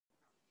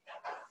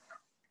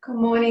Good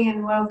morning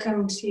and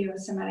welcome to your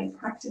somatic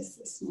practice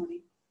this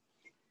morning.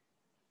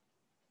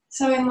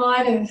 So in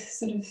light of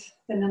sort of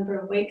the number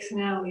of weeks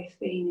now we've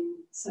been in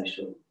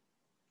social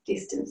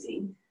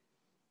distancing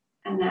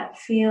and that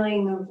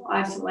feeling of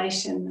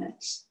isolation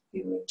that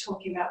we were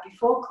talking about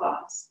before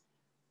class,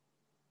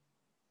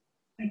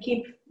 I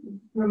keep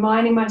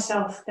reminding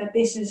myself that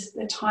this is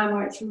the time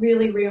where it's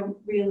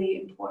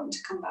really important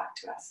to come back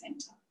to our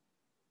centre.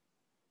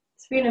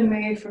 It's been a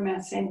move from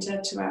our centre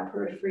to our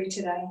periphery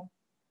today.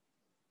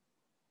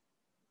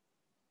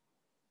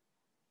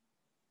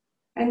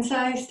 And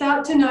so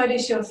start to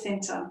notice your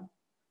centre.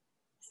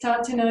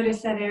 Start to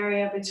notice that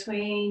area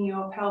between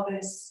your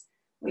pelvis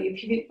or your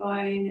pubic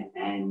bone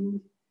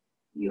and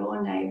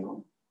your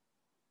navel.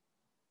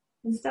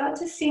 And start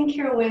to sink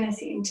your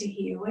awareness into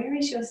here. Where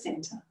is your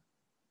centre?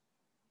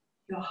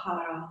 Your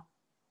hara.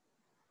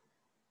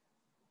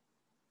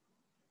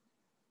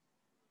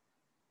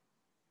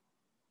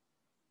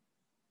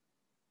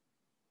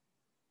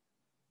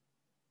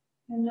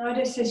 And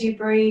notice as you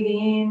breathe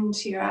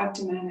into your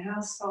abdomen, how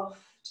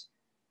soft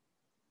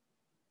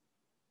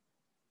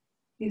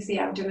is the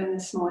abdomen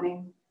this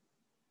morning?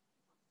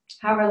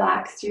 How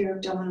relaxed your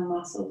abdominal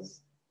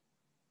muscles?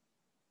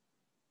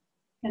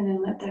 And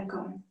then let that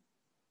go.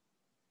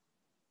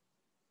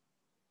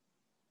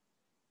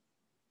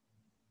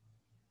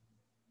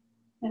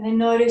 And then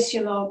notice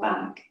your lower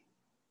back.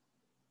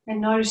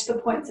 And notice the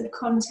points of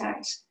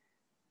contact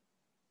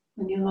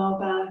on your lower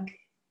back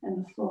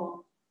and the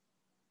floor.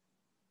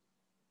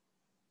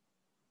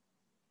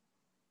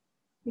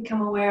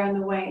 Become aware of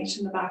the weight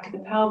on the back of the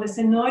pelvis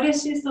and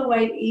notice, is the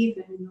weight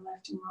even in the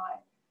left and right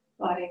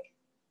body?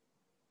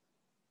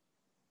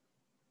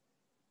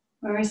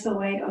 Where is the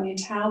weight on your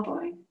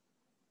tailbone?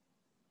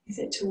 Is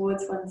it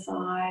towards one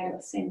side or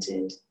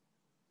centered?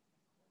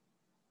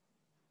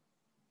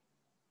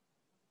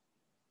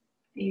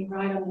 Are you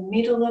right on the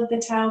middle of the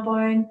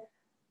tailbone,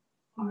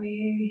 or are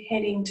you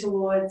heading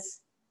towards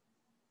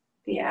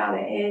the outer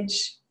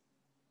edge?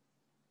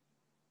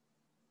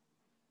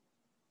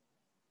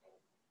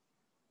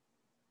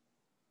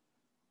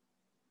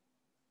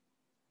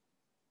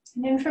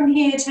 And then from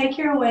here, take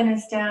your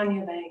awareness down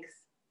your legs.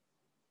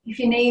 If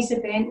your knees are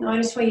bent,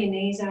 notice where your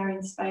knees are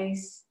in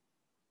space.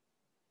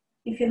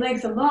 If your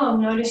legs are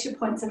long, notice your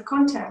points of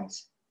contact.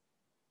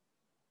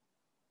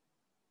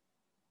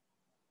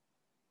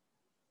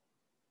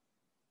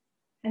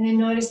 And then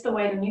notice the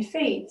weight on your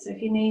feet. So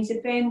if your knees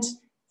are bent,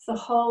 it's the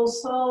whole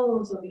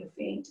soles of your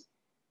feet.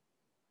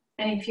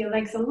 And if your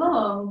legs are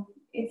long,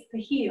 it's the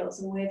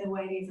heels and where the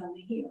weight is on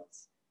the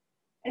heels.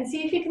 And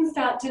see if you can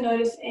start to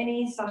notice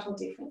any subtle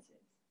differences.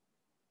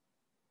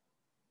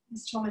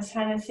 As Thomas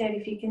Hanna said,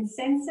 if you can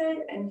sense it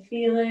and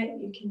feel it,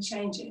 you can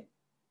change it.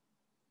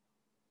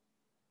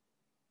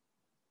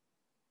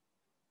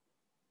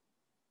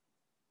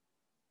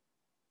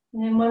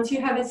 And then once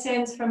you have a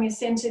sense from your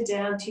center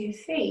down to your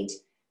feet,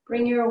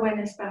 bring your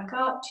awareness back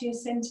up to your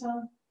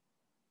center.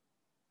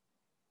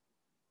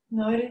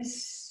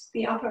 Notice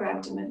the upper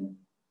abdomen,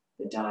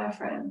 the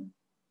diaphragm.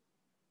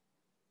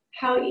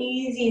 How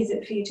easy is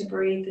it for you to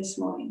breathe this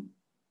morning?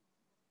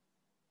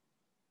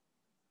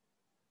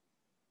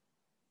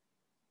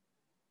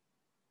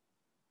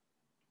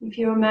 If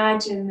you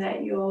imagine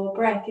that your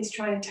breath is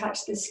trying to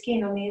touch the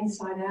skin on the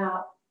inside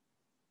out,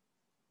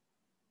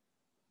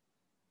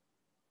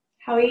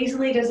 how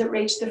easily does it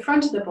reach the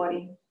front of the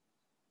body?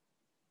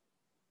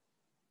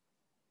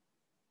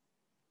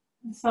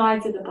 The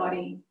sides of the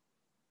body,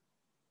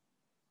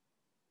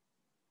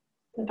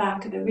 the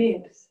back of the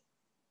ribs.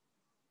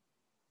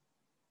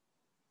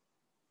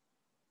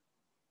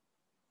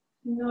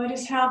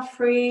 Notice how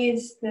free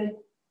is the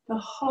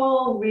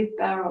whole rib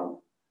barrel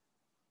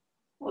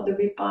or the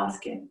rib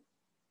basket.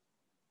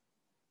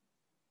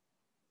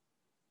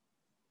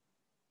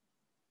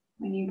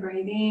 When you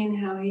breathe in,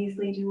 how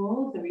easily do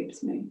all of the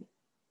ribs move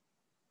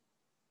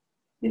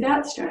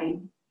without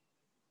strain.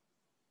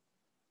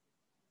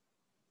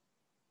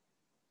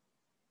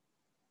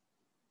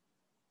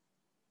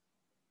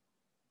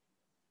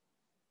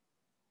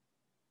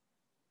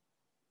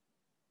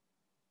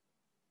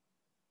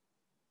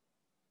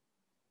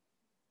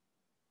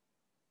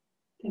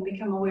 Then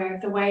become aware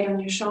of the weight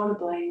on your shoulder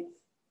blades,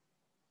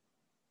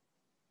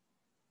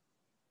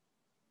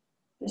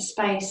 the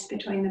space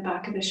between the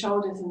back of the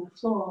shoulders and the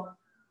floor.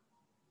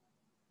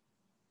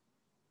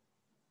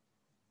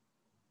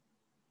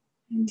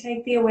 And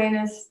take the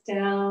awareness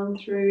down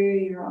through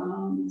your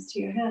arms to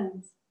your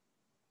hands.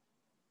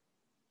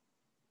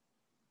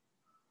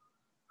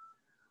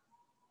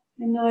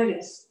 And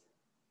notice,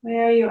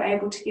 where you're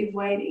able to give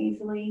weight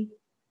easily,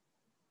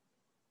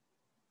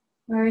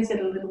 where is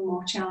it a little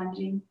more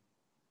challenging?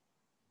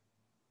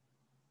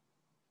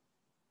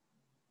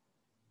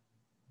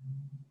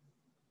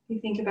 You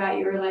think about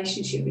your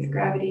relationship with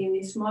gravity in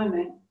this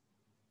moment.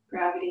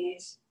 Gravity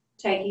is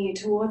taking you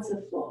towards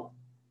the floor.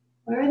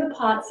 Where are the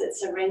parts that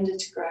surrender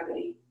to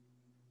gravity?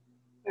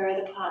 Where are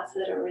the parts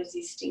that are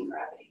resisting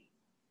gravity?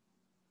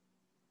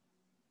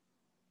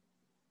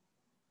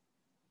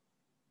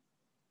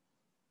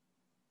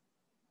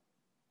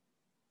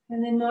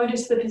 And then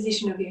notice the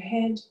position of your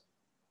head,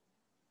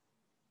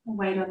 the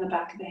weight on the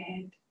back of the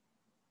head.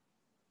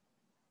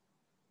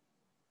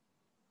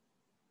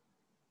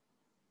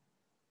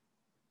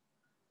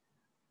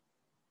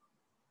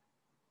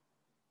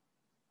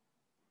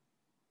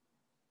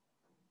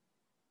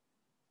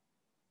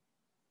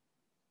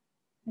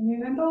 And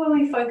remember,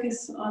 when we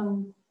focus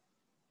on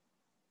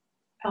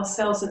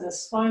ourselves as a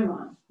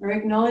soma, we're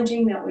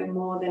acknowledging that we're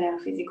more than our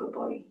physical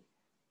body.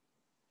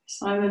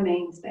 Soma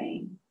means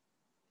being.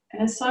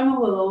 And a soma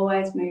will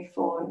always move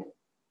forward,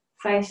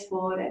 face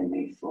forward and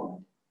move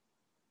forward.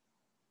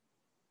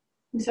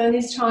 And so in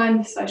this time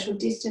of social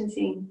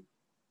distancing,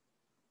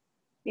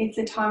 it's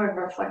a time of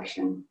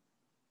reflection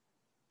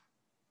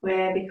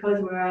where,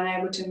 because we're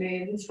unable to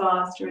move as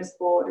fast or as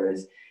forward or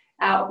as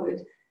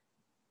outward,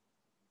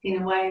 in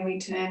a way we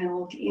turn and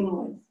look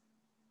inward.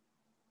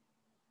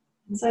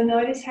 And so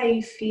notice how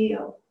you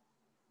feel.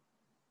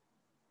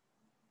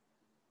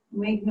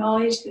 We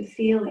acknowledge the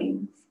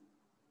feelings.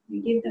 We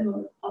give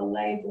them a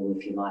label,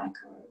 if you like,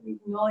 or we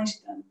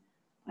acknowledge them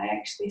by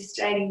actually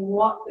stating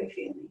what we're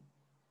feeling.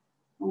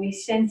 When we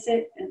sense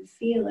it and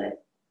feel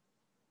it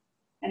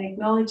and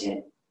acknowledge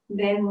it,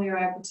 then we're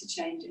able to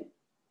change it.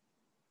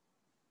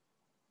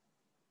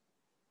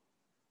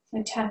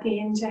 So tap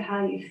into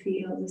how you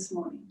feel this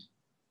morning.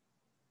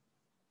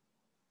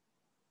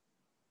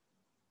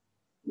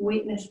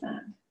 Witness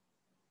that.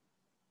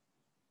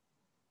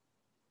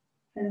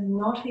 And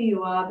not who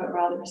you are, but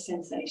rather a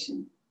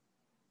sensation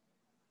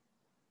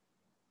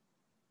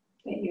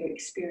that you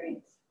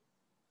experience.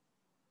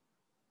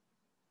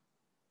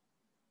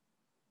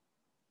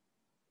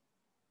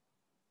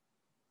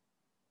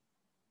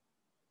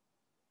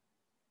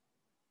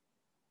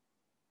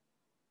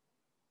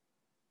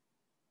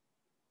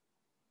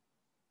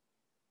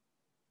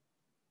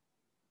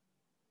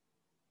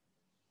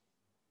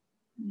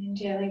 And then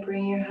gently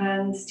bring your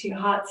hands to your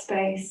heart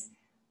space,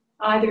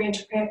 either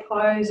into prayer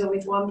pose or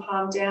with one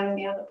palm down and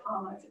the other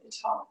palm over the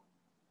top.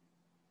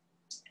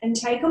 And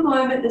take a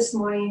moment this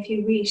morning, if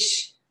you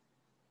wish,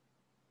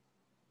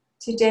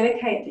 to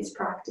dedicate this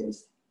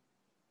practice.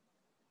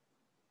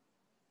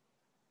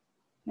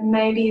 And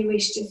maybe you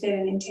wish to set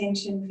an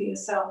intention for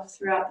yourself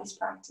throughout this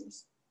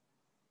practice.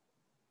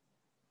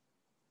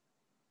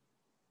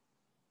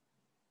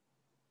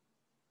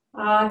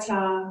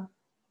 Atha,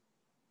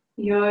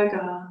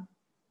 yoga,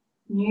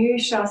 new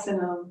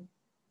shasanam.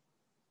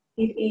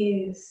 It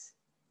is,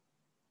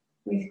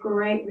 with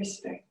great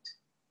respect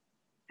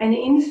and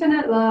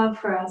infinite love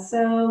for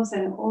ourselves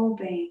and all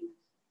beings,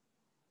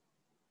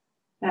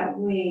 that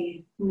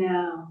we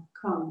now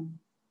come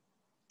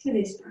to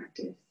this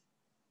practice.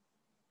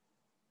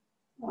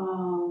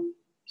 Om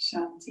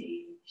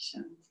Shanti,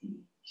 Shanti,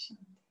 Shanti.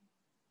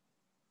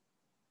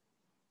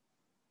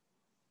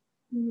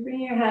 And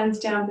bring your hands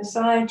down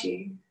beside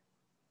you.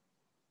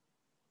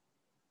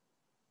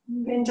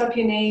 Bend up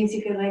your knees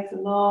if your legs are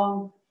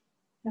long.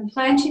 And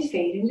plant your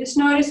feet, and just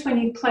notice when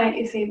you plant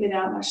your feet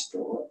without much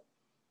thought.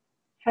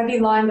 Have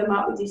you lined them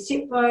up with your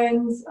sit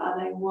bones?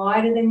 Are they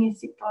wider than your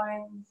sit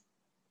bones?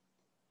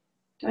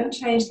 Don't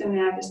change them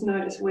now, just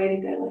notice, where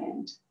did they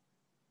land?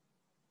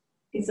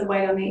 Is the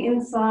weight on the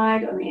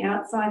inside, on the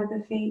outside of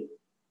the feet?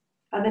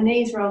 Are the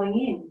knees rolling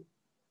in?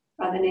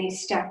 Are the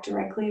knees stacked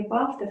directly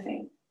above the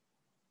feet?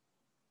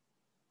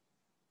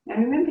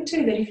 And remember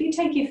too that if you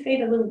take your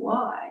feet a little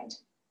wide,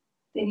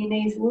 then your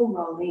knees will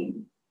roll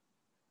in.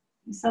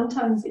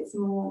 Sometimes it's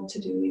more to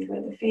do with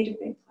where the feet have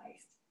been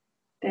placed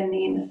than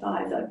the inner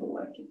thighs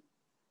overworking.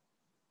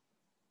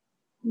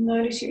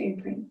 Notice your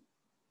imprint.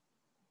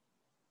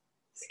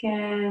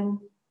 Scan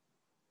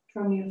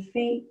from your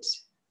feet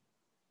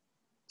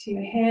to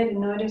your head and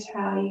notice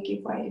how you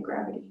give way to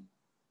gravity.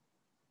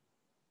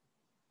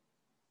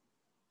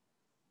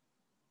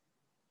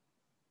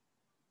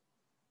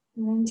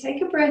 And then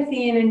take a breath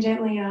in and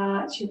gently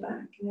arch your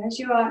back. And as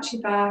you arch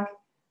your back,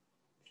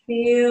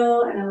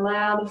 feel and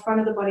allow the front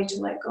of the body to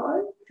let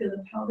go. Feel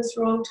the pelvis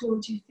roll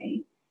towards your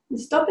feet. And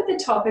stop at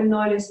the top and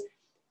notice,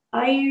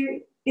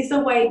 is the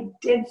weight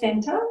dead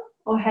center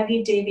or have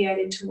you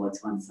deviated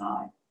towards one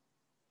side?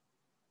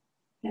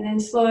 And then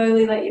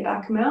slowly let your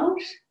back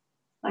melt,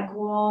 like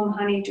warm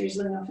honey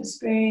drizzling off a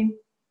spoon.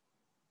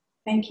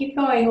 And keep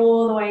going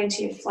all the way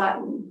into your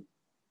flatten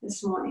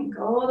this morning.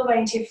 Go all the way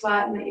into your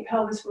flatten, let your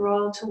pelvis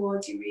roll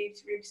towards your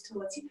ribs, ribs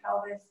towards your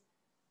pelvis.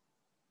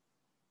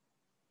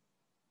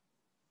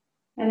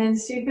 And then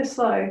super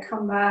slow,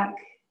 come back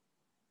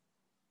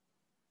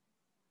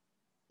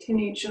to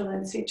neutral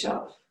and switch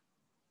off.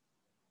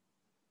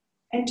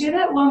 And do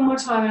that one more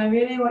time. I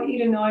really want you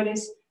to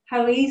notice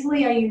how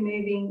easily are you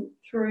moving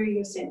through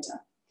your center.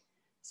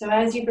 So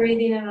as you breathe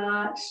in and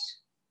arch,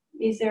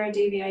 is there a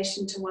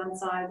deviation to one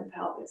side of the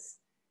pelvis?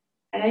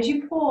 And as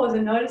you pause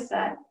and notice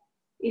that,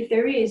 if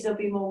there is, there'll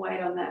be more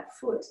weight on that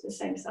foot, the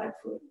same side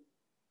foot.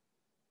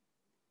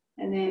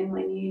 And then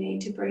when you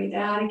need to breathe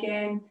out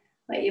again,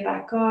 let your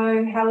back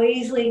go. How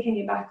easily can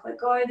your back let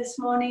go this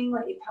morning?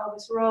 Let your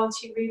pelvis roll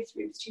to your ribs,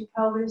 ribs to your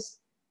pelvis.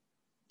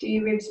 Do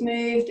your ribs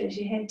move? Does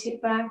your head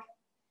tip back?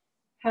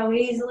 How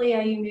easily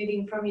are you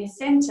moving from your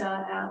center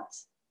out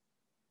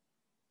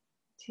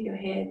to your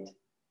head?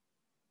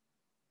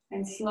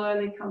 And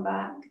slowly come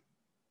back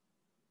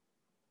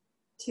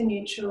to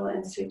neutral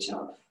and switch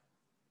off.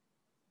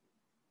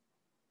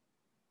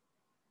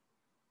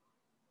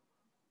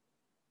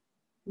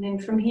 And then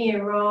from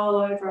here, roll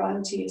over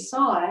onto your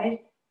side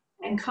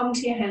and come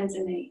to your hands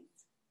and knees.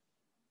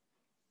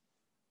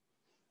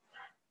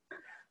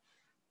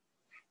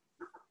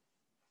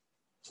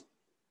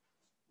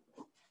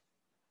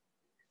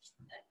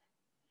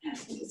 I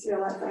just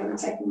realised I haven't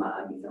taken my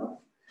Uggies off.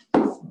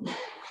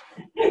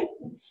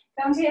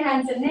 Come to your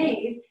hands and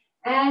knees.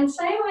 And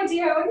same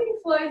idea, I want you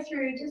to flow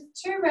through just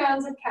 2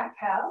 rounds of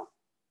cat-cow.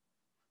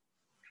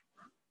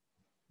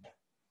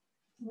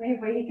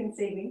 Where you can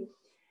see me.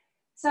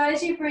 So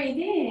as you breathe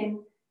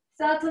in,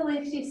 start to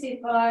lift your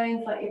sit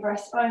bones, let your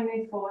breastbone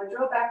move forward,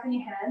 draw back on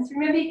your hands.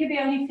 Remember, you could be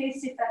on your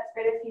fists if that's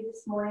better for you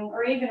this morning,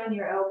 or even on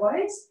your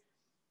elbows.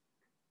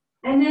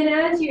 And then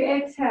as you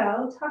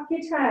exhale, tuck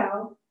your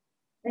tail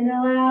and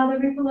allow the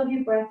ripple of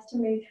your breath to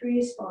move through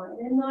your spine.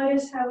 And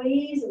notice how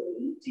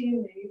easily do you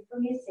move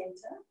from your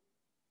center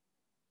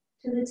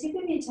to the tip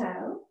of your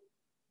tail.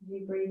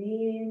 You breathe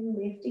in,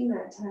 lifting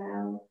that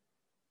tail,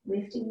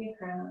 lifting your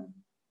crown.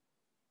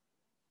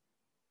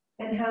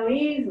 And how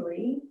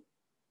easily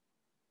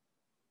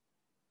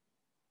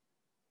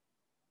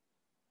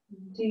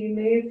do you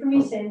move from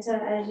your center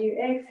as you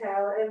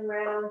exhale and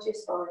round your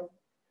spine.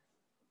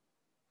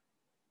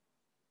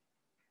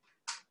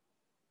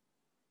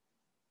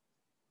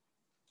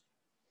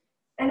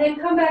 And then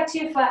come back to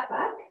your flat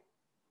back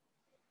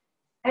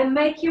and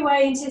make your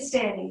way into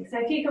standing. So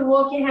if you can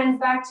walk your hands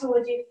back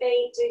towards your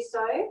feet, do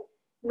so.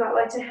 You might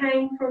like to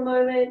hang for a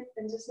moment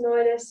and just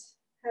notice,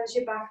 how does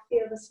your back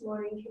feel this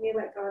morning? Can you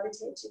let go of the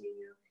tension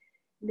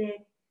in your neck?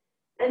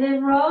 And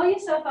then roll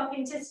yourself up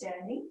into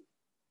standing.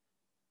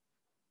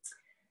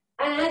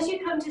 And as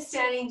you come to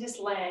standing, just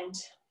land.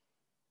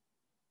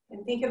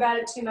 And think about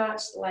it too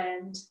much,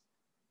 land.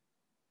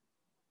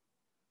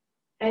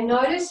 And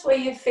notice where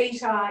your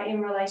feet are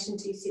in relation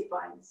to your sit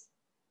bones.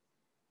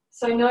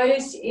 So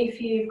notice if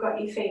you've got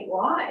your feet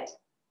wide.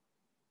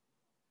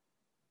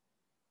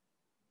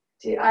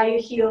 Are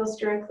your heels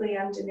directly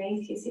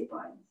underneath your sit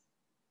bones?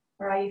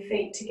 Or are your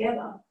feet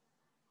together?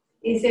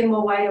 Is there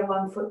more weight on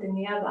one foot than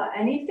the other?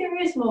 And if there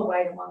is more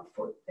weight on one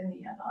foot than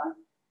the other,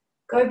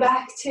 go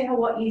back to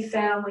what you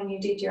found when you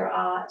did your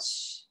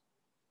arch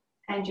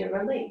and your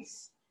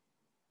release.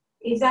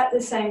 Is that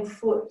the same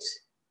foot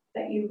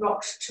that you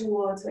rocked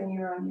towards when you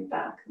were on your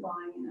back,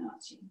 lying and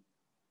arching?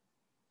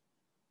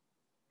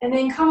 And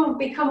then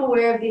become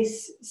aware of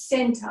this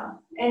center,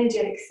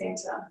 energetic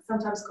center,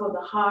 sometimes called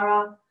the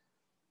hara.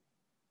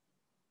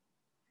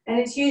 And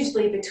it's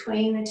usually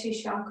between the 2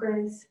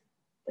 chakras,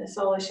 the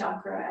solar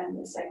chakra and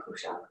the sacral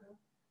chakra.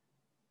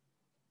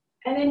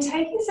 And then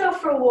take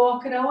yourself for a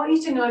walk, and I want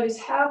you to notice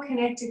how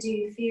connected do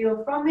you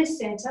feel from this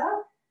center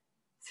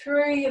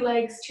through your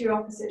legs to your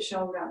opposite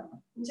shoulder.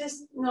 And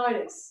just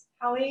notice,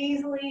 how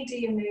easily do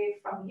you move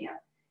from here?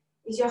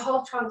 Is your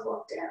whole trunk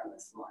locked down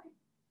this morning?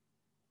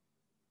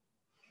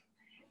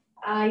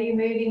 Are you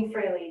moving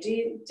freely?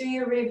 Do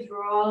your ribs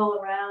roll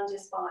around your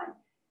spine?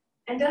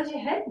 And does your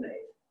head move?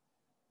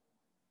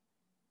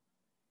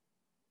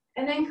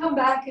 And then come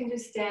back and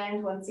just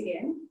stand once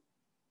again.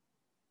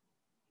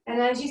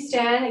 And as you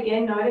stand,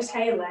 again, notice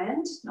how you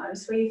land.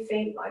 Notice where your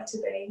feet like to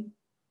be.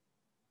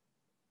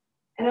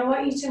 And I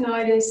want you to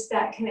notice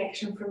that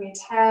connection from your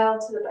tail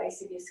to the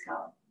base of your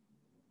skull.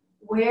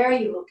 Where are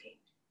you looking?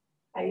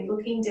 Are you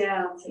looking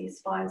down so your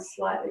spine's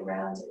slightly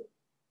rounded?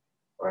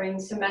 Or in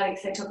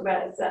somatics, they talk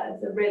about it as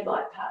the red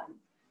light pattern,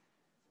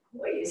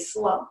 where you're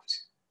slumped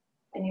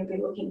and you'll be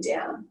looking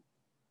down.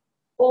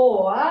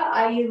 Or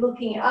are you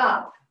looking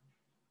up?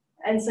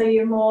 And so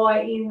you're more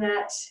in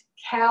that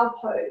cow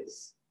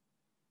pose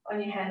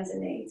on your hands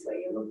and knees, where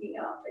you're looking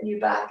up and your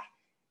back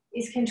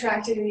is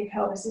contracted and your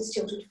pelvis is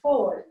tilted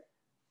forward.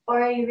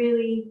 Or are you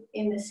really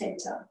in the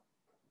center?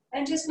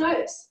 And just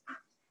notice.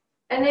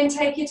 And then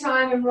take your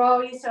time and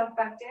roll yourself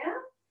back down.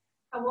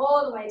 Come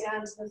all the way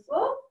down to the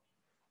floor.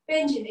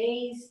 Bend your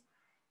knees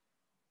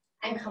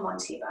and come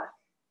onto your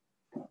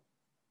back.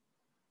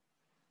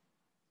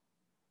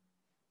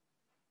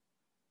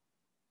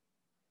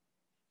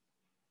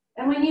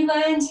 And when you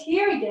land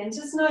here again,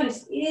 just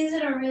notice, is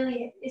it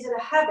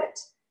a habit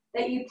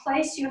that you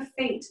place your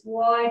feet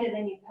wider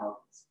than your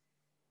pelvis?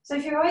 So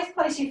if you always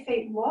place your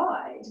feet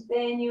wide,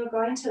 then your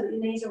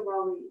knees are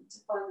rolling to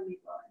find the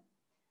midline.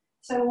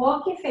 So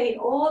walk your feet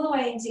all the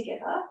way in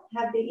together,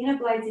 have the inner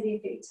blades of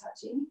your feet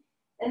touching,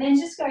 and then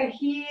just go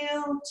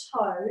heel,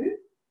 toe.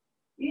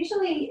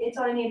 Usually it's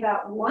only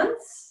about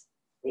once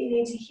that you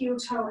need to heel,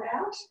 toe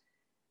out.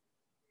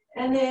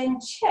 And then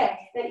check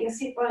that your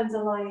sit bones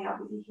are lining up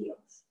with your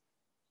heels.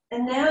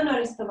 And now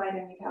notice the weight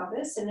on your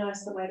pelvis and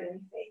notice the weight on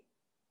your feet.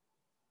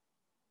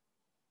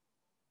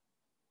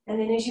 And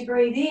then as you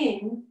breathe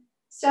in,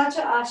 start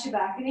to arch your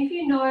back. And if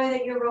you know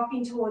that you're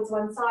rocking towards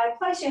one side,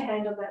 place your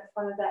hand on that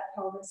front of that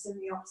pelvis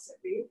and the opposite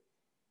rib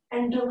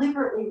and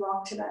deliberately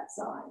rock to that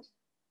side.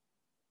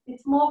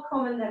 It's more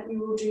common that we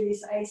will do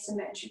this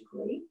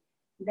asymmetrically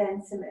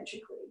than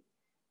symmetrically.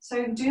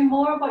 So do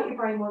more of what your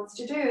brain wants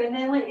to do, and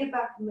then let your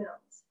back melt.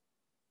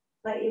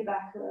 Let your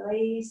back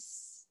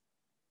release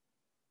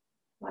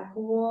like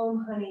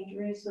warm honey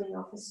drizzling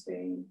off a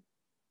spoon,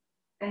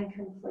 and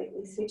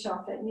completely switch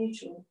off at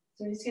neutral.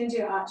 So we're just going to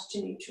do arch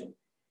to neutral.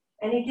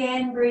 And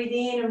again, breathe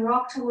in and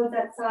rock towards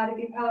that side of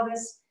your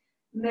pelvis.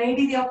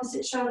 Maybe the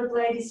opposite shoulder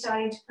blade is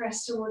starting to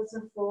press towards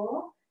the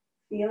floor,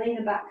 feeling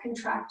the back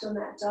contract on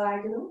that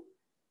diagonal.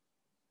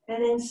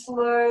 And then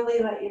slowly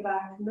let your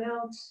back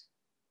melt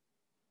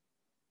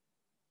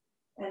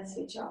and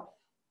switch off.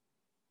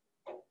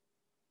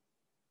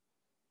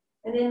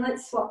 And then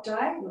let's swap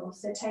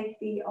diagonals. So take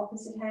the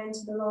opposite hand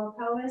to the lower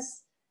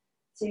pelvis.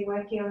 So you're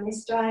working on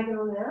this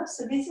diagonal now.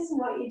 So this is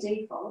not your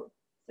default.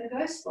 So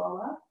go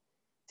slower.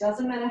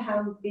 Doesn't matter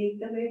how big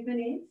the movement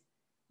is.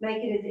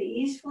 Make it as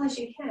easeful as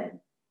you can.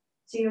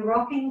 So you're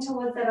rocking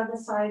towards that other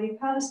side of your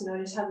pelvis.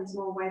 Notice how there's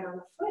more weight on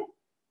the foot.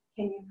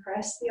 Can you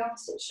press the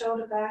opposite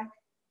shoulder back?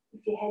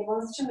 If your head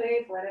wants to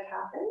move, let it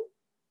happen.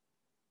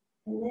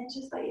 And then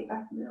just let your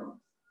back melt.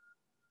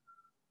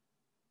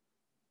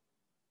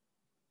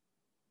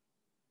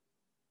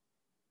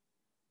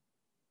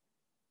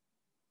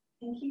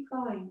 And keep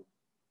going.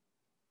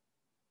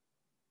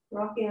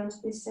 Rocking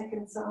onto this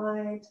second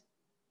side.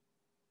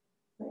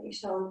 Let your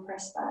shoulder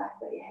press back,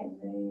 let your head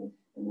move,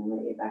 and then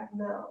let your back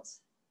melt.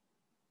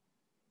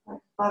 Like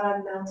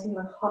butter melting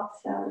on hot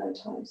sourdough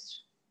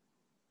toast.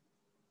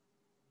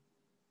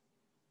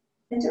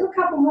 And do a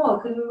couple more,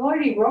 because we've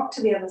already rocked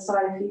to the other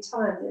side a few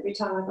times, every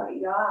time I got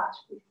your arch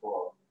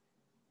before.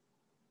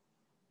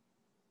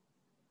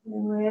 And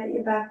then let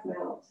your back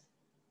melt,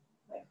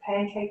 like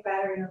pancake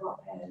batter in a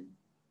hot pan.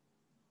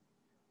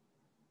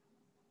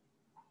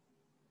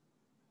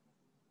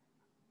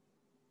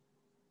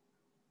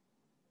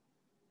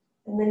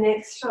 And the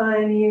next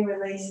time you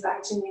release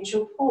back to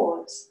neutral,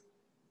 pause.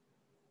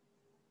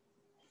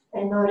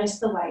 And notice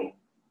the weight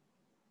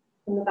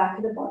from the back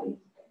of the body.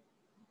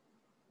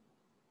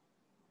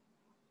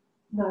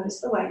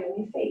 Notice the weight on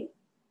your feet.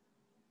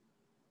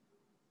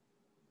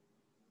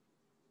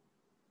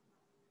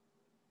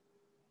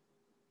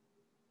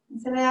 And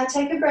so now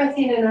take a breath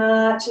in and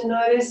arch, and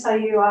notice how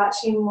you're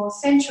arching more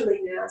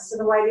centrally now, so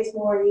the weight is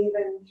more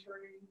even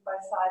through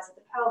both sides of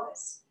the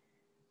pelvis.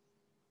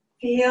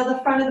 Feel the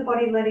front of the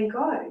body letting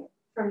go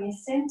from your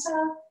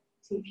center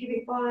to your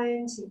pubic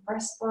bone, to your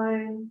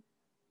breastbone,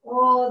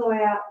 all the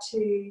way out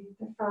to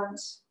the front,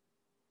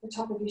 the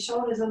top of your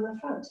shoulders on the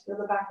front. Feel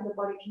the back of the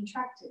body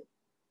contracted,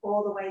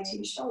 all the way to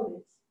your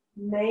shoulders,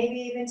 maybe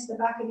even to the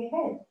back of your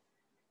head.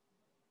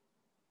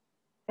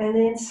 And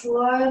then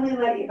slowly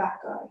let your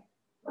back go.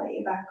 Let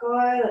your back go,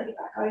 let your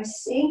back go.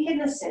 Sink in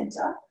the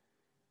center.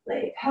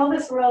 Let your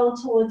pelvis roll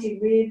towards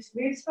your ribs.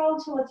 Ribs roll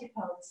towards your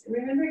pelvis. And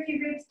remember, if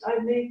your ribs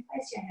don't move,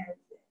 place your hands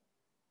there.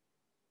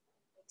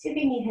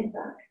 Tipping your head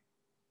back.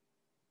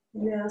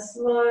 Now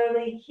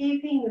slowly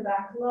keeping the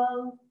back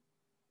long.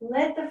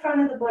 Let the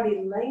front of the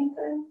body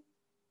lengthen.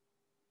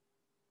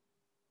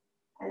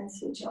 And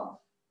switch off.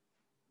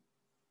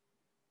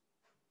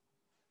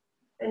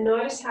 And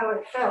notice how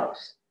it felt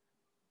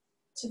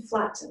to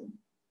flatten.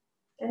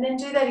 And then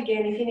do that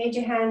again. If you need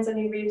your hands on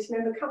your ribs,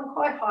 remember, come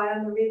quite high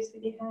on the ribs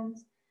with your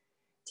hands.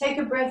 Take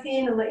a breath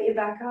in and let your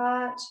back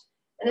arch.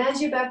 And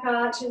as your back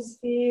arches,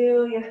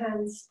 feel your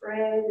hands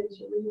spread as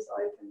your ribs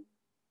open.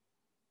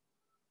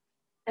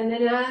 And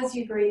then as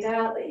you breathe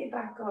out, let your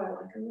back go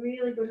like a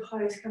really good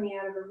hose coming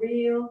out of a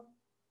reel.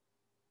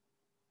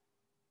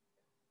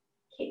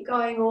 Keep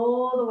going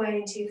all the way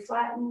until you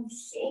flatten,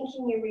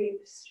 sinking your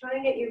ribs. Try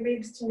and get your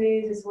ribs to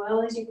move as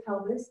well as your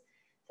pelvis.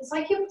 It's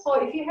like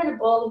if you had a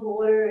bowl of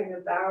water and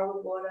a barrel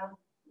of water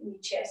in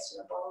your chest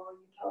and a bowl on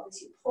your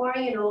pelvis, you're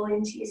pouring it all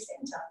into your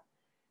center,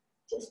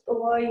 just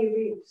below your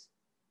ribs.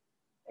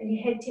 And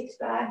your head tips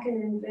back,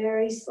 and then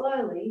very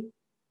slowly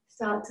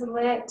start to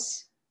let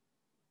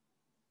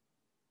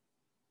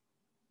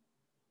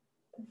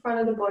the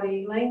front of the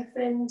body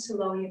lengthen to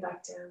lower your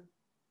back down.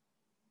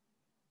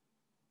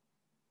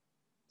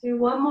 Do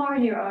one more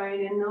on your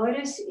own and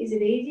notice, is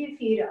it easier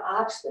for you to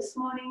arch this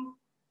morning,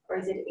 or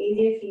is it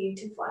easier for you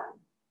to flatten?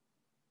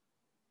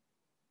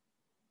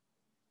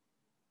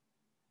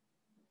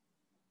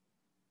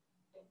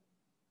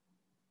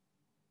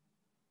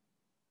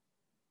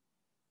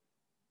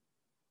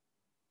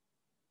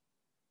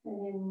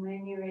 And then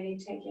when you're ready,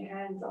 take your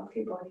hands off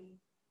your body.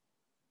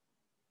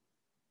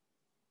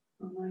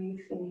 Oh no,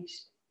 you've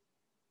finished.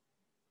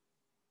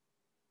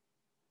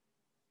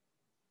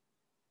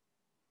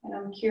 And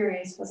I'm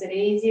curious, was it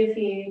easier for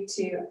you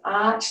to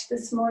arch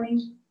this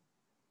morning?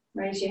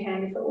 Raise your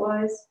hand if it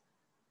was.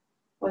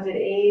 Was it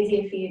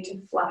easier for you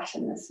to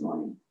flatten this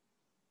morning?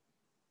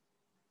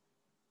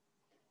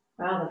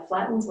 Wow, the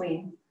flattens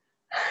win.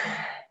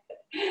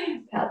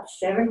 About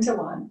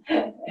 7-1.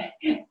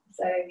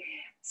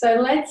 So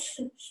let's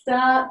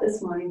start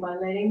this morning by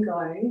letting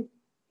go.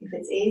 If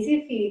it's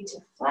easier for you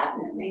to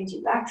flatten, it means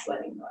your back's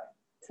letting go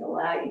to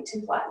allow you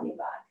to flatten your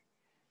back.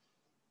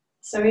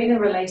 So we're going to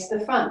release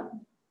the front.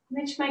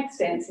 which makes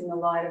sense in the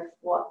light of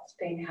what's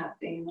been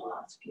happening in the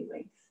last few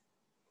weeks.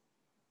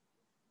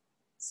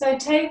 So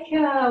take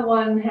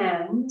one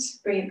hand,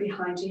 bring it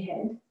behind your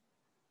head,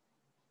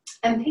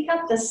 and pick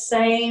up the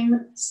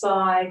same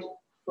side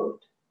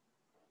foot.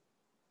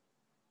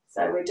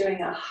 So we're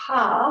doing a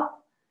half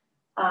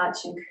arch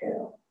and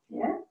curl,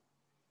 yeah?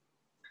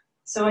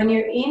 So on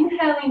your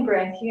inhaling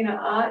breath, you're going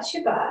to arch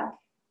your back,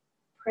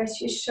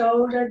 press your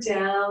shoulder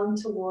down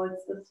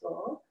towards the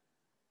floor.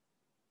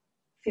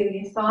 Feel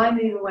your thigh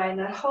move away, and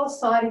that whole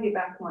side of your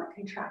back might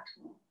contract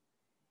more.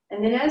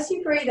 And then as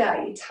you breathe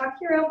out, you tuck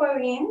your elbow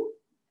in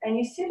and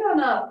you sit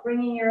on up,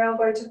 bringing your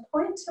elbow to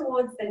point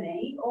towards the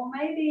knee, or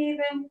maybe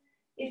even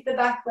if the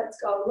back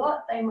lets go a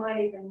lot, they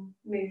might even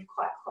move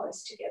quite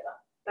close together.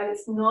 But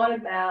it's not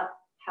about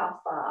how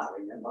far,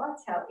 remember,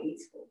 it's how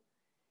easeful.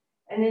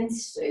 And then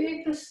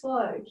super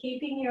slow,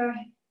 keeping your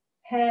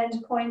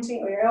hand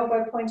pointing or your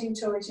elbow pointing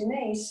towards your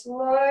knee,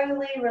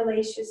 slowly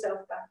release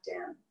yourself back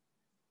down.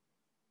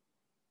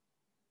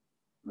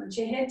 Once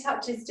your head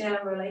touches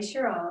down, release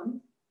your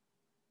arm.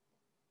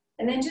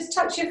 And then just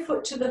touch your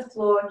foot to the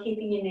floor,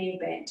 keeping your knee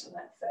bent on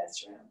that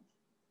first round.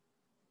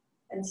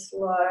 And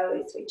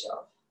slowly switch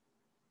off.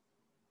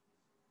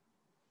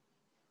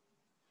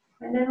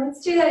 And then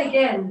let's do that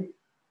again.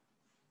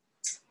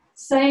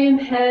 Same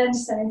hand,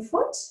 same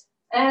foot.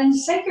 And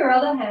take your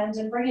other hand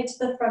and bring it to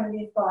the front of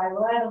your thigh.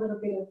 We'll add a little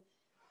bit of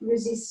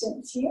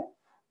resistance here.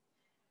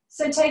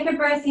 So take a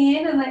breath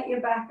in and let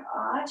your back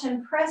arch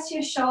and press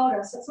your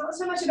shoulder. So it's not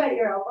so much about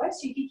your elbow,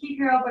 so you can keep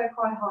your elbow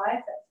quite high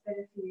if that's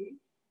better for you.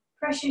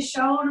 Press your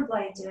shoulder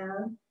blade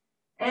down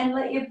and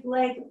let your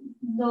leg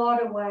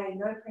nod away,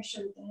 no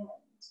pressure with the hand.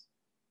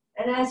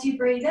 And as you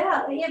breathe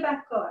out, let your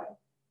back go.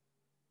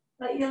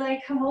 Let your leg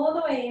come all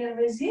the way in and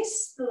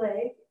resist the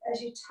leg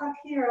as you tuck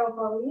your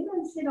elbow in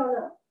and sit on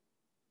up.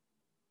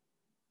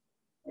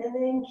 And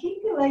then keep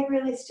your leg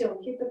really still.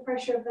 Keep the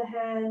pressure of the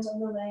hand on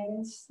the leg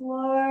and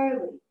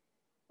slowly,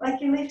 like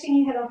you're lifting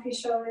your head off your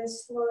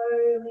shoulders,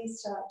 slowly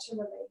start to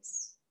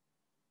release.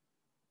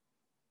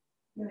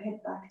 Your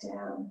head back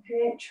down.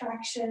 Create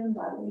traction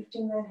by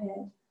lifting that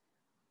head.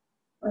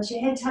 Once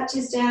your head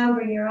touches down,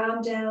 bring your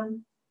arm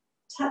down,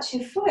 touch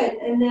your foot,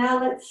 and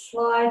now let's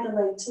slide the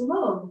leg to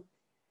long.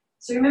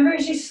 So remember,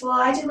 as you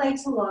slide your leg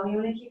to long, you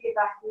want to keep your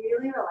back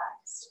really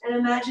relaxed. And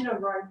imagine a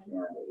rope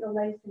now that you're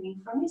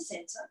lengthening from your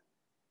center.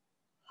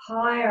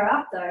 Higher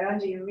up though,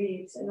 under your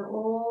ribs, and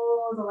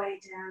all the way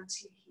down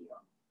to your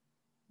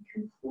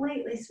heel.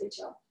 Completely switch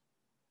off.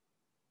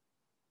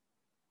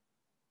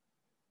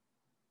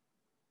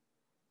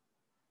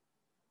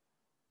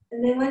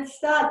 And then let's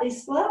start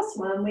this last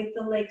one with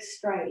the legs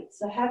straight.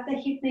 So have the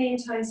hip, knee and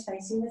toes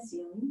facing the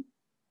ceiling.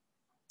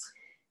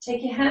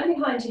 Take your hand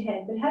behind your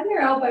head, but have your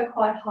elbow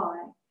quite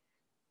high.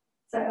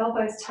 So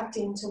elbows tucked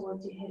in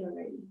towards your head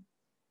already.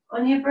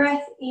 On your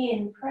breath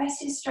in,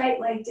 press your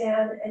straight leg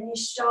down and your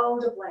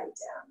shoulder blade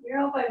down. Your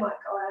elbow might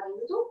go out a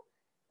little,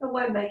 but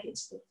won't make it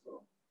to the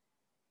floor.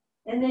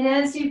 And then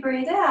as you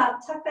breathe out,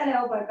 tuck that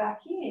elbow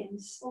back in,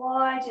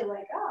 slide your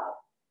leg up.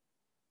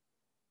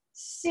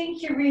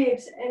 Sink your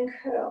ribs and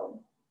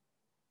curl.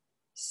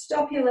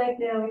 Stop your leg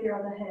now with your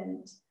other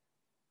hand.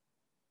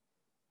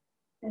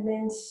 And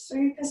then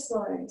super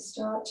slow,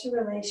 start to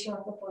release your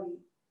upper body.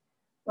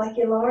 Like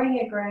you're lowering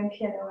your grand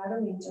piano out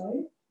a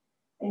window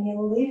and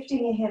you're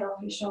lifting your head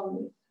off your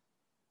shoulders.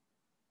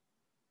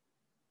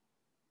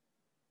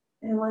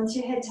 And once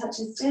your head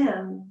touches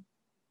down,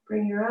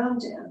 bring your arm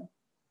down.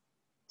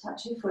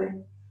 Touch your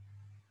foot.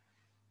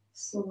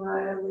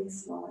 Slowly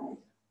slide.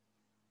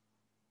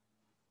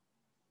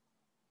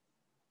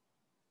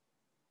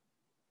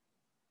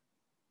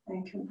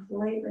 And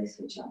completely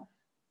switch off.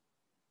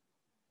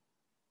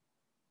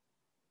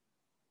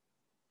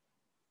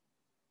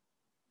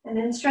 And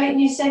then straighten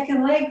your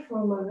second leg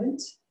for a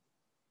moment.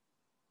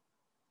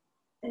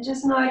 And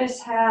just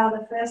notice how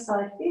the first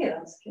side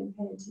feels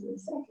compared to the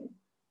second.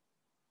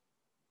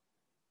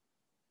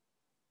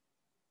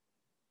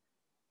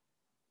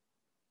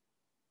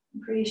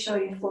 I'm pretty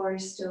sure your floor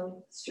is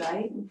still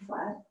straight and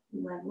flat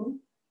and level,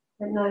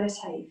 but notice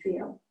how you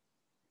feel.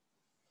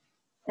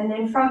 And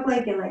then frog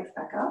leg your legs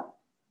back up.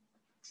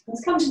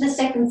 Let's come to the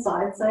second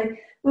side. So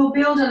we'll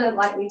build on it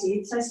like we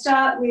did. So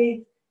start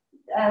with,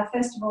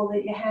 first of all,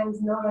 that your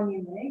hands not on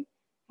your leg,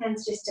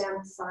 hands just down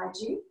beside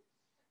you.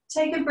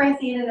 Take a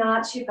breath in and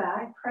arch your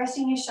back,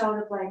 pressing your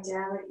shoulder blade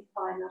down, let your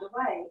thigh nod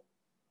away.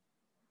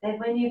 Then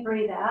when you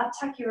breathe out,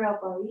 tuck your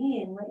elbow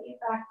in, let your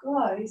back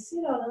go, sit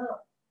on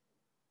up.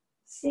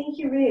 Sink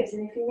your ribs,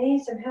 and if you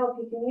need some help,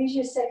 you can use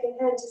your second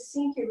hand to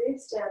sink your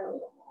ribs down a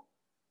little more.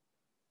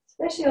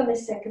 Especially on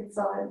this second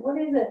side. What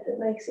is it that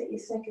makes it your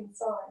second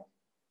side?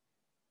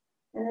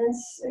 And then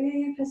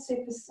super,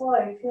 super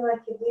slow, feel like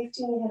you're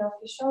lifting your head off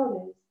your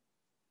shoulders.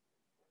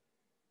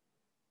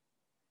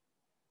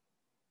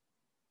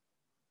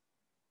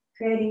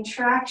 Creating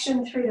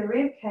traction through the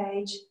rib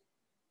cage.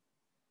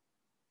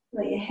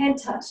 Let your head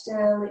touch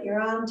down, let your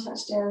arm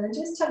touch down, and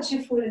just touch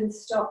your foot and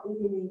stop with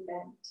your knee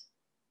bent.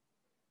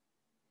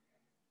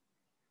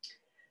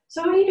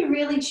 So I want you to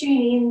really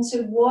tune in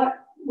to what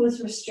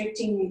was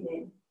restricting you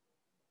then.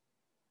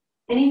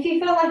 And if you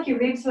felt like your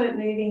ribs weren't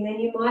moving, then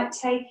you might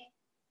take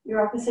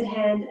your opposite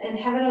hand and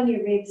have it on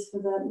your ribs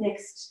for the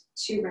next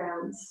 2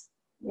 rounds.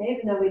 Yeah,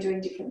 even though we're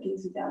doing different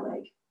things with our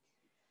leg.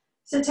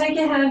 So take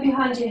your hand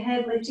behind your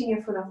head, lifting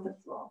your foot off the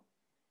floor.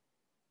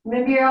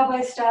 Remember your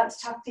elbow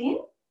starts tucked in.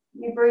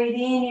 You breathe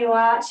in, you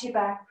arch your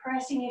back,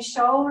 pressing your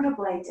shoulder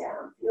blade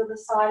down. Feel the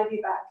side of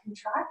your back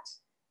contract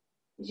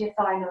as your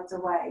thigh nods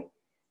away.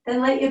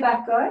 Then let your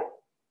back go.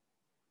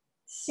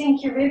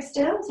 Sink your ribs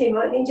down, so you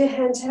might need your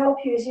hand to help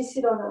you as you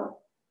sit on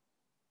up.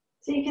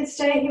 So you can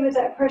stay here with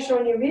that pressure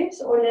on your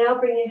ribs, or now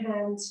bring your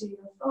hand to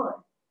your thigh.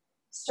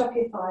 Stop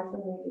your thigh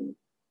from moving.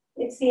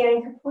 It's the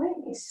anchor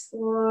point. You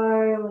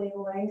slowly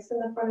lengthen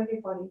the front of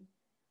your body,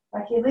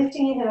 like you're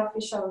lifting your head off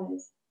your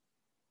shoulders.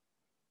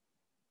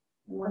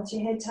 And once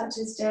your head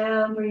touches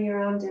down, bring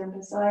your arm down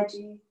beside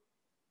you,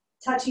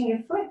 touching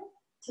your foot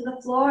to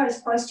the floor as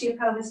close to your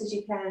pelvis as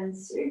you can.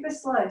 Super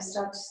slow.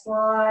 Start to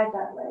slide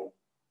that leg.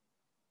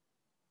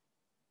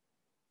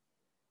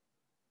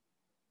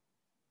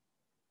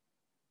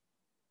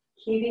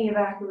 Keeping your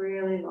back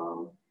really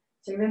long.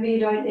 So remember, you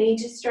don't need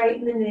to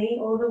straighten the knee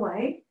all the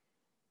way.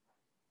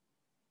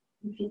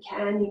 If you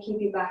can, you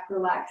keep your back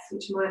relaxed,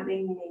 which might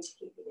mean you need to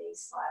keep your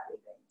knees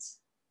slightly bent.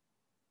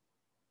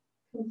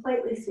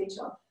 Completely switch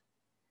off.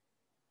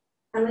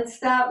 And let's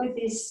start with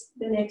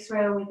the next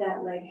round with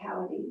that leg,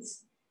 how it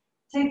is.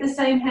 Take the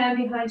same hand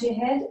behind your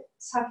head,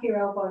 tuck your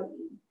elbow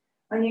in.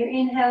 On your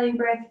inhaling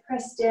breath,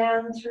 press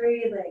down through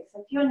your legs.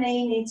 So if your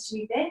knee needs to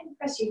be bent,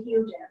 press your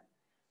heel down.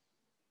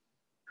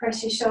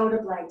 Press your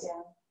shoulder blade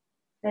down.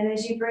 Then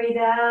as you breathe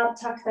out,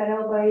 tuck that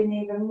elbow in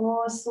even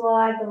more,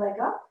 slide the leg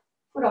up,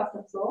 foot off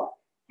the floor.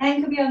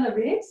 Hand could be on the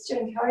ribs to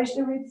encourage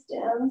the ribs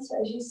down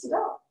so as you sit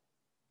up.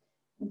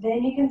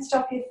 Then you can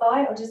stop your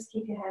thigh or just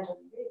keep your hand on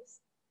the ribs.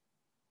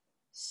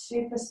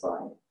 Super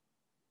slow.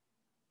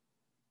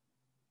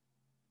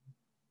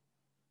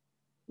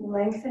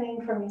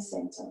 Lengthening from your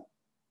center.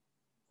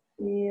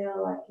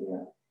 Feel like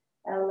you're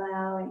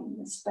allowing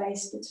the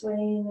space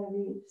between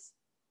the ribs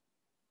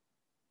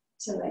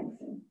to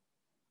lengthen.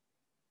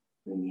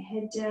 Bring your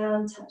head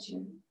down, touch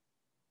your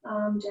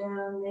arm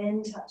down,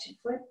 then touch your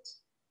foot.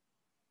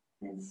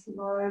 And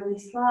slowly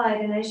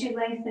slide. And as you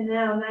lengthen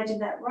now, imagine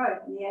that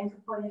rope and the anchor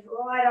point is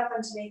right up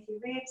underneath your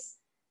ribs.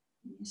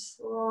 And you're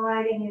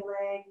sliding your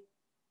leg,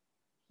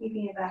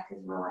 keeping your back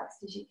as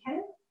relaxed as you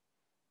can,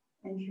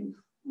 and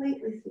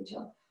completely switch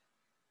off.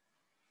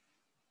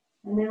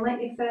 And then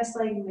let your first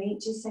leg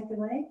meet your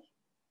second leg.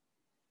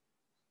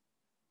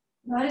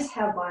 Notice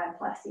how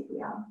bioplastic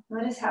we are.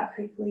 Notice how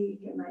quickly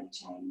you can make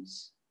change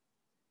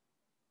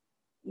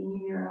in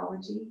your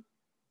neurology.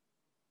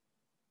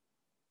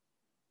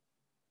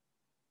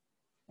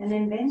 And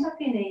then bend up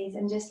your knees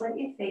and just let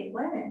your feet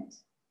land.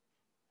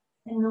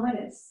 And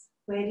notice,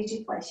 where did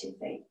you place your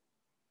feet?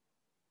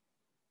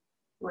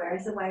 Where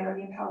is the weight on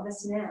your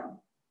pelvis now?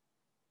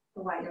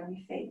 The weight on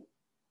your feet.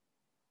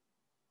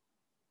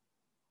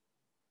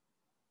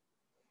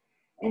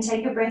 And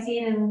take a breath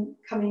in and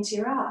come into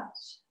your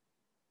arch.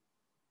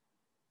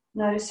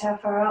 Notice how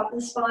far up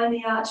the spine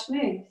the arch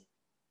moves.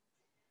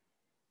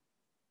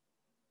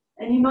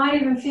 And you might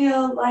even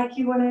feel like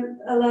you want to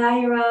allow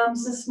your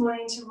arms this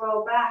morning to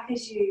roll back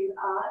as you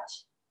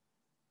arch.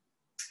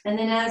 And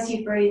then as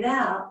you breathe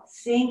out,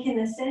 sink in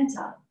the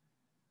center.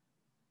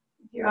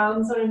 If your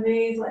arms want to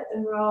move, let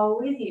them roll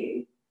with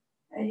you.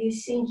 And you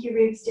sink your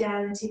ribs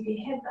down and tip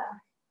your head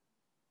back.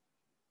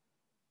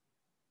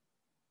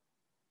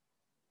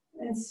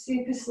 And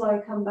super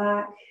slow, come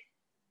back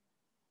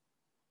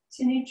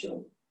to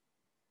neutral.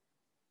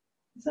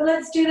 So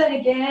let's do that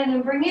again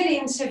and bring it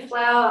into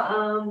flower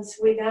arms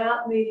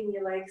without moving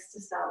your legs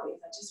to start with.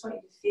 I just want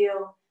you to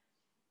feel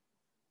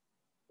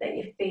that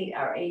your feet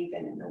are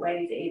even and the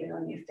weight is even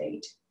on your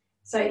feet.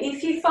 So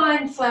if you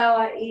find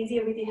flower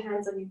easier with your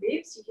hands on your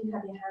ribs, you can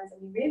have your hands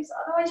on your ribs.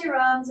 Otherwise, your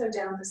arms are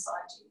down beside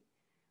you.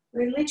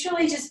 We're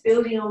literally just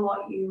building on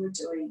what you were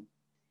doing.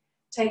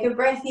 Take a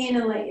breath in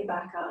and let your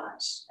back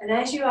arch. And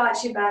as you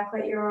arch your back,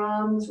 let your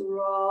arms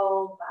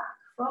roll back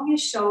from your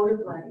shoulder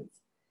blades.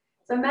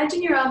 So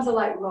imagine your arms are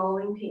like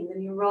rolling pins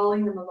and you're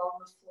rolling them along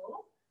the floor.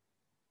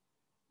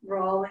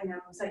 Rolling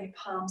them so your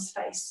palms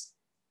face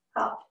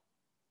up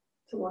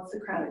towards the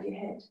crown of your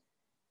head.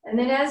 And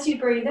then as you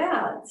breathe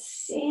out,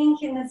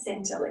 sink in the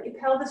center. Let your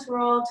pelvis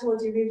roll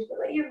towards your ribs, but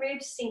let your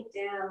ribs sink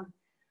down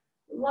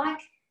like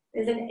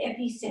there's an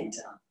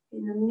epicenter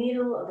in the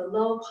middle of the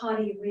lower part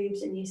of your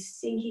ribs and you're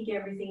sinking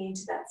everything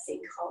into that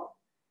sinkhole.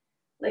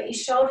 Let your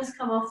shoulders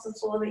come off the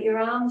floor, let your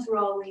arms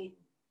roll in.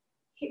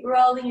 Keep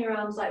rolling your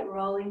arms like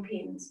rolling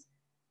pins.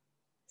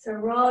 So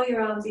roll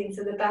your arms in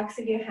so the backs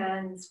of your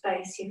hands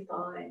face your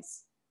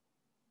thighs.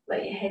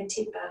 Let your head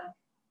tip back.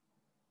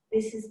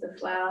 This is the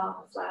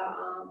flower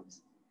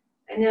arms.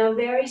 And now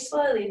very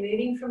slowly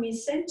moving from your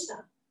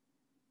center.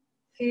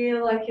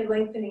 Feel like you're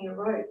lengthening a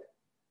rope.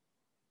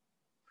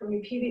 From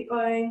your pubic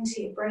bone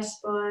to your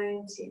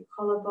breastbone to your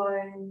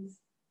collarbones.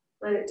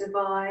 Let it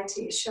divide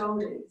to your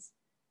shoulders.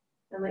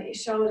 And let your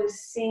shoulders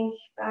sink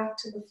back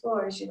to the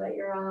floor as you let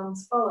your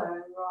arms follow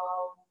and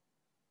roll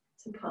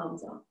to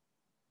palms up.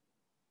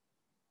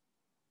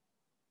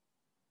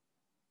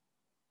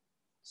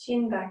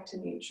 Chin back to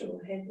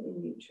neutral, head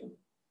in neutral.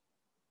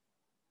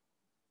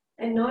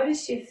 And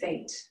notice your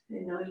feet,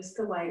 and notice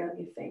the weight on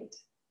your feet.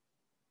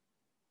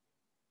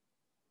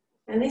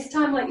 And this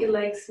time let your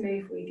legs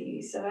move with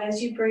you. So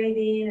as you breathe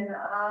in and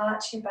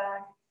arch your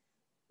back,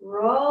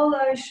 roll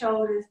those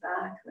shoulders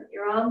back, let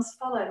your arms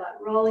follow like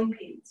rolling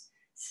pins,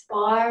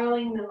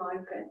 spiraling them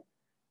open.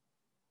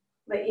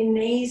 Let your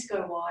knees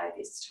go wide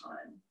this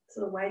time,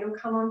 so the weight will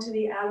come onto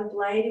the outer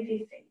blade of your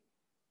feet.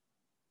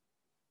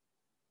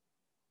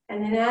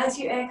 And then as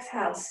you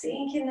exhale,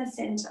 sink in the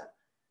center,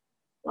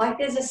 like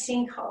there's a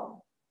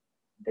sinkhole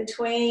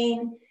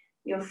between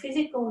your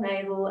physical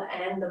navel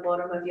and the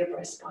bottom of your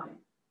breastbone.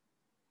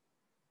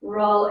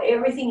 Roll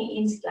everything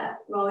into that.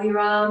 Roll your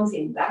arms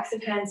in, backs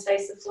of hands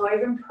face the floor,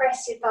 even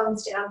press your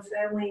thumbs down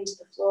firmly into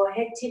the floor,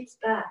 head tips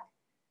back.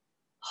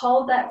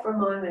 Hold that for a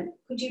moment.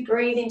 Could you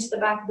breathe into the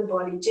back of the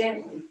body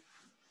gently?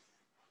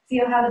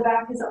 Feel how the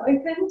back is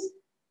opened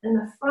and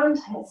the front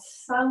has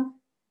sunk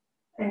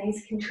and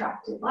is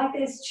contracted. Like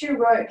there's two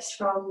ropes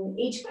from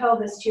each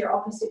pelvis to your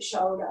opposite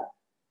shoulder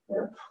that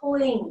are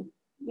pulling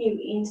you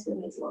into the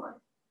midline.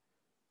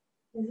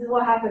 This is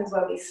what happens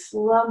when we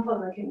slump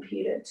on the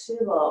computer too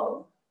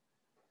long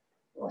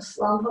or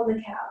slump on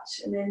the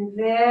couch, and then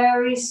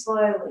very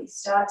slowly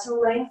start to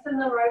lengthen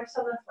the ropes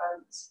on the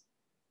front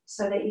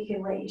so that you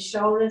can let your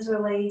shoulders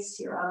release,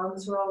 your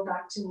arms roll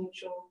back to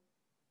neutral.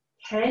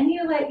 Can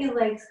you let your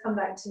legs come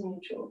back to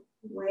neutral?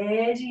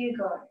 Where do you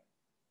go?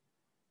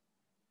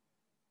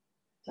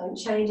 Don't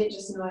change it,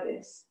 just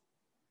notice.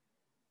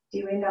 Do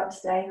you end up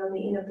staying on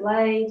the inner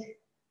blade?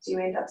 Do you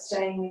end up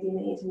staying with your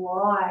knees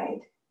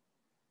wide?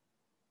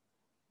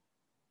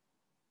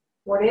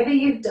 Whatever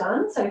you've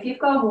done, so if you've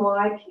gone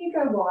wide, can you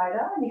go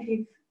wider?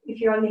 And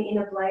if you're on the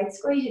inner blade,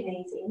 squeeze your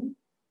knees in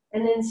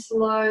and then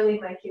slowly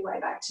make your way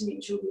back to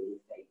neutral with your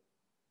feet.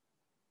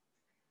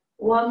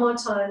 One more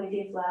time with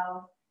your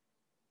flower.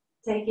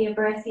 Taking a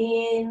breath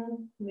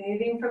in,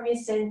 moving from your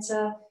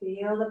center,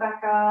 feel the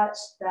back arch.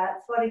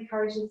 That's what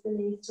encourages the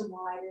knees to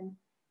widen.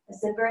 As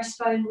the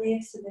breastbone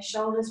lifts and the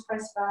shoulders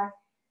press back,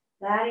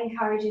 that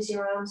encourages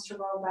your arms to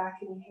roll back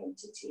and your head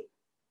to tip.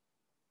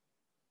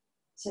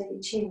 So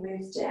your chin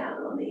moves down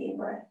on the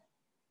in-breath.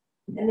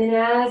 And then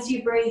as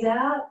you breathe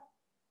out,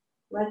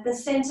 let the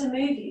center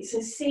move you.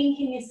 So sink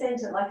in your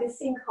center like a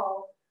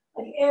sinkhole,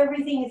 like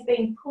everything is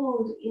being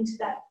pulled into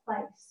that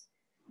place.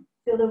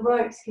 Feel the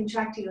ropes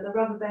contracting or the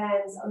rubber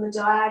bands on the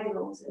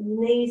diagonals, and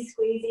the knees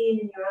squeeze in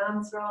and your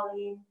arms roll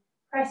in.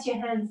 Press your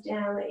hands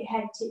down, let your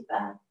head tip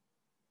back.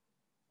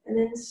 And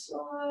then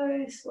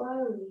slowly,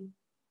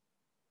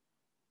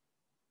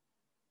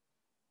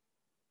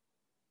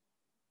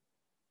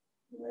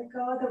 let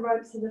go of the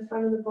ropes in the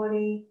front of the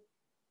body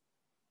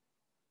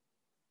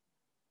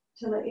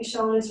to let your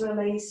shoulders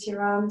release,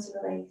 your arms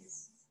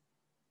release.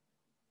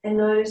 And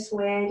notice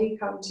where do you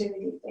come to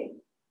with your feet.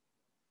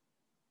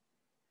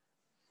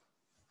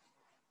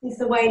 Is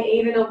the weight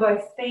even on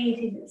both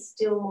feet? Is it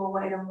still more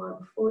weight on one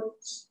foot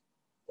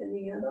than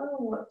the other?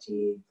 What do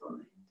you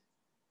find?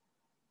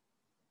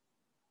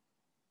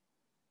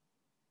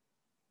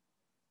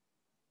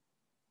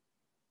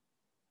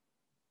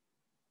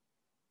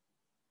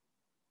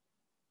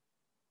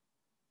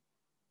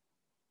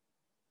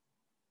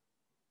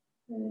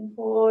 And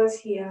pause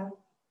here.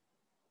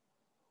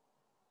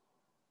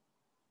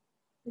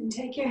 And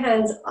take your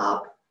hands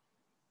up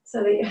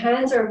so that your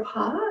hands are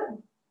apart.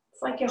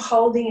 It's like you're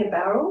holding a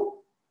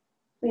barrel.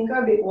 You can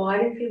go a bit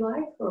wider if you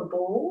like, or a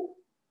ball.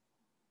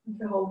 If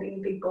you're holding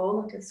a big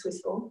ball, like a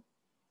Swiss ball,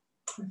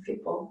 a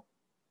fit ball.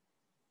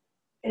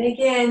 And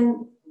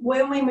again,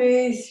 when we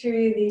move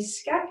through this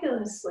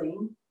scapular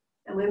sling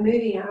and we're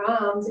moving our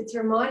arms, it's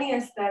reminding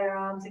us that our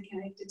arms are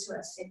connected to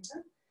our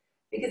center,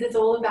 because it's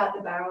all about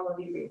the barrel of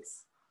your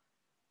ribs.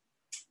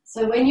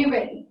 So when you're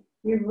ready,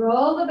 you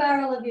roll the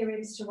barrel of your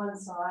ribs to one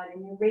side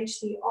and you reach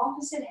the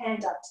opposite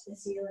hand up to the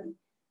ceiling.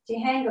 So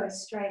your hand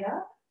goes straight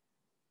up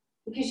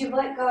because you've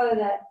let go of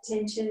that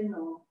tension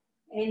or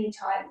any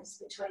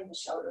tightness between the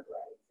shoulder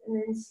blades. And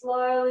then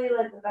slowly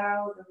let the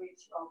barrel of the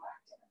ribs roll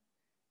back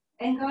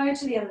down. And go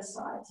to the other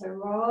side. So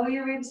roll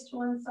your ribs to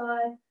one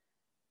side,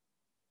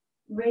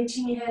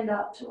 reaching your hand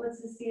up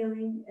towards the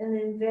ceiling, and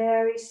then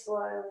very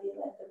slowly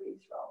let the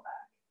ribs roll back.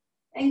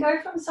 And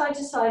go from side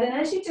to side. And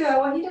as you do, I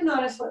want you to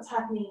notice what's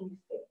happening in your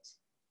feet.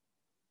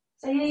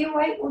 So yeah, your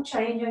weight will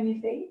change on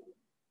your feet.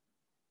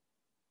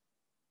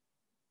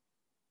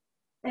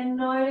 And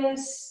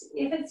notice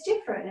if it's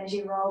different as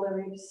you roll the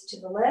ribs to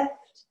the left.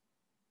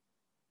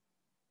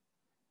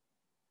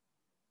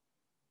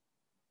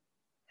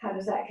 How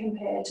does that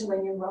compare to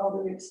when you roll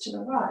the ribs to the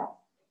right?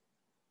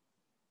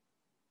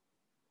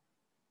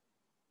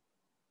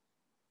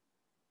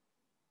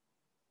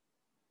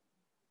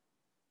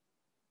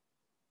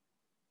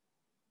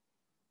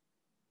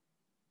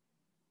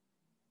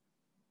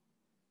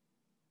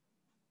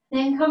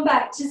 Then come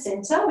back to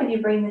center when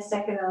you bring the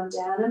second arm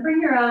down and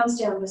bring your arms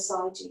down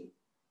beside you.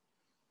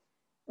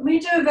 I'm going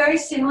to do a very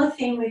similar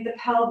thing with the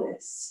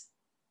pelvis.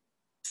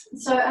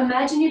 So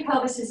imagine your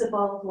pelvis is a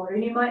bowl of water,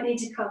 and you might need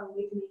to come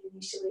with me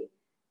initially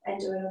and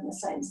do it on the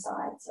same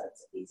side so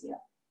it's easier.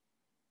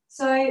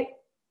 So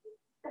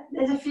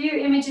there's a few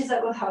images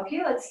that will help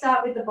you. Let's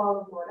start with the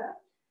bowl of water.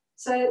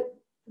 So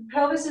the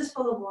pelvis is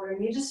full of water,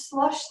 and you just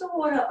slosh the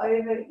water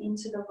over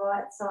into the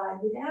right side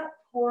without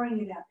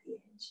pouring it out the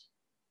edge.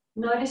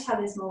 Notice how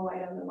there's more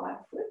weight on the right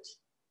foot.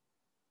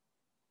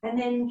 And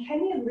then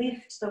can you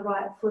lift the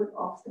right foot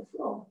off the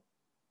floor?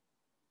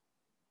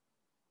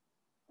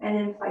 And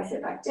then place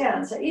it back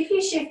down. So if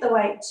you shift the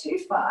weight too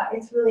far,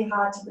 it's really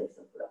hard to lift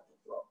the foot off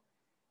the floor.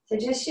 So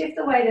just shift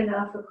the weight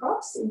enough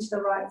across into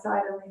the right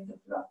side and lift the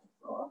foot off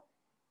the floor.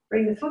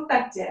 Bring the foot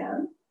back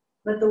down.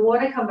 Let the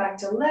water come back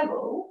to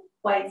level,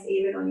 weights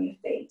even on your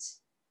feet.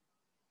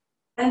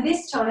 And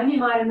this time you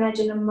might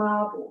imagine a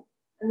marble.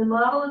 And the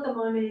marble at the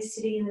moment is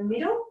sitting in the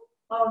middle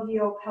of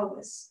your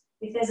pelvis.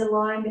 If there's a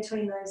line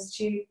between those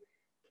two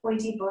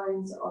pointy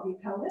bones of your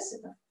pelvis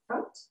at the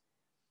front,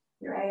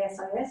 your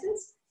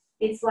ASISs,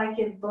 it's like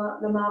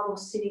the marble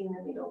sitting in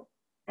the middle.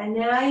 And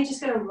now you're just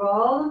going to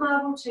roll the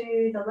marble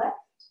to the left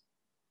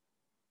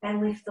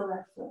and lift the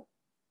left foot.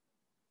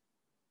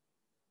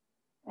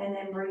 And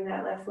then bring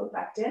that left foot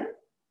back down.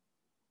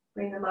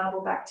 Bring the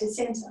marble back to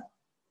center.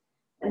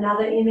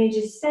 Another image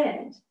is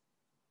sand.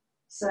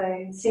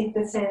 So sink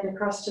the sand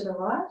across to the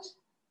right.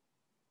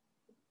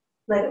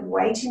 Let it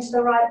weight into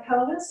the right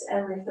pelvis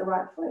and lift the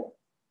right foot.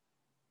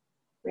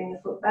 Bring the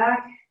foot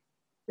back,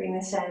 bring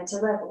the sand to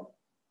level.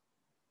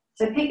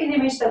 So pick an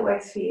image that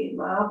works for you.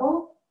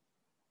 Marble.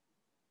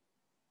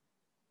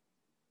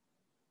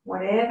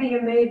 Whatever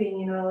you're moving,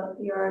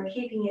 you're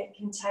keeping it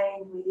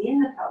contained within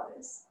the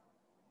pelvis,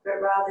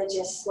 but rather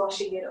just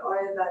sloshing it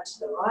over to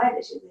the right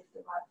as you lift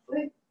the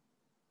right foot.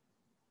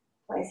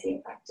 Placing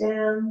it back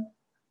down.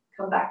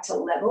 Come back to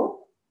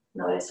level.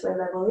 Notice where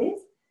level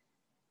is.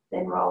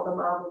 Then roll the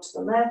marble to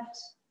the left,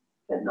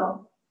 but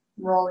not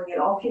rolling it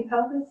off your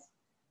pelvis.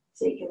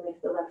 So you can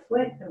lift the left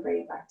foot and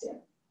bring it back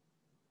down.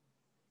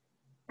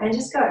 And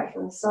just go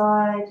from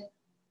side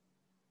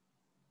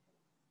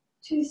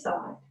to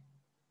side.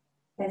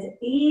 As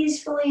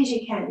easily as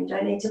you can. You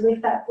don't need to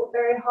lift that foot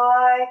very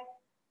high.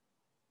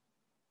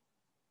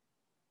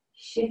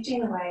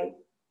 Shifting the weight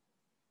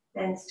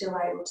and still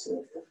able to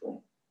lift the foot.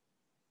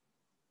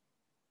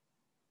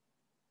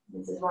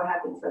 This is what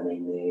happens when we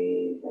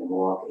move and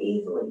walk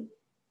easily.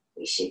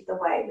 We shift the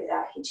weight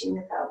without hitching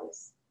the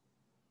pelvis.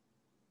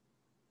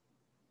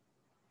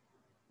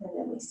 And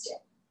then we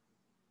step.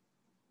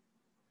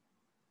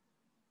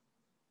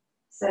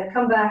 So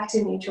come back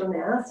to neutral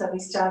now. So we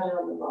started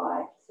on the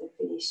right, so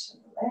finished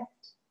on the left.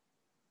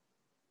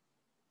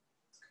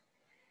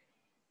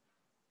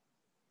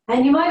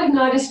 And you might have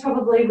noticed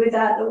probably with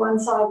that one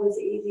side was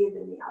easier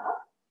than the other.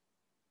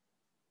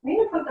 I'm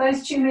going to put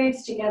those two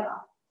moves together.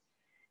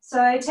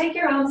 So take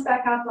your arms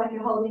back up like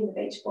you're holding the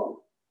beach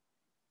ball.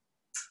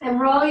 And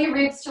roll your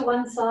ribs to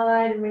one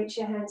side and reach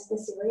your hand to the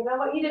ceiling. I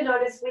want you to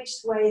notice which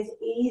way is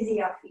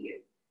easier for you.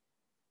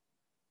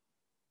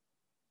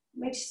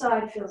 Which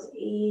side feels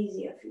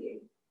easier for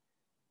you?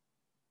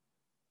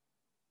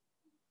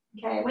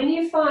 Okay, when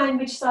you find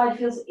which side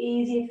feels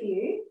easier for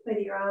you, whether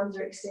your arms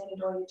are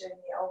extended or you're doing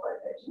the elbow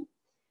version,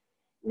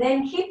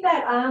 then keep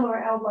that arm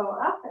or elbow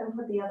up and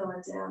put the other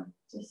one down,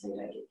 just so you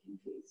don't get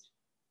confused.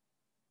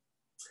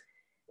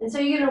 And so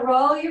you're going to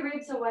roll your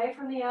ribs away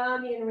from the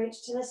arm, you're going to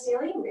reach to the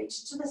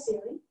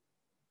ceiling,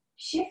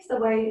 shift the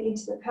weight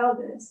into the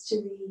pelvis to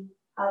the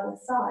other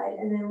side,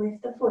 and then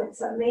lift the foot.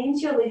 So it means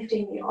you're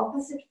lifting the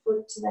opposite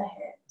foot to the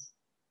hand,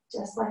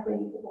 just like when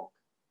you walk.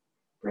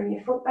 Bring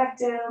your foot back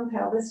down,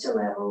 pelvis to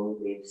level,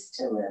 ribs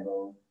to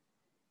level.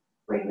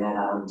 Bring that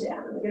arm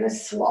down, and we're going to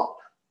swap.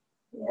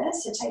 Yeah,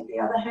 so take the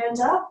other hand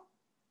up.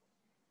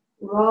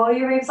 Roll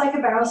your ribs like a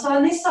barrel. So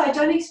on this side,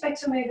 don't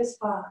expect to move as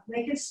far.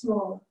 Make it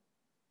smaller.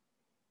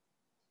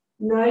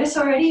 Notice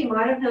already, you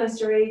might have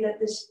noticed already that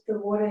the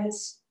water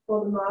has,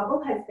 or the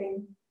marble has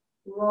been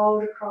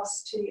rolled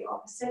across to the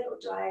opposite or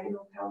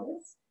diagonal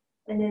pelvis,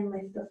 and then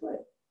lift the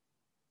foot.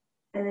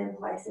 And then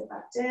place it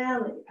back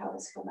down, let your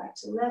pelvis come back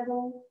to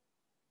level,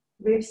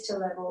 ribs to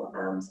level,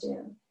 arms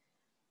down.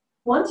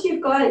 Once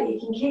you've got it, you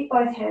can keep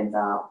both hands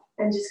up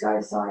and just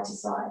go side to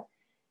side.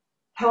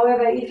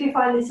 However, if you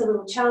find this a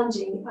little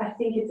challenging, I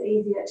think it's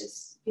easier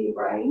just for your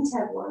brain to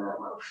have one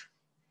arm off.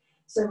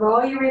 So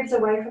roll your ribs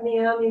away from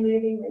the arm you're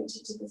moving, reach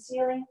it to the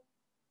ceiling.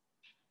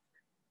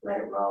 Let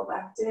it roll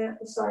back down.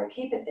 Sorry,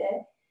 keep it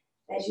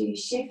there as you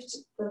shift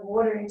the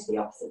water into the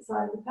opposite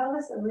side of the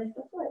pelvis and lift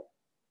the foot.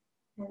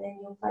 And then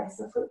you'll place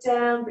the foot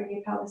down, bring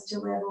your pelvis to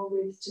level,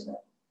 ribs to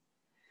level.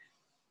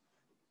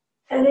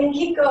 And then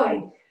keep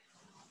going.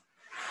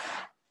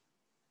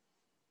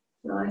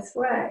 Nice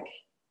work.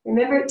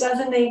 Remember, it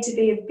doesn't need to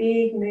be a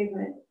big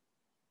movement.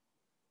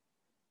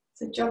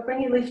 So Jock,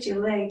 when you lift your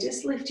leg,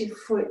 just lift your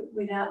foot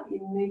without you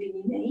moving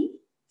your knee.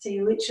 So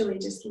you literally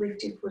just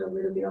lift your foot a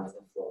little bit off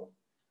the floor.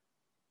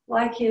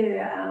 Like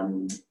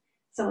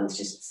someone's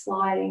just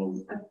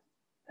sliding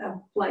a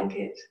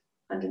blanket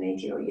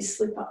underneath you or your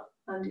slipper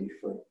under your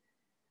foot.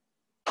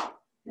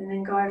 And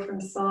then go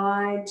from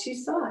side to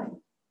side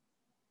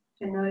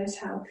and notice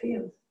how it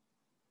feels.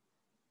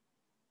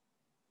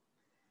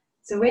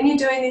 So when you're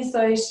doing this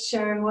though,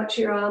 Sharon, watch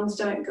your arms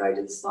don't go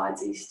to the side.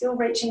 So you're still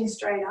reaching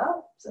straight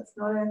up. So it's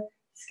not a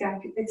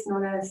it's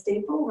not a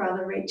steeple,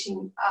 rather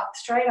reaching up,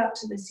 straight up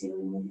to the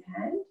ceiling with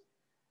your hand.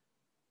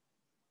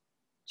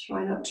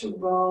 Try not to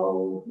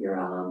roll your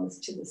arms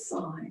to the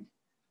side.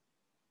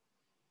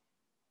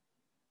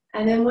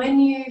 And then when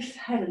you've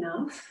had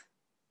enough,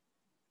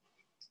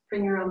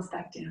 bring your arms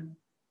back down.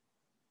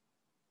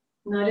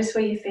 Notice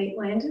where your feet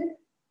landed.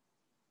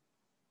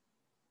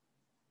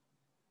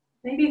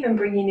 Maybe even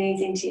bring your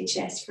knees into your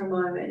chest for a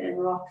moment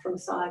and rock from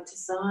side to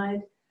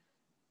side.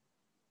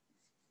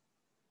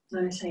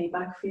 Notice how your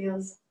back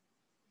feels.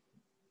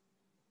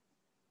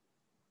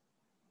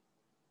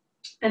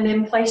 And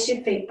then place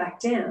your feet back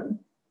down.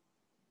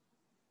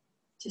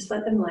 Just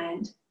let them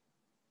land.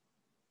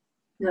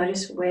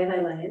 Notice where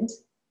they land.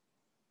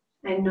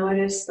 And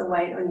notice the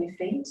weight on your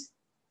feet.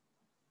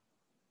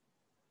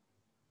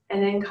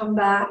 And then come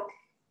back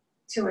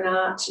to an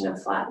arch and a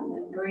flatten.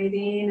 And breathe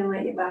in and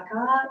let your back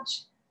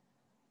arch.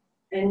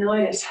 And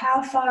notice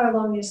how far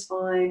along your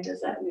spine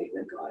does that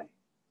movement go.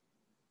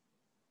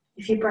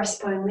 If your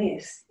breastbone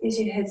lifts, is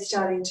your head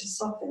starting to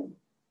soften?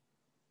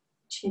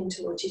 Chin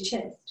towards your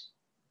chest.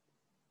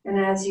 And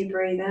as you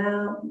breathe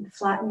out,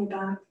 flatten your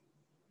back.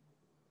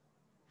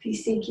 If you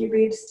sink your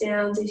ribs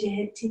down, does your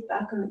head tip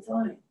back on its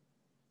own?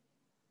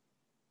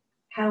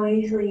 How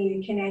easily are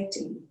you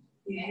connecting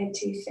your head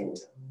to your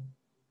center?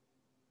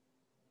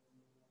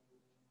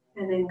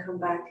 And then come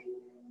back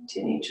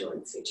to neutral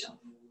and switch off.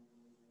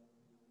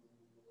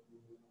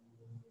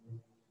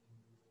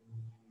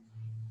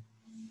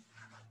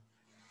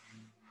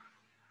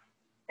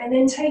 And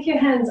then take your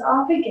hands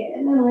up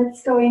again and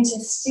let's go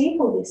into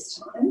steeple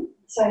this time.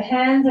 So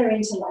hands are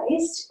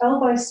interlaced,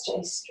 elbows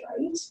stay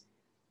straight.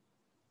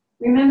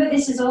 Remember,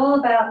 this is all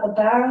about the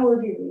barrel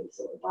of your ribs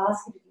or the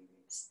basket of your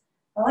ribs.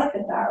 I like the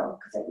barrel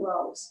because it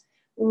rolls.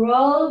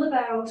 Roll the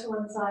barrel to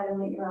one side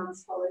and let your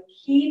arms follow,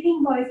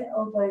 keeping both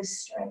elbows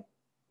straight.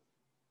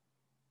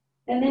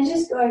 And then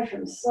just go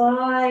from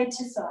side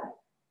to side.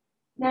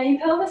 Now your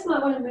pelvis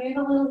might want to move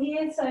a little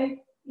here, so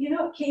you're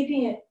not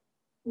keeping it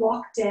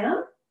locked down,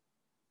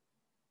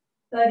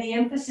 though the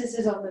emphasis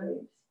is on the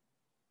ribs.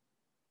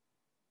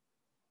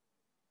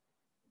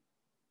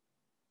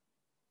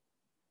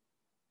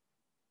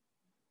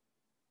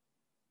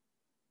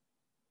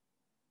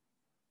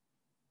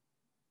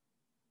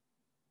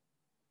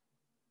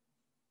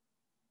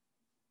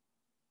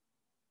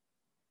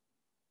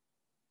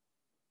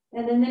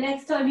 And then the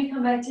next time you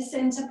come back to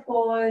center,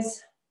 pause,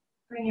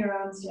 bring your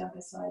arms down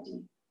beside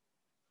you.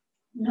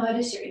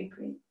 Notice your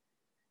imprint.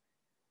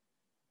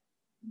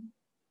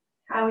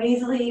 How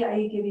easily are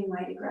you giving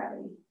way to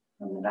gravity?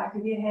 From the back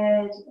of your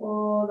head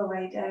all the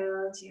way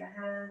down to your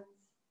hands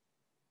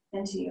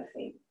and to your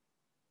feet.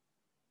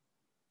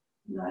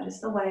 Notice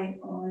the weight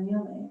on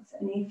your legs.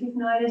 And if you've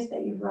noticed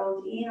that you've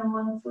rolled in on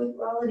one foot,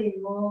 roll it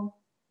in more,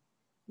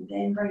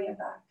 then bring it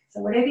back.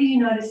 So whatever you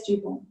notice,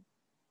 do more.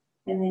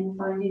 And then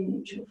find your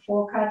neutral.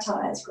 4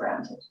 kata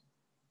grounded.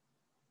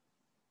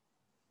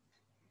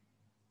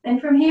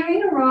 And from here, we're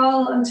going to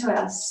roll onto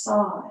our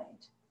side.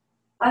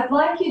 I'd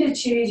like you to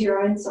choose your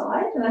own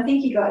side, and I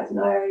think you guys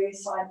know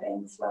side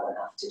bends well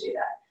enough to do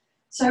that.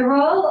 So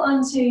roll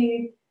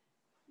onto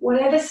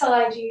whatever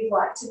side you'd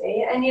like to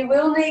be, and you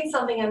will need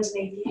something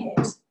underneath your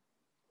head.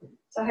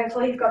 So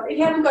hopefully you've got, if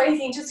you haven't got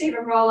anything, just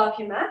even roll up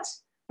your mat.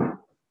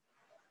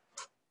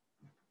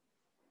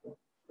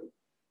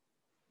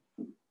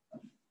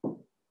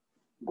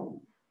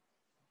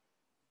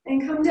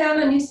 And come down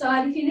on your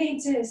side. If you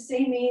need to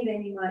see me,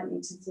 then you might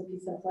need to flip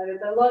yourself over,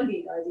 but a lot of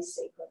you know this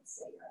sequence,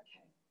 so you're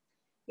okay.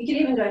 You can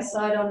even go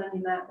side on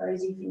your mat,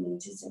 Rosie, if you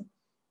need to see.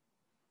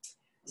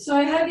 So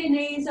have your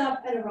knees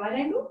up at a right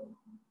angle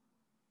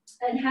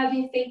and have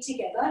your feet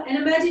together. And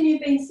imagine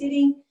you've been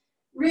sitting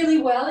really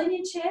well in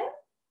your chair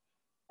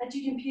at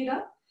your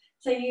computer.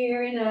 So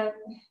you're in a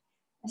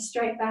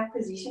straight back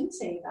position,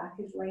 so your back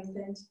is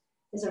lengthened.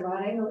 There's a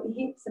right angle at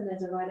your hips and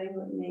there's a right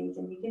angle at your knees,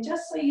 and you can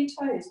just see your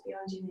toes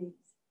beyond your knees.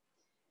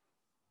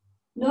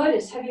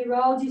 Notice, have you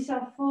rolled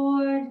yourself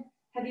forward?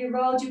 Have you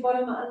rolled your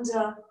bottom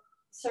under?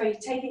 Sorry,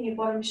 taking your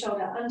bottom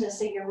shoulder under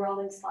so you're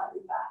rolling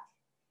slightly back.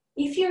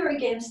 If you're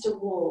against a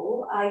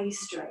wall, are you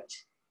straight?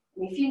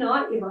 And if you're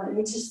not, you might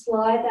need to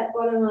slide that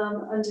bottom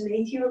arm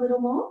underneath you a little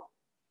more.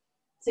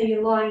 So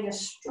you're lying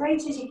as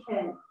straight as you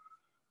can.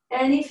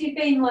 And if you've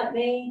been like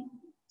me,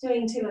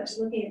 doing too much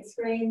looking at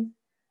screens,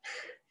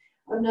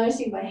 I'm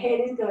noticing my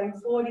head is going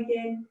forward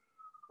again.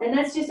 And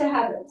that's just a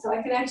habit. So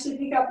I can actually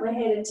pick up my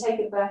head and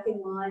take it back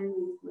in line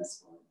with my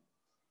spine.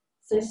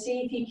 So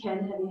see if you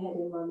can have your head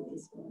in line with your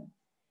spine.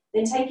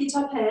 Then take your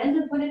top hand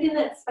and put it in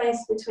that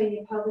space between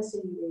your pelvis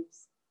and your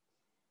ribs.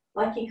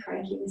 Like you're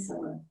cranking with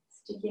someone.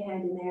 Stick your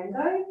hand in there and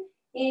go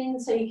in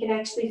so you can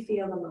actually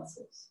feel the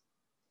muscles.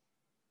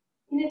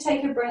 You're going to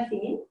take a breath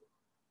in.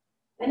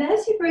 And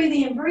as you breathe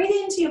in, breathe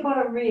into your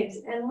bottom ribs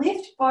and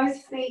lift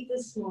both feet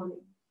this morning.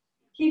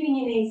 Keeping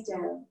your knees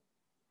down.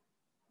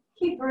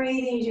 Keep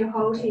breathing as you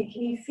hold here.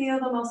 Can you feel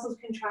the muscles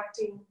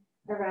contracting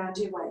around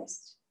your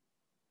waist?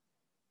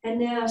 And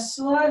now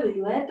slowly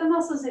let the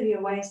muscles of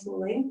your waist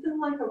lengthen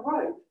like a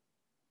rope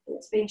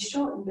that's been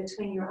shortened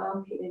between your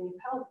armpit and your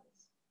pelvis.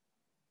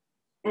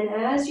 And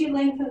as you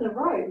lengthen the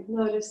rope,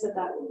 notice that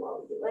that will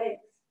lower your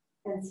legs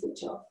and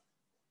switch off.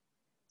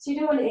 So you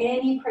don't want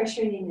any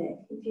pressure in your neck.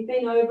 If you've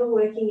been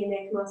overworking your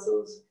neck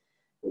muscles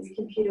with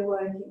computer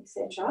work,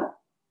 etc.,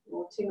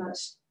 or too much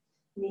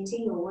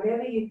knitting or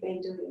whatever you've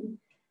been doing,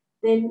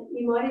 then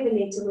you might even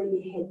need to let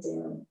your head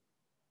down.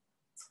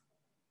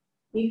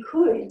 You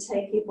could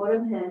take your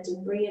bottom hand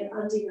and bring it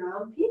under your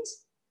armpit.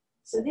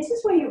 So this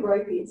is where your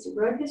rope is. The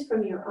rope is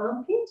from your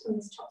armpit on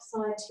this top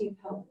side to your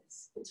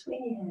pelvis,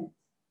 between your hands.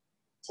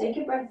 Take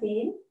a breath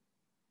in.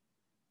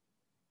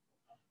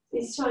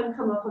 This time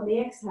come up on the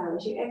exhale.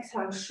 As you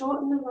exhale,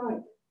 shorten the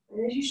rope.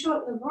 And as you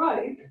shorten the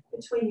rope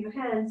between your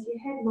hands, your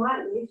head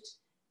might lift,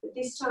 but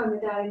this time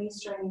without any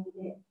strain in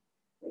your neck.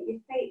 Let your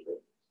feet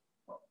lift.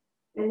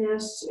 And now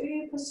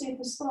super,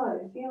 super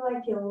slow. Feel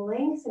like you're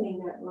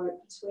lengthening that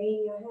rope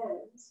between your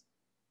hands,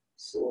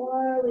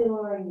 slowly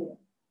lowering it.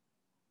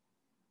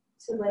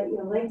 So let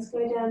your legs go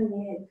down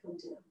and your head come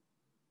down.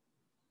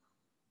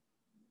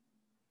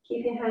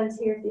 Keep your hands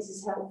here if this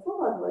is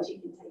helpful, otherwise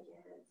you can take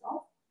your hands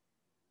off.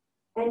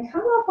 And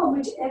come up on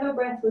whichever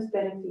breath was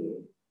better for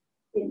you.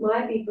 It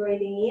might be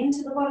breathing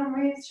into the bottom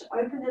ribs to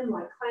open them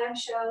like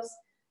clamshells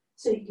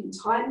so you can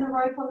tighten the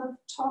rope on the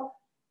top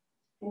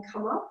and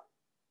come up.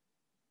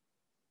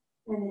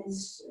 And then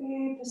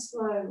super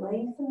slow,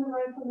 lengthen the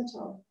rope on the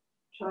top.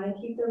 Try and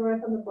keep the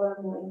rope on the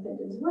bottom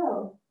lengthened as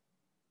well.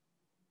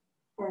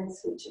 And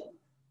switch off.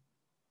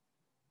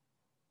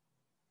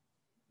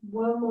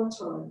 One more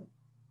time.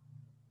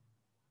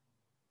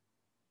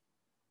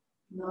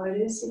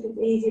 Notice if it's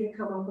easy to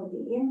come up on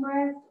the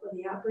in-breath or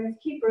the out-breath.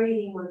 Keep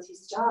breathing once you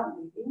start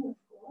moving, of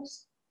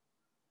course.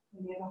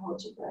 And never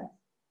hold your breath.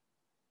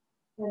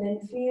 And then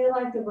feel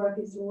like the rope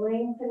is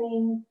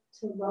lengthening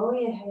to lower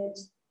your head,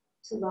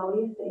 to lower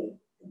your feet,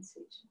 and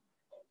switch off.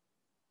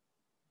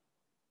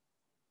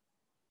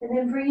 And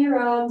then bring your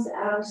arms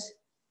out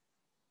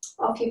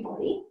off your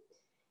body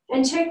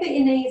and check that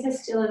your knees are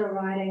still at a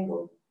right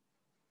angle.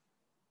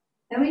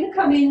 And we're going to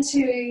come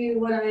into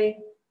what I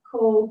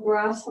call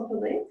grasshopper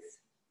legs.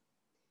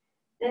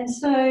 And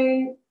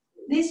so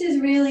this is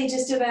really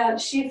just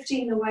about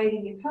shifting the weight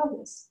in your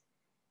pelvis.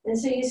 And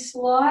so you're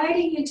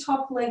sliding your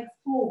top leg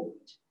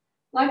forward,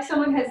 like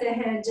someone has their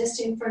hand just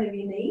in front of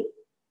your knee.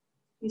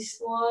 You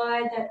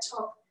slide that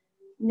top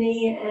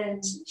knee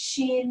and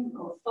shin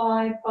or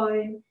thigh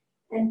bone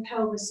and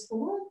pelvis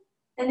forward.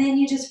 And then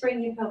you just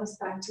bring your pelvis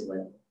back to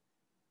level.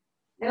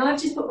 And I've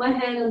just put my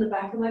hand on the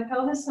back of my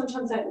pelvis.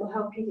 Sometimes that will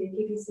help you to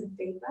give you some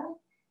feedback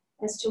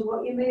as to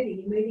what you're moving.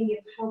 You're moving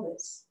your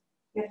pelvis.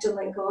 You have to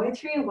let go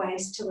through your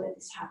waist to let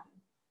this happen.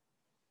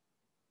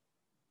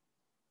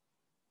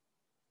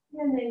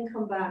 And then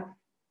come back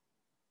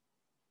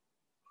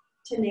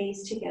to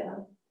knees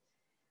together.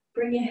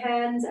 Bring your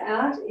hands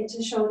out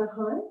into shoulder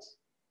height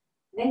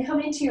and come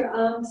into your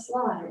arm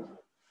slide.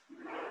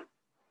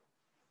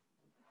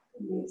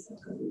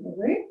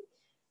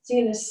 So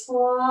you're going to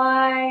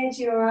slide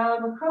your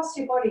arm across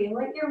your body and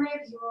let your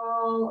ribs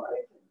roll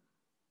open.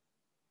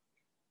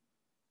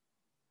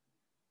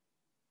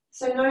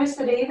 So notice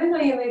that even though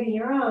you're moving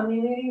your arm,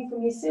 you're moving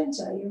from your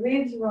center. Your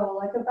ribs roll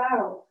like a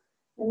barrel,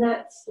 and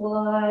that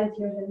slides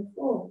your head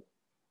forward.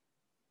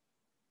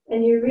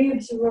 And your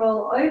ribs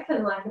roll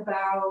open like a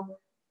barrel,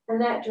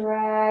 and that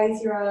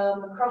drags your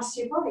arm across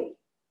your body,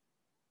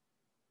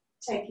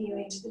 taking you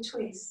into the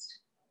twist.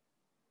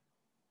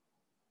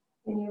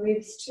 And your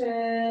ribs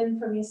turn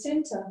from your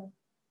center.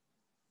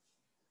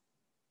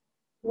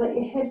 Let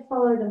your head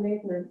follow the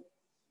movement.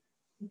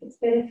 If it's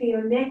better for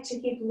your neck to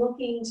keep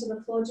looking to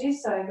the floor, do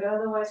so, but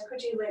otherwise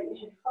could you let your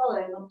head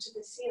follow and look to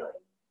the ceiling?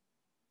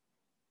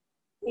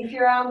 If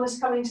your arm was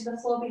coming to the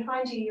floor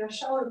behind you, your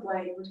shoulder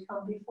blade would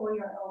come before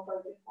your elbow,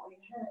 before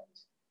your hand.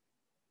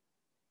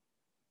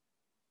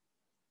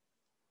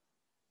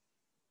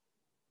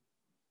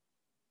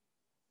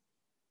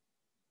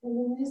 And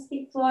then just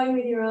keep flowing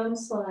with your arm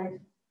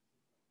slide.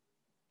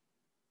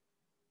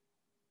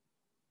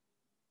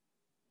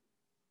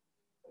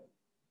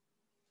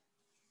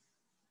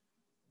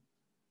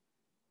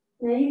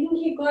 Now you can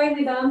keep going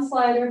with arm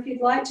slide, or if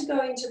you'd like to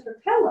go into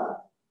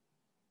propeller,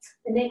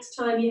 the next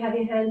time you have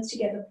your hands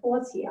together,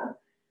 pause here.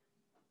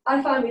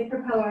 I find with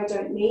propeller I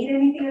don't need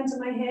anything under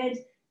my head.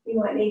 You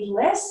might need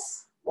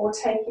less, or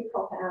take your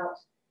prop out.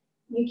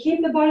 You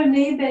keep the bottom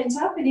knee bent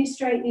up and you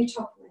straighten your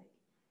top leg.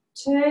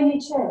 Turn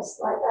your chest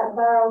like that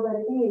barrel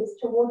that it is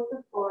towards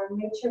the floor and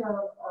reach your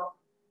arm up.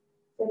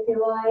 So if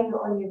you're lying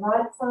on your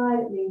right side,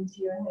 it means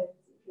your hands,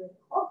 if you're in the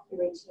clock, you're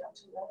reaching up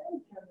to 11,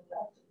 if you're on the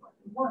left,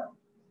 it's 1.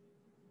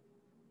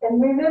 And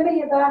remember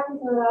your back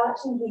is not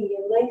arching here,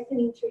 you're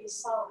lengthening through your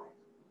side.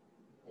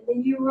 And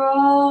then you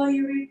roll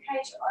your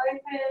ribcage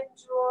open,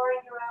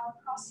 drawing your arm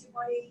across your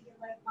body, your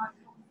leg might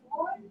come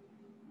forward.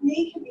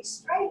 Knee can be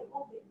straight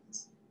or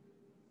bent.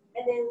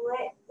 And then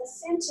let the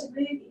center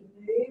move you,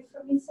 move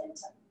from your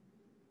center.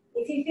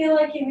 If you feel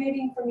like you're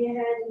moving from your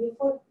hand and your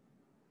foot,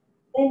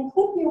 then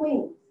clip your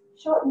wings,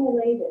 shorten your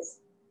levers.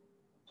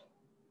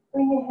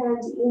 Bring your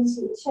hand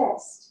into your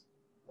chest.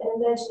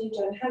 And imagine you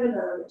don't have an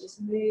arm,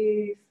 just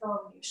move from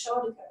your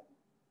shoulder girdle.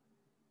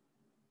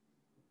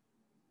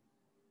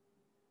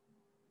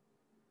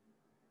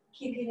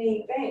 Keep your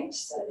knee bent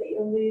so that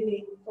you're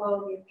moving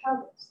from your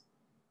pelvis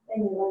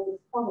and your leg is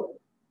following.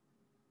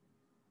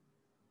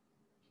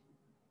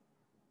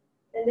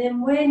 And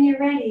then when you're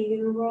ready,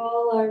 you're going to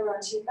roll over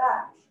onto your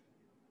back.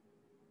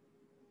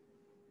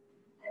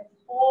 And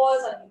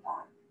pause on your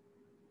back.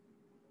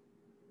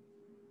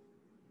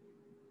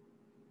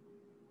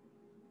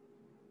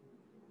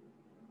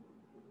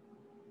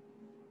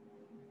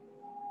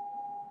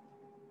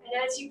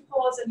 And as you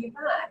pause on your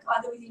back,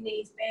 either with your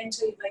knees bent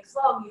or your legs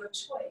long, your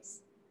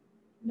choice,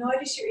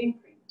 notice your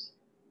imprint.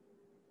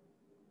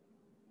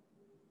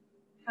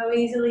 How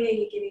easily are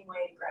you giving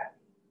way to gravity?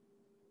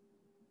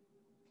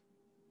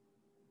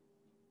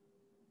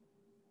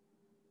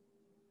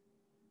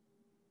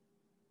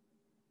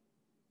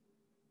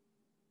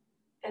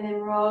 And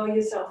then roll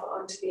yourself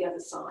onto the other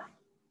side.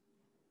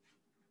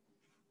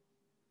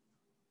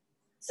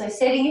 So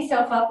setting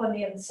yourself up on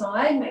the other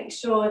side, make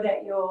sure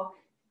that your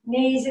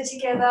knees are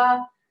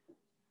together.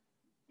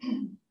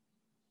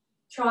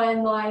 Try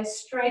and lie as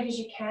straight as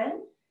you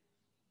can.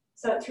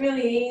 So it's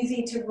really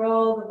easy to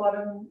roll the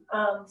bottom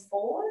arm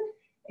forward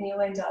and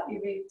you'll end up,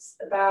 your ribs,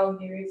 the barrel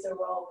of your ribs are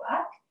rolled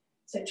back.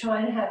 So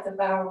try and have the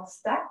barrel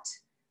stacked.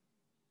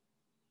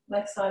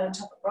 Left side on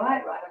top of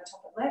right, right on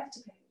top of left,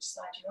 depending which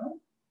side you're on.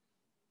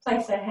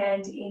 Place a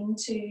hand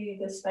into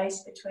the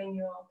space between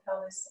your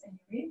pelvis and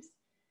your ribs.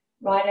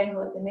 Right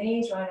angle at the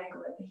knees, right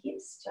angle at the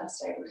hips,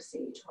 just able to see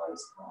your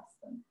toes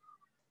past them.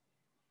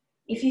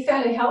 If you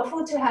found it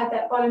helpful to have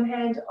that bottom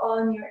hand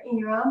on in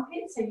your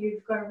armpit, so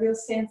you've got a real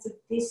sense of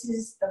this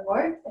is the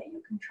rope that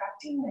you're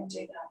contracting, then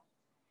do that.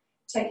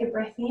 Take a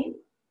breath in.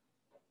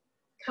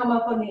 Come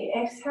up on the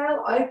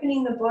exhale,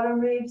 opening the bottom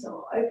ribs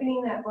or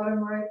opening that bottom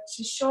rope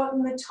to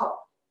shorten the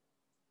top.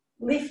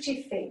 Lift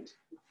your feet.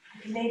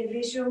 If you need a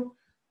visual,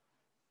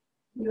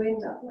 you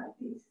end up like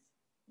this.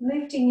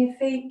 Lifting your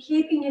feet,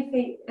 keeping your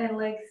feet and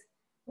legs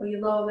or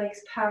your lower legs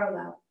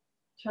parallel.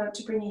 Try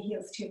to bring your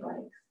heels to your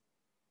buttocks.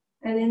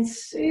 And then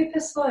super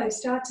slow,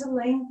 start to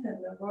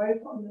lengthen the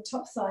rope on the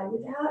top side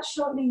without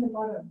shortening the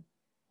bottom.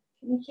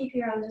 Can you keep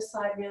your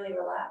underside really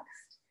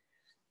relaxed?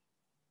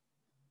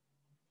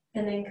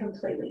 And then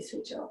completely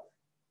switch off.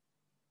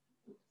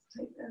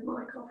 Take that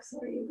mic off,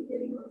 sorry, you'll be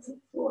getting lots of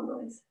floor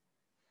noise.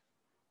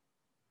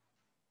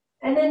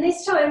 And then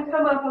this time,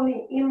 come up on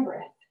the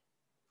in-breath.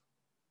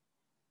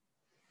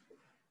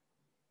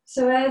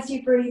 So as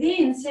you breathe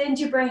in, send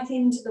your breath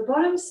into the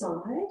bottom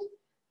side.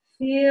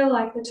 Feel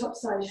like the top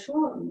side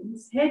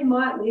shortens. Head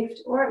might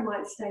lift or it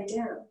might stay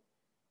down.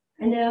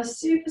 And now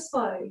super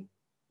slow,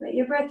 let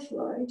your breath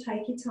flow,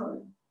 take your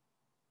time.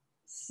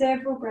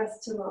 Several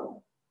breaths to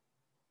lower.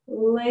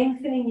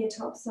 Lengthening your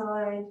top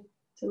side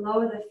to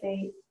lower the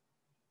feet.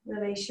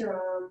 Release your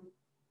arm,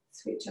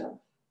 switch off.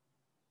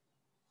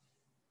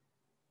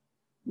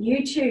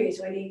 You choose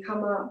whether you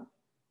come up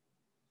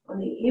on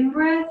the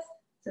in-breath.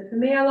 So for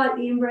me, I like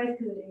the in-breath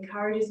because it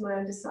encourages my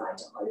underside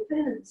to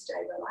open and stay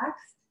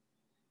relaxed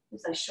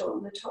as I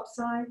shorten the top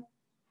side.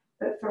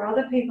 But for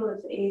other people,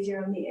 it's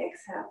easier on the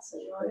exhale. So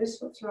notice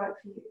what's right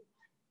for you.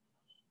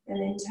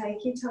 And then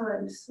take your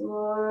time,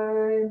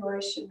 slow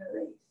motion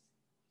release.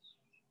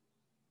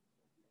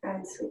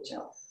 And switch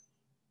off.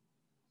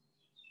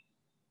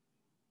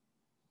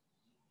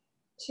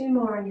 2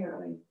 more on your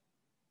own.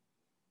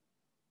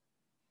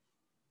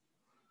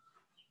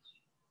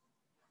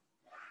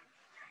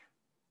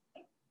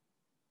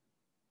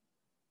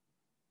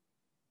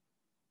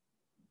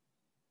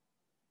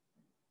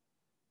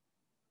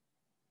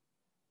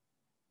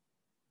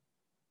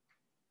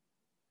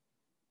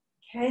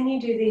 Can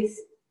you do this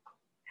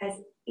as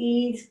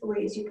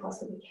easily as you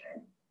possibly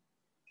can?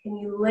 Can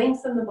you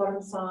lengthen the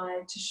bottom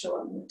side to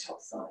shorten the top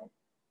side?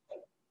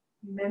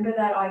 Remember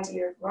that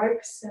idea of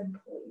ropes and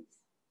pulleys.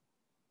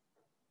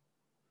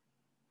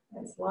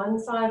 As one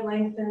side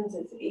lengthens,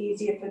 it's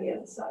easier for the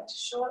other side to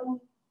shorten.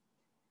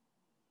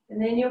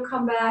 And then you'll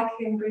come back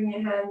and bring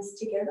your hands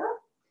together.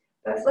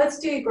 But let's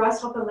do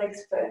grasshopper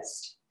legs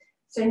first.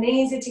 So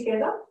knees are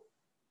together.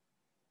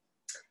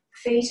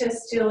 Feet are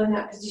still in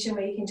that position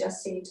where you can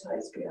just see your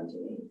toes beyond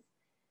your knees.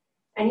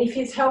 And if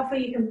it's helpful,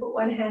 you can put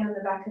one hand on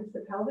the back of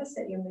the pelvis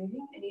that you're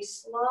moving and you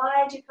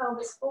slide your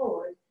pelvis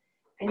forward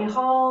and your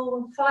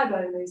whole thigh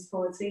bone moves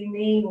forward, so your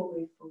knee will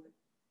move forward.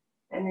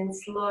 And then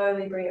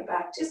slowly bring it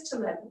back just to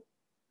level.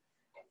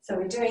 So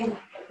we're doing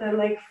the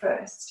leg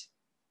first.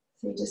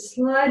 So you're just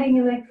sliding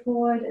your leg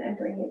forward and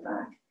bring it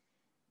back.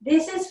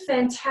 This is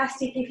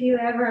fantastic if you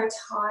ever are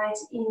tight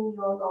in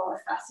your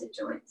lower facet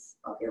joints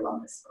of your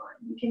lumbar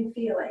spine. You can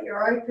feel it.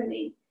 You're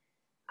opening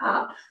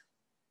up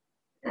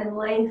and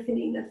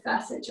lengthening the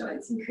facet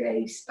joints and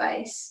creating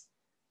space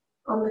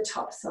on the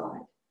top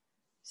side.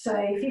 So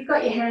if you've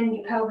got your hand in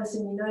your pelvis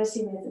and you're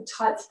noticing there's a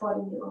tight spot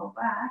in your lower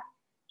back,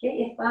 get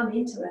your thumb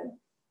into it.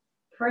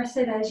 press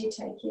it as you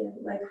take your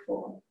leg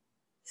forward.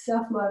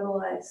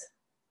 Self-mobilize.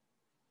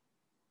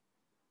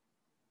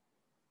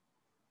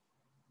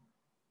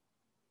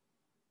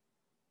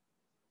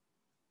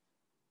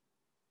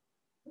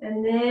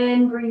 And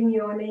then bring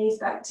your knees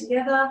back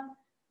together.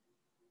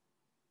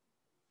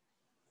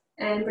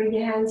 And bring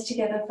your hands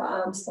together for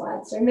arm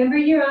slide. So remember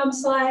your arm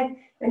slide.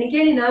 And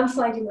again, in arm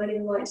slide, you might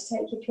even like to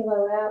take your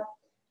pillow out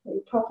or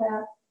you prop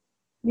out.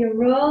 You're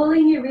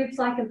rolling your ribs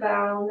like a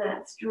barrel, and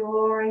that's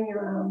drawing your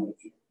arm with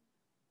you.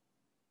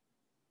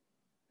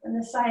 And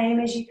the same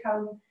as you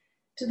come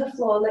to the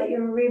floor, let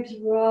your ribs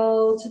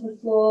roll to the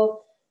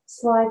floor.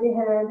 Slide your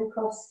hand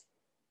across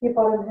your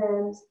bottom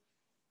hand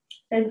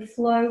and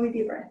flow with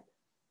your breath.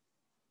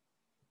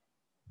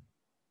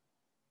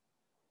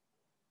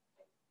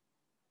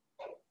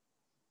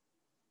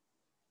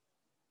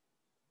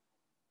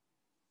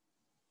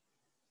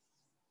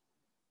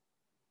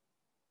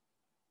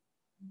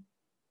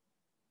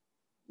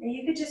 Now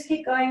you could just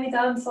keep going with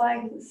arm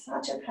slide because it's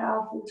such a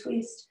powerful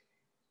twist.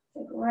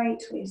 It's a great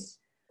twist.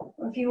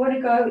 Or if you want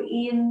to go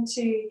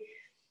into,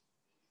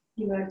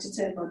 you might have to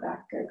turn my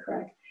back, go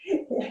crack.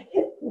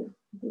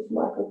 This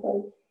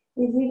microphone.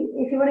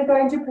 If you want to go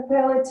into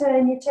propeller,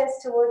 turn your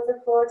chest towards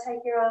the floor, take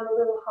your arm a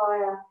little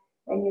higher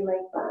and your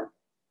leg back.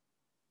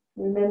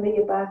 Remember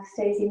your back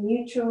stays in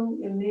neutral,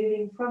 you're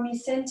moving from your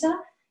center.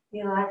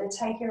 You'll either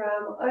take your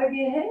arm over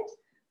your head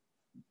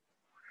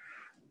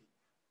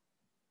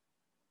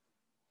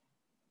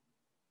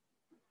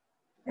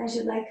as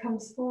your leg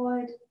comes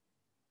forward.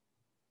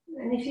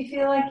 And if you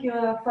feel like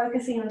you're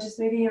focusing on just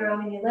moving your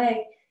arm and your leg,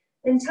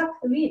 then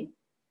tuck them in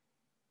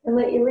and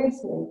let your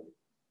ribs move.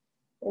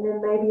 And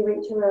then maybe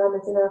reach your arm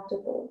as an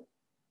afterthought.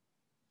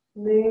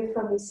 Move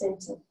from your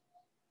center.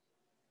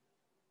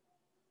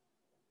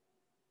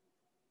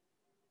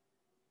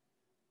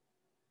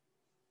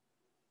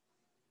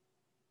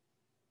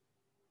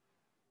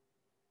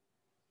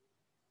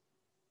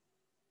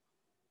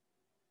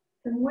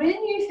 And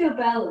when you feel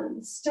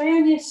balanced, stay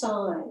on your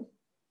side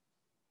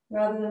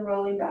rather than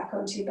rolling back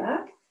onto your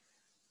back.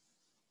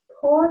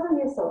 Pause on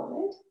your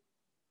side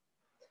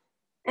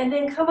and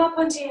then come up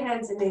onto your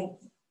hands and knees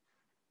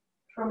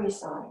from your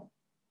side.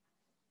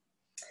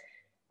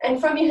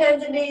 And from your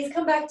hands and knees,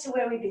 come back to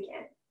where we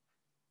began.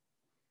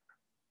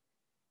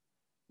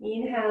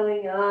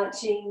 Inhaling,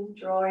 arching,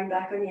 drawing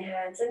back on your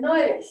hands, and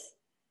notice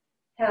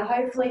how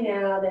hopefully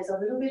now there's a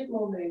little bit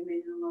more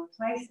movement in a lot of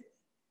places.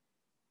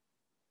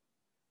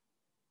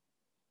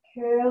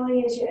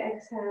 Curly as you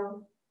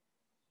exhale.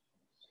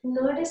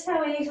 Notice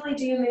how easily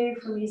do you move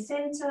from your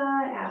center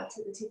out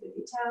to the tip of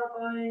your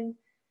tailbone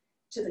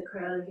to the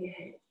crown of your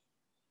head.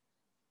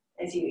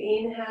 As you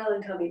inhale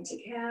and come into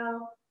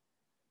cow,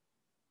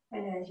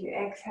 and as you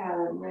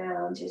exhale and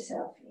round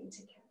yourself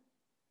into cow.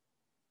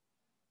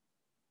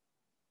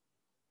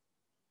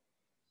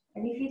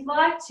 And if you'd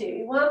like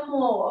to, one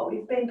more.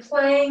 We've been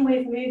playing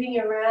with moving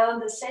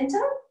around the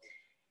center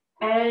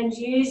and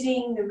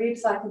using the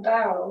ribs like a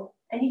barrel.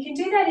 And you can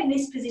do that in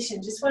this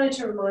position. Just wanted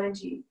to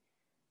remind you.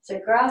 So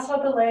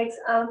grasshopper legs,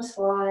 arm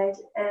slide,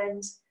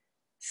 and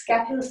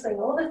scapular sling,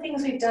 all the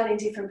things we've done in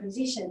different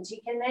positions. You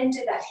can then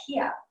do that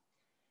here.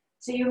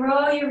 So you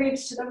roll your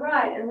ribs to the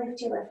right and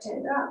lift your left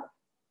hand up.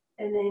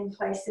 And then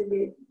place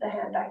the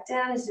hand back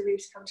down as the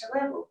ribs come to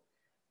level.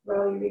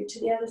 Roll your rib to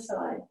the other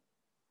side.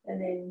 And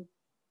then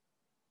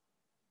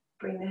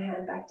bring the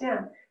hand back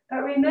down. But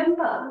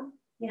remember,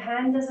 your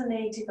hand doesn't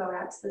need to go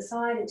out to the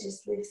side. It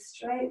just lifts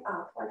straight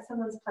up, like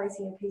someone's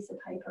placing a piece of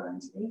paper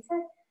underneath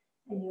it.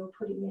 And you're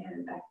putting your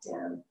hand back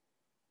down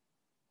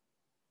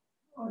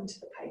onto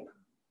the paper.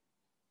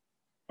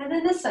 And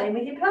then the same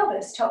with your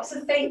pelvis. Tops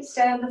of feet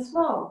stay on the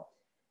floor.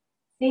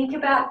 Think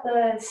about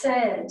the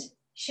sand.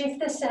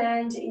 Shift the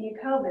sand in your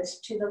pelvis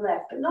to the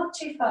left, but not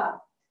too far.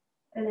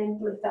 And then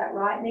lift that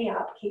right knee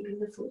up, keeping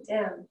the foot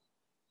down.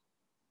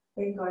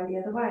 Then go the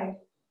other way.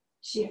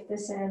 Shift the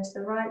sand to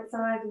the right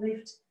side,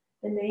 lift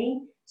the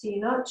knee. So you're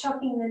not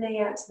chucking the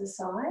knee out to the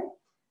side,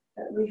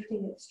 but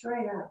lifting it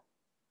straight up.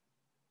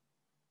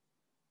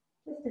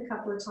 Just a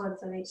couple of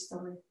times on each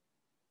side.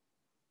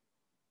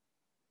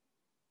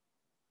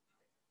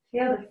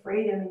 Feel the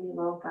freedom in your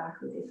lower back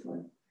with this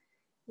one.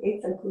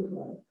 It's a good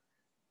one.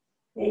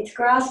 It's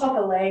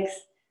grasshopper legs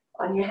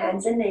on your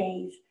hands and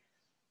knees.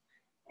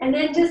 And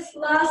then just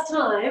last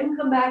time,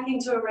 come back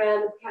into a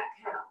round of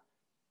cat-cow.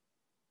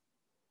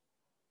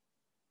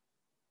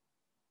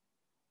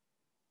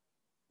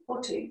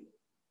 Or two.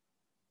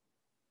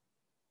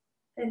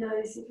 And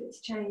notice if it's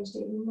changed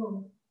even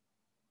more.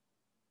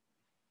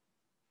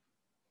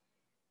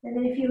 And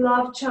then if you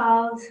love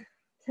child,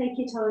 take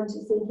your time to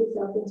sink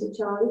yourself into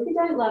child. If you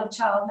don't love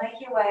child,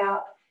 make your way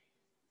up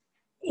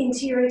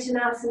into your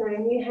Uttanasana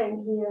and you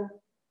hang here.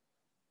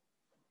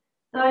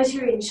 Those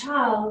who are in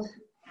child,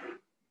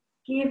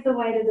 give the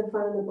weight of the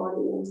front of the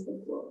body into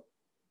the floor.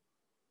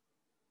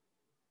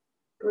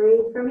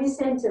 Breathe from your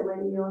center,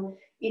 whether you're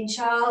in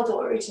child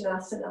or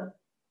Uttanasana.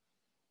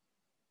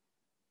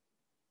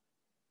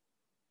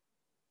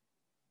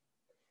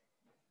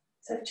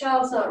 So if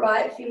child's not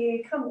right for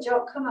you, come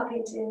up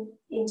into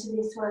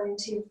this one,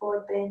 into your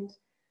forward bend.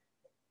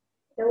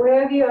 And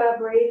wherever you are,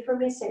 breathe from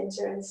your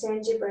center and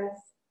send your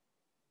breath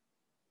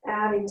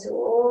out into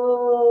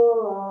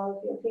all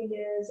of your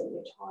fingers and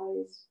your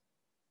toes.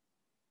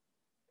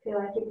 Feel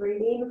like you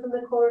breathe in from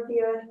the core of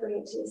the earth, bring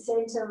it to your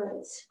center, let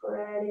it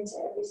spread into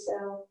every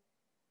cell.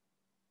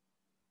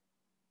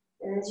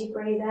 And as you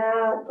breathe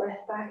out,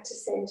 breath back to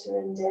center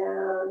and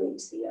down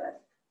into the earth.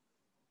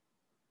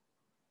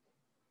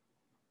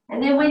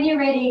 And then when you're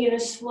ready, you're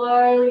going to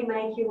slowly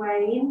make your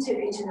way into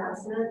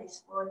Uttanasana,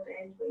 this forward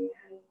bend where you're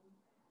hanging.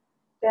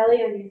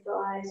 Belly on your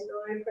thighs,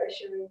 no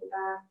pressure in the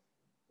back.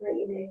 Let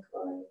your neck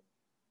close.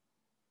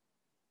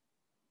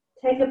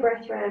 Take a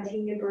breath round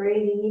here,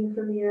 breathing in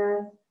from the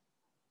earth.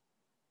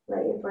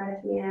 Let your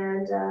breath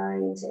meander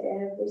into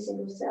every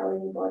single cell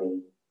in your body.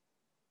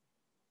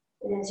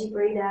 And as you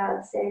breathe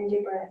out, send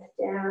your breath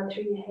down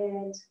through your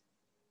head,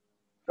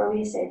 from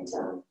your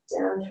center,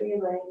 down through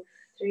your legs,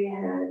 through your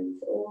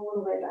hands, all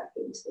the way back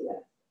into the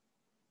earth.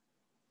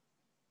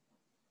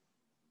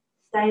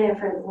 Stay there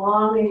for as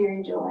long as you're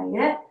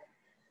enjoying it.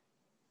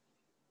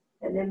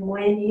 And then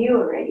when you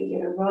are ready,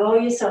 you're going to roll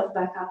yourself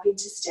back up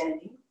into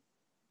standing.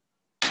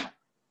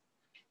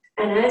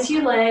 And as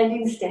you land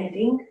in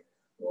standing,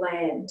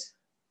 land.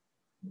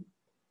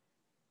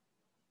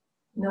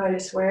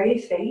 Notice where are your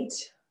feet?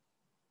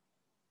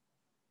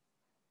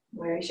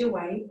 Where is your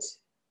weight?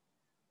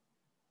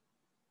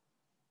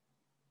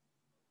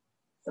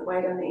 The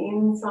weight on the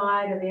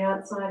inside or the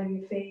outside of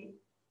your feet?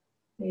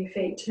 Are your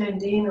feet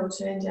turned in or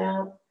turned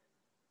out?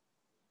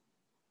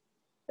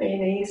 Are your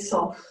knees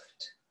soft?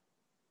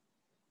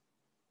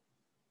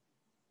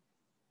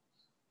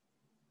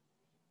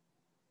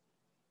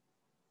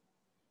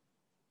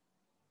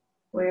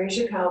 Where is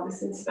your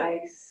pelvis in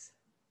space?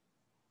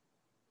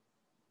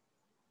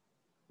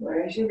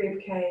 Where is your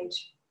rib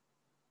cage?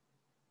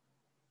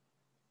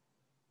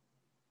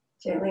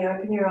 Gently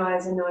open your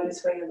eyes and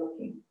notice where you're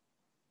looking.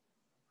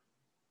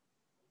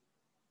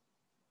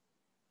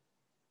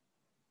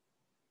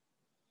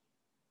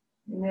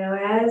 Now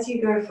as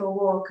you go for a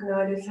walk,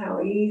 notice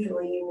how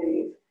easily you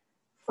move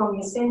from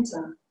your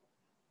center.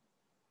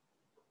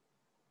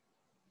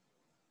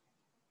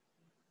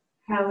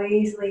 How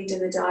easily do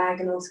the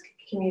diagonals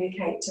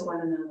communicate to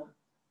one another?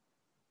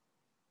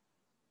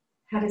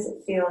 How does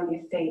it feel on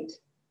your feet?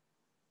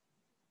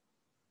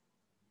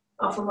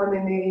 Often when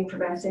we're moving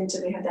from our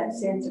center, we have that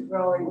sense of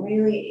rolling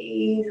really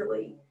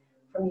easily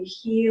from your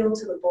heel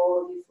to the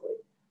ball of your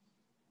foot.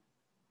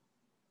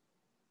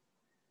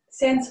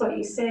 Sense what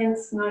you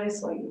sense,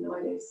 notice what you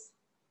notice.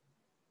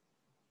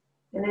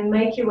 And then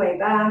make your way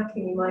back,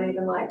 and you might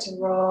even like to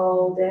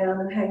roll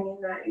down and hang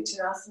in that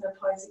Uttanasana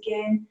pose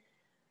again.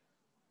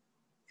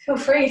 Feel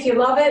free if you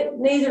love it.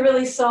 Knees are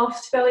really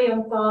soft, belly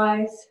on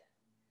thighs.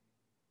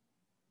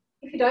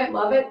 If you don't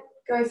love it,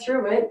 go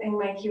through it and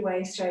make your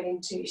way straight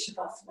into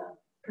Shavasana,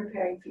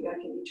 preparing for Yoga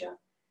Nidra.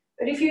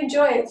 But if you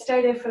enjoy it,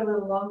 stay there for a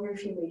little longer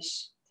if you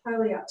wish.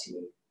 Totally up to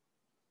you.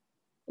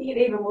 You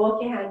can even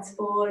walk your hands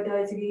forward,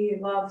 those of you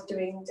who love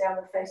doing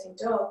downward facing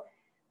dog,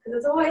 because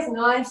it's always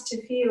nice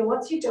to feel,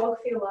 what's your dog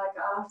feel like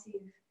after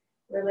you've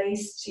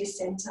released your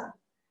center?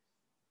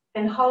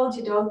 And hold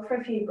your dog for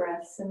a few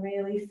breaths and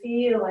really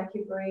feel like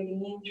you're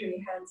breathing in through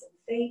your hands and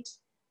feet.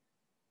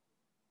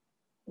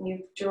 And you're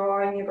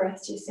drawing your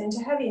breath to your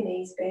center. Have your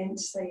knees bent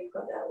so you've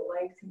got that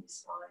length in your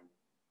spine.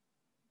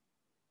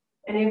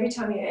 And every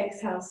time you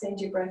exhale, send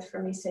your breath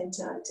from your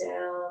center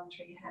down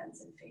through your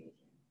hands and feet again.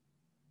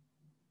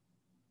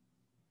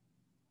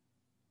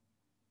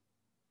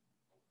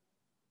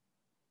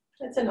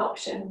 That's an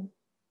option.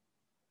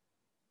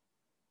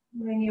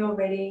 When you're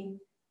ready,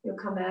 you'll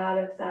come out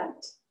of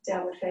that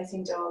downward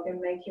facing dog and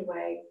make your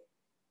way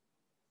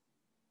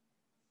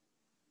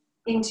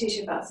into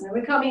Shavasana.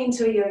 We're coming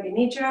into a Yoga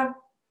Nidra,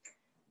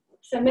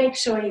 so make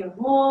sure you're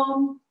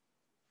warm.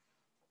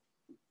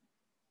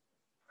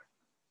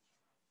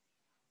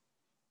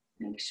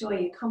 Make sure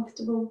you're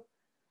comfortable.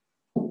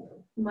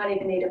 You might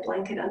even need a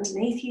blanket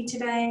underneath you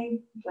today,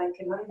 a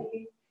blanket over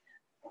you.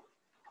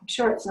 I'm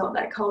sure it's not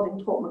that cold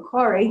in Port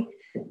Macquarie.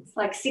 It's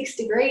like 6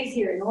 degrees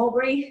here in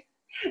Albury.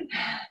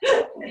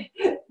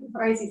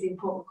 Rosie's in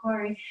Port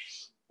Macquarie.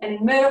 And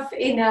in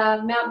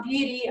Mount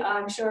Beauty,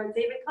 I'm sure it's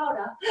even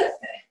colder.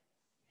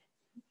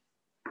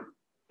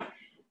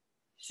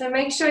 So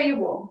make sure you're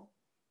warm.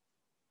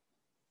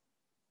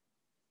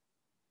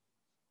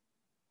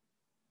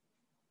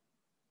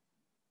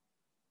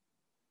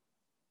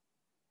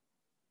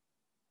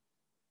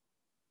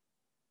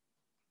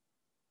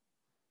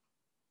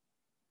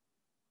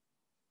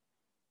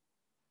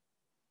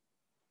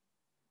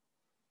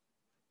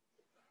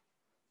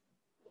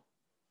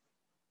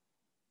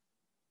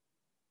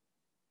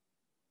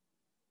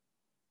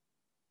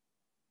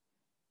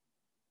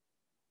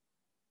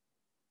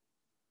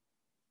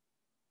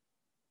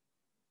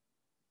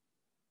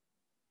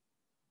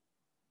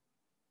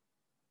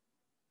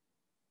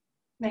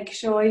 Make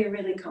sure you're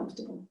really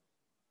comfortable.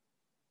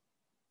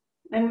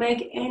 And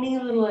make any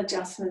little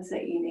adjustments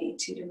that you need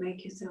to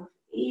make yourself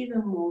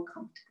even more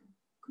comfortable.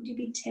 Could you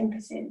be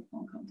 10%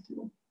 more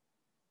comfortable?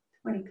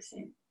 20%?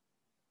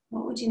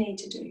 What would you need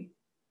to do?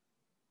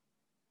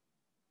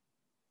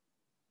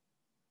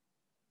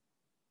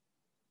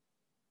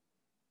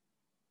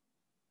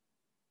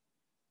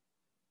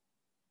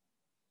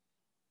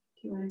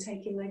 Do you want to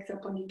take your legs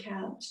up on your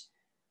couch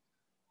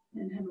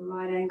and have a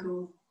right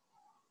angle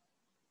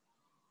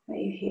at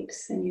your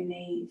hips and your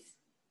knees?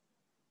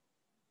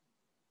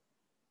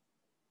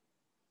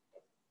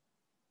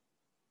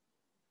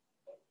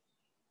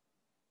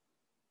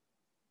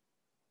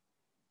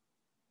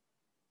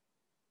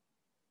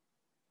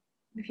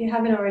 If you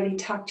haven't already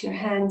tucked your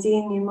hands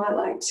in, you might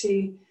like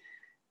to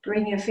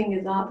bring your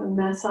fingers up and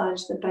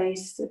massage the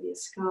base of your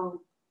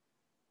skull.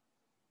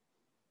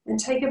 And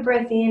take a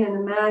breath in and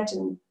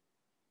imagine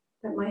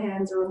that my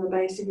hands are on the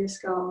base of your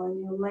skull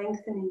and you're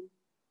lengthening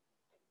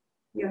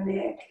your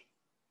neck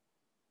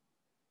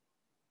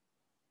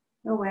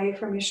away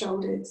from your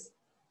shoulders.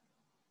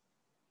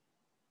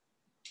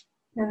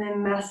 And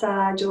then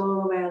massage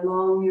all the way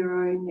along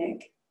your own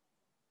neck.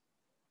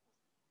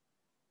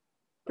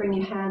 Bring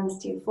your hands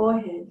to your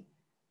forehead.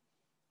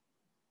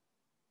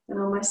 And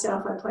on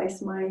myself, I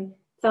place my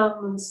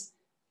thumbs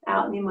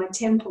out near my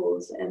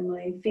temples and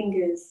my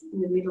fingers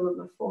in the middle of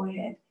my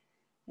forehead.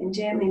 And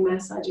gently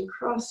massage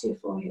across your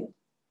forehead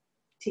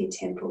to your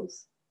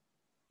temples.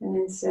 And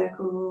then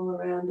circle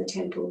around the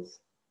temples.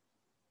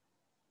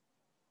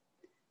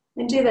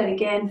 And do that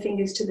again,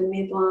 fingers to the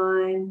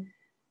midline,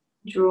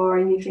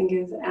 drawing your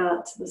fingers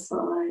out to the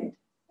side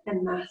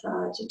and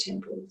massage your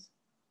temples.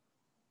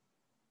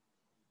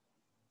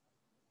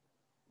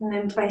 And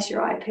then place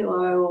your eye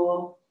pillow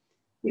or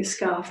your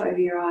scarf over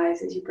your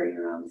eyes as you bring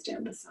your arms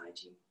down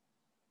beside you.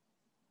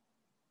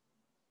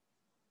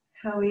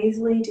 How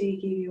easily do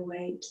you give your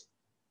weight?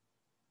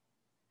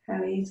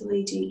 How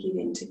easily do you give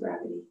in to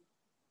gravity?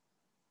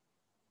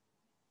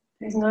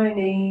 There's no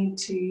need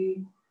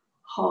to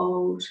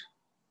hold,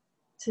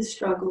 to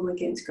struggle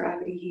against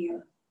gravity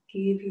here.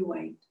 Give your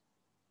weight.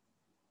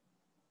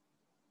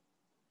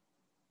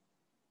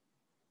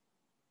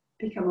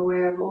 Become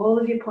aware of all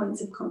of your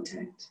points of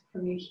contact,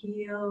 from your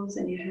heels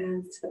and your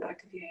hands to the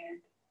back of your head.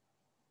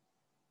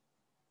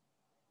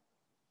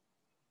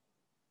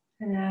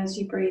 And as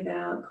you breathe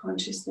out,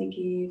 consciously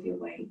give your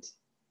weight.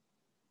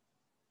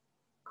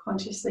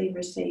 Consciously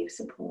receive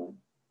support.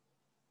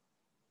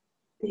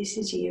 This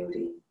is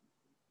yielding.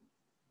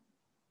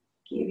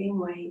 Giving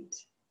weight.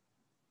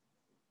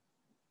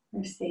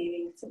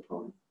 Receiving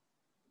support.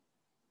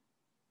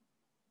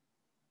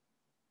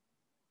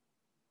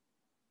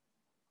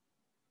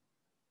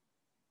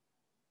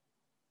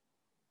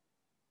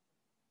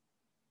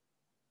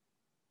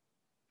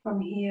 From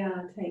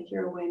here, take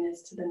your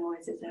awareness to the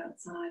noises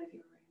outside of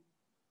your room.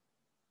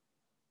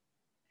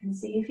 And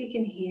see if you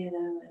can hear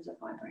them as a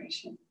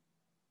vibration.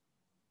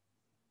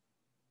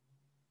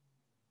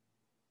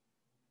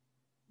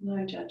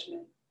 No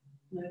judgment,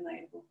 no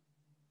label.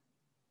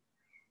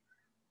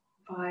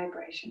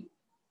 Vibration.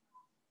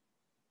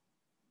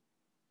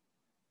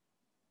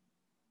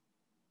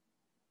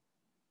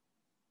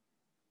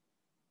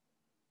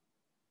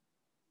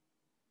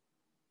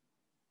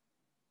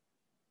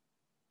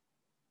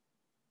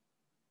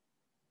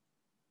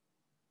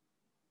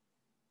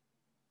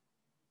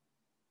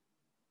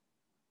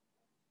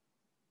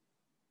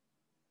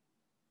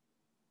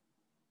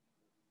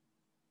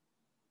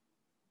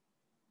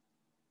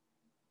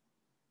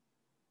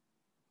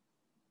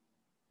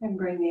 And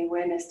bring the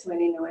awareness to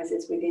any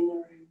noises within the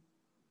room.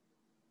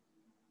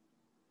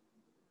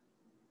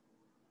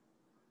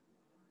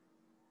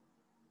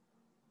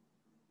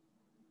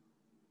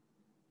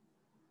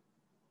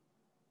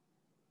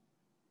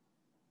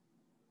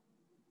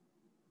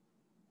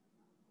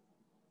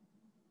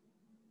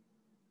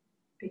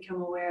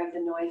 Become aware of the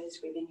noises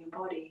within your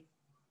body.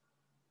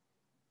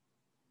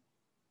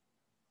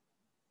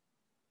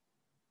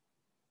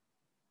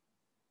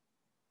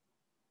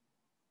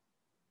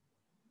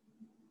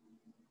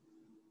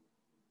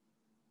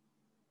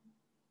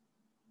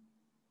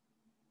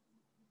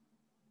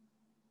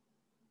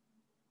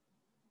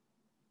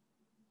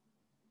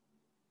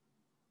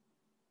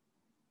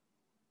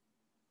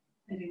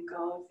 Letting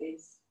go of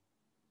this.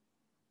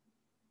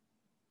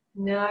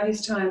 Now it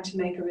is time to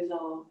make a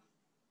resolve.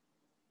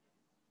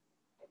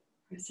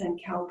 For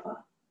Sankalpa.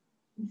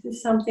 This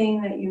is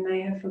something that you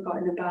may have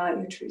forgotten about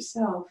your true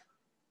self.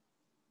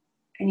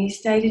 And you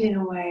state it in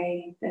a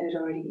way that it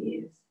already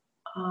is.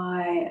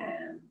 I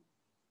am.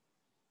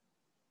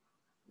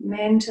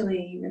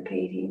 Mentally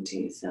repeating to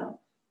yourself.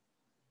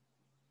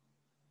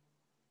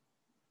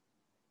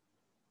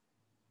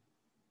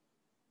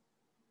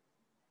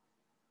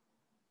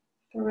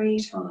 Three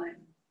times.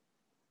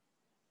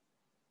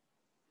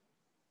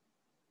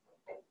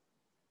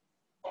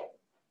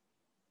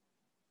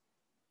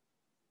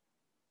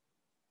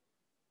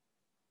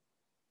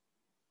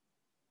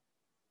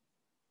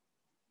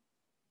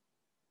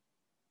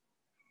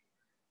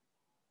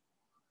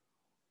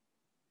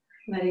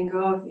 Letting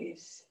go of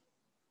this.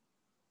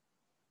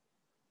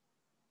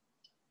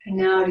 And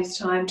now it is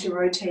time to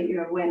rotate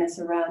your awareness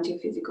around your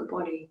physical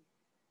body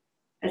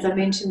As I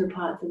mention the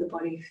parts of the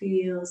body,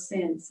 feel,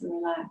 sense and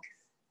relax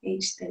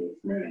each that is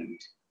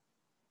named.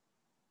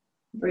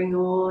 Bring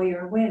all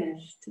your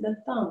awareness to the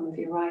thumb of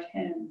your right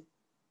hand,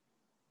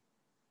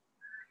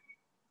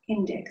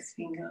 index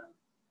finger,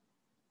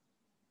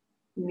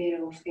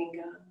 middle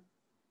finger,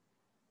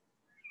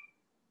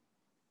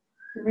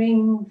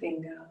 ring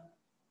finger,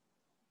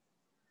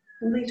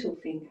 little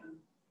finger,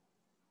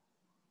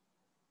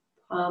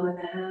 palm of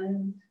the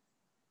hand,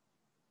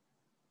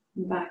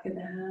 back of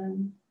the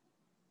hand,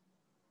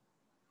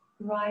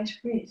 right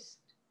wrist,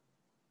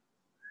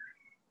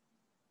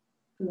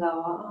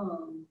 lower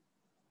arm,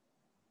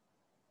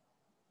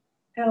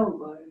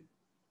 elbow,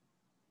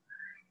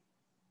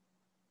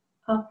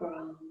 upper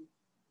arm,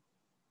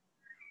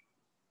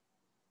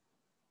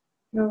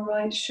 your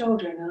right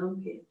shoulder and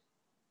armpit,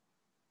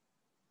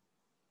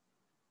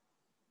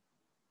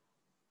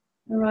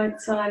 the right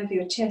side of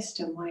your chest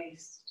and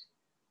waist,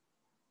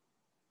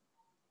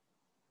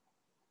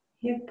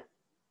 hip,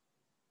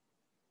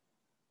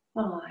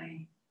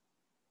 thigh,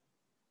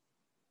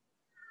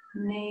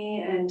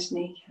 knee and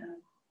kneecap,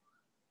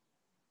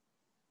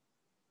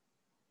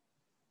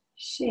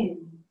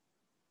 shin,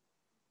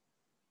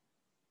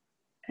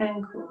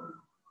 ankle,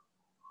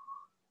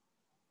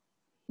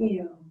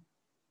 heel,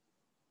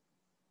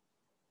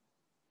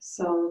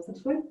 sole of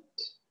the foot,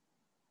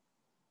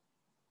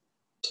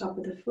 top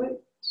of the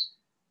foot,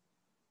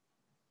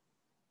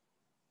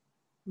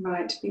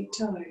 right big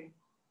toe,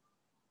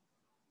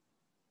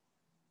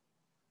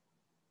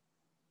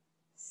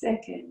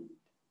 second,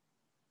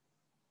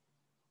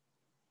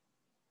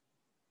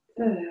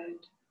 third,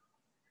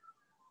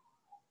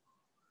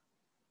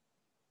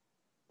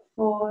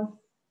 fourth,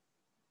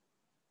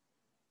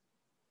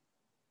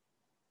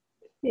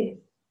 fifth.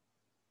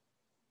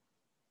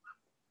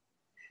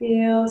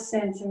 Feel,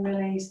 sense and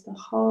release the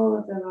whole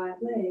of the right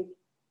leg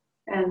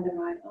and the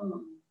right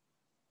arm.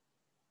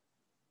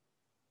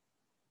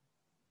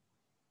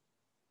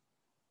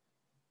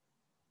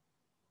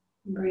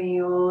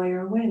 Bring all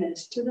your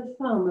awareness to the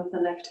thumb of the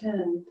left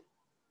hand,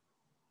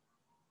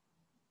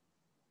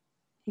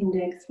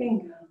 index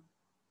finger,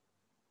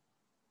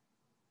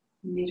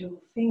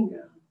 middle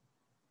finger,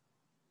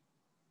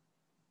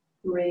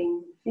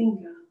 ring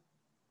finger,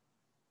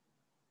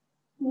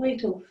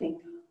 little finger,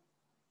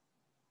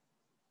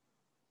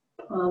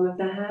 palm of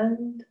the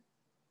hand,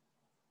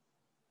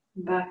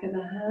 back of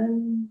the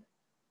hand,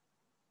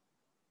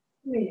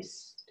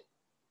 wrist,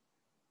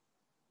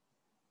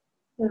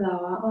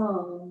 lower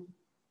arm,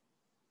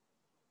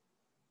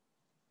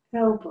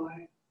 elbow,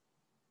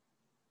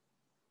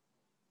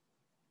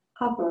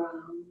 upper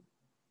arm,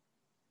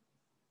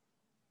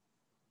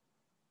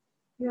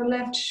 your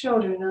left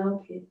shoulder and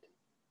armpit,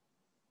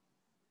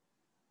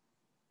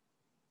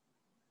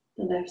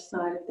 the left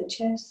side of the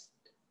chest,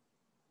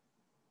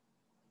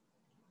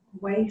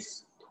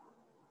 waist,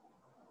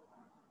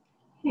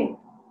 hip,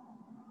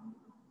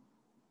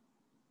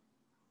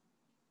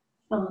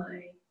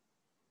 thigh,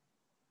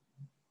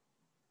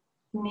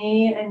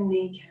 knee and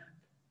kneecap,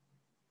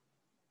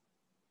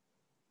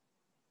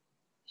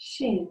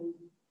 shin,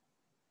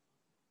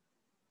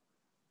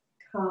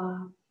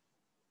 calf,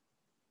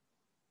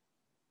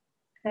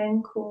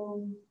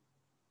 ankle,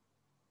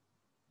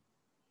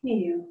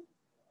 heel,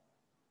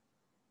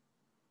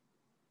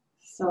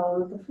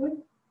 sole of the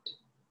foot,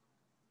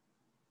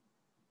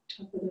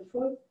 top of the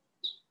foot,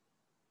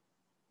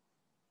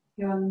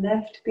 your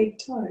left big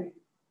toe,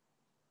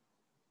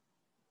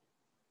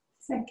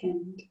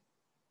 second,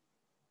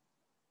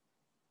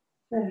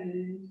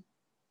 third,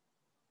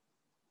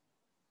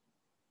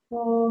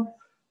 fourth,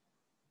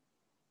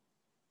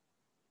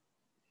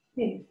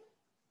 fifth.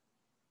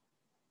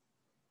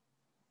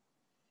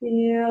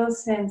 Feel,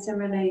 sense and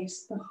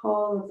release the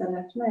whole of the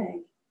left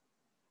leg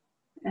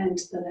and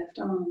the left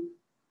arm.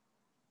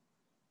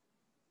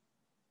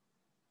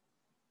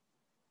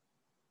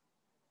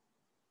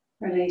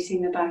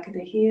 Releasing the back of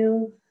the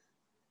heels,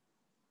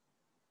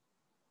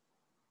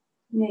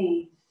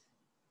 knees,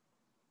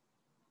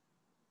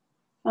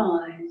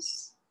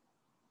 thighs,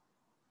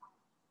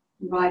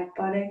 right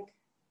buttock,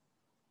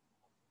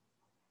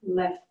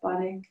 left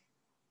buttock,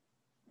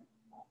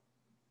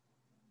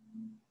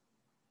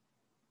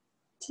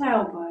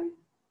 tailbone,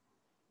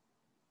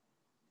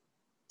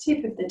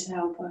 tip of the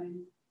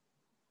tailbone,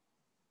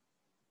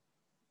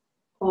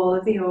 all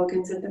of the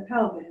organs of the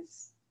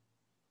pelvis,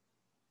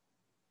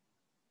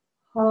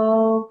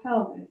 whole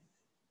pelvis,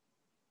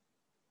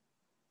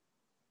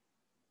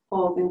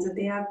 organs of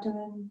the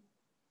abdomen,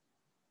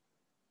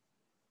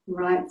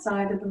 right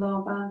side of the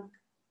lower back,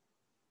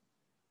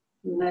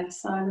 left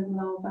side of the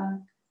lower back,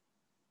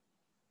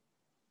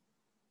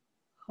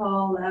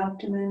 whole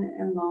abdomen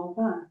and lower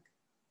back.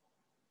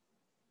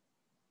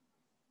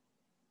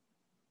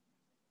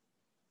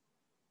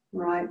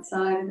 Right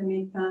side of the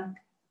mid-back,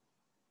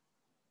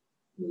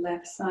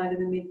 left side of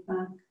the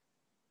mid-back,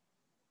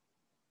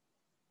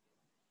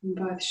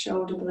 both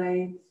shoulder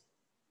blades,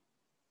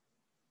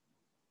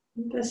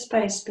 the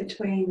space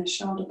between the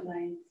shoulder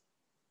blades,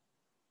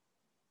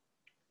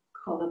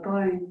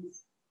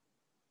 collarbones,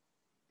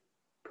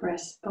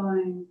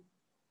 breastbone,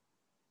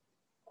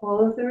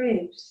 all of the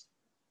ribs,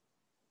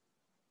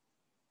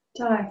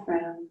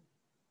 diaphragm,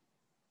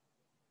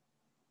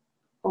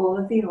 all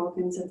of the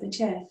organs of the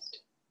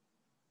chest.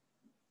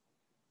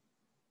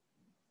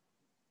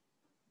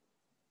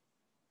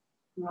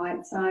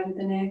 Right side of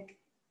the neck,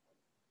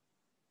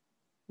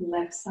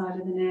 left side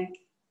of the neck,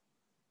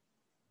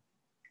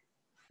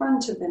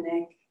 front of the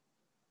neck,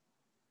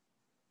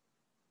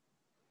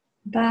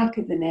 back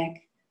of the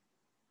neck,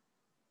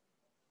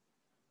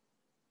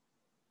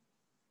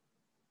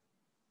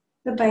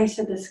 the base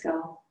of the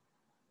skull,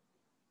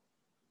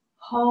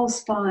 whole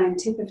spine,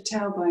 tip of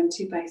tailbone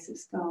to base of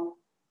skull.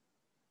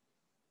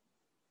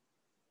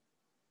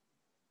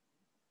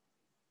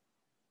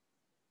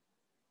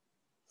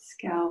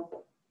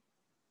 Scalp,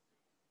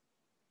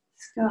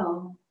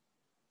 skull,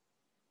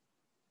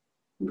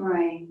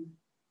 brain,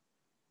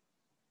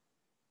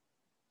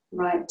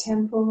 right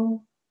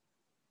temple,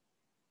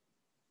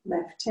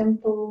 left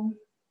temple,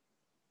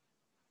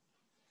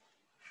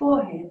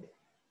 forehead,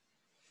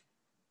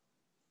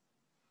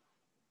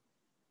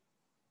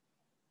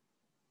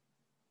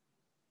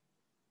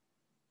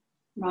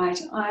 right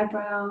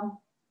eyebrow,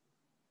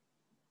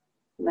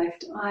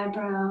 left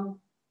eyebrow,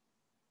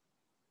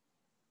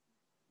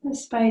 the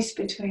space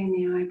between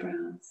the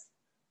eyebrows,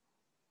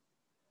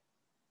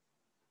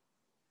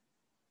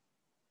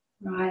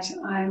 right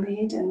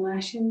eyelid and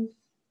lashes,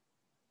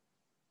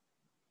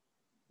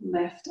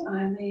 left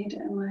eyelid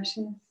and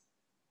lashes,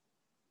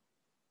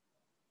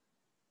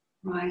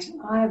 right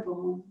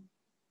eyeball,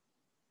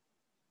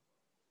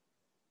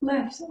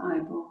 left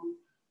eyeball,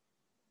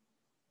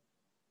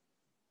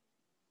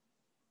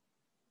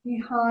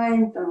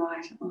 behind the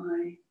right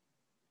eye,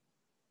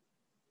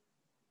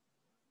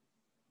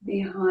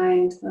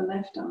 behind the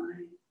left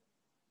eye,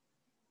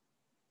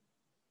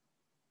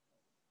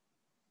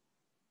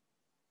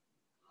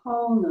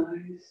 whole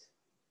nose,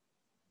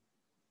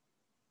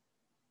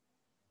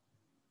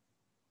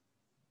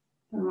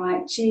 the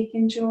right cheek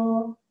and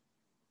jaw,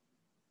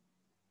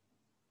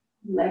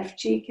 left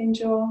cheek and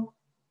jaw,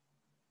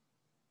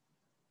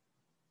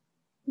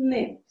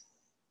 lips,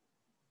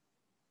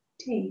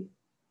 teeth,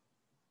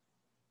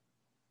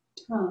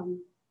 tongue,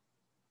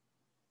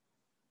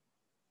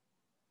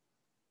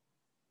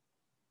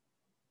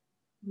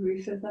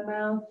 roof of the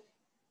mouth,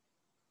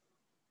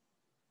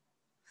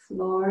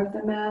 floor of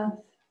the mouth,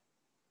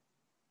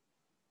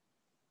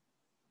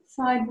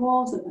 side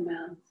walls of the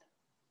mouth.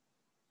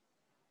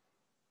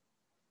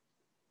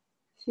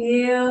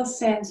 Feel,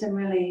 sense and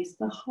release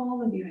the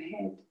whole of your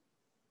head,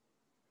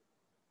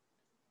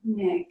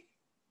 neck,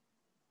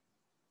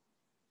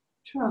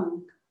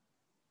 trunk,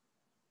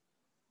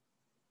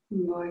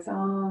 both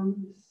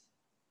arms,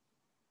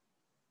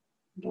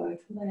 both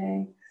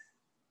legs.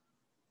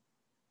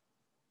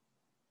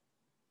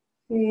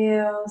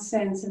 Feel,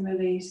 sense and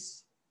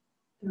release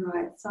the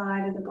right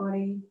side of the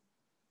body,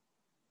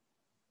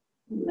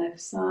 left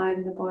side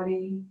of the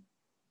body,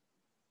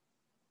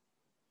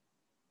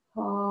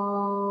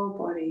 whole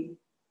body,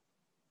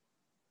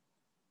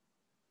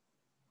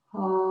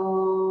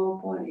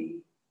 whole body,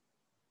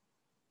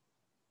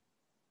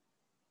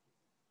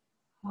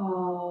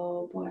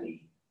 whole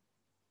body.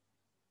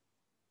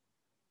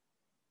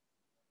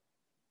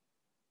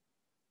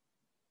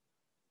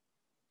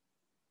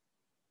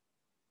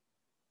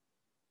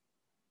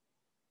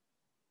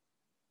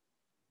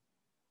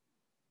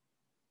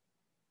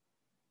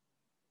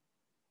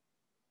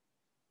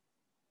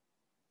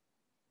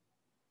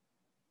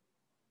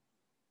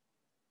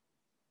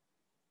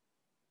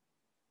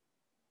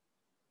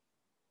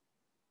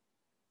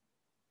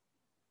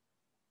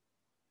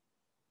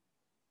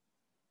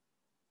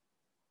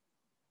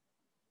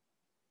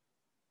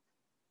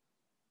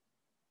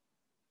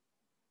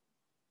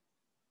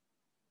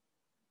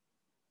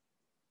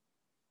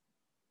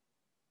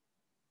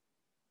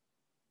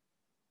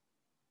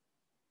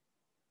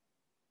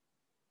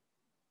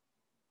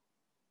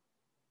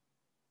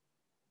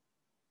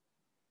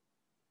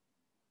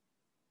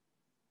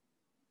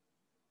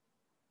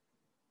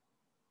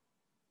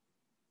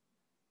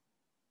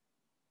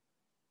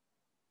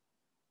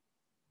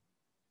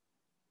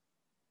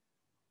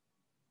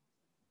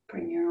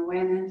 Bring your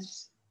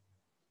awareness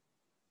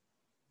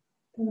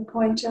to the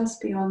point just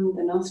beyond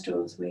the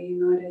nostrils where you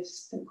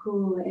notice the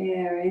cool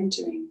air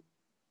entering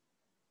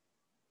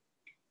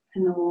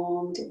and the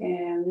warmed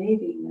air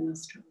leaving the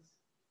nostrils.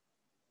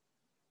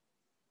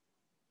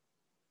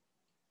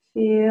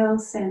 Feel,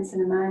 sense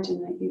and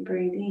imagine that you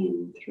breathe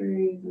in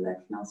through the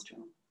left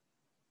nostril.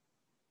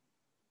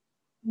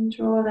 And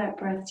draw that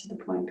breath to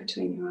the point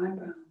between your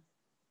eyebrows.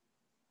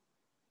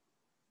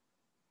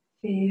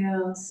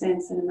 Feel,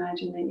 sense and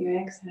imagine that you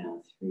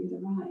exhale through the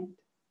right.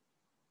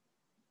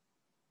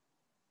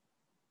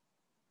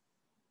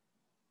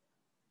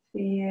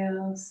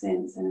 Feel,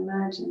 sense and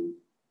imagine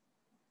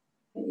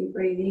that you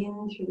breathe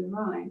in through the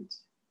right,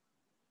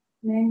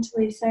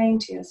 mentally saying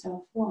to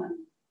yourself 1.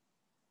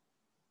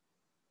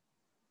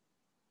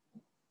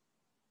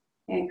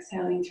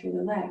 Exhaling through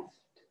the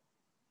left,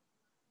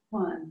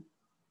 1.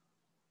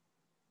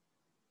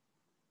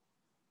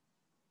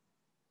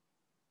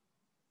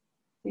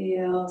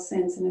 Feel,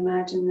 sense and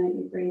imagine that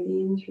you breathe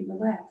in through the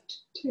left,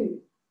 2.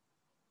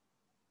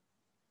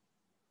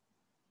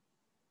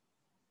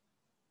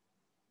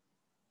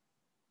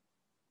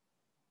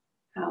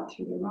 Out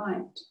through the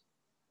right,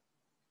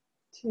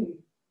 2.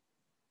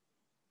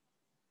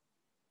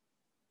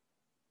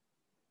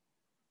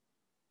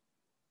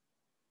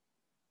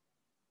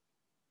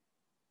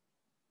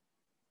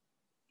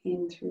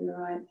 In through the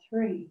right,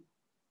 3.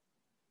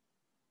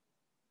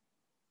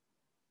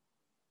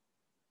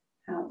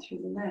 Out through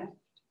the left,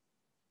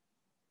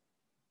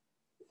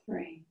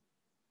 3.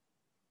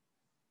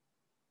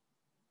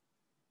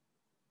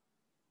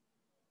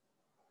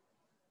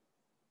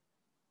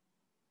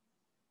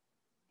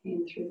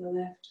 In through the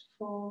left,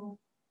 4.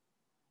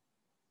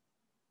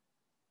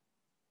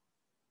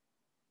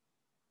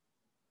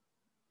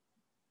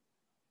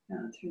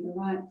 Out through the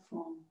right,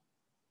 4.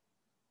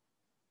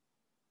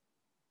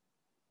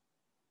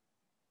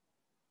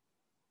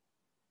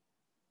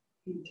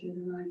 In through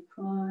the right,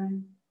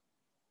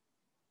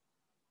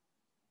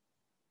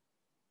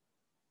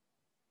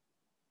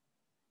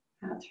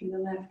 5. Out through the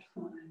left,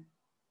 5.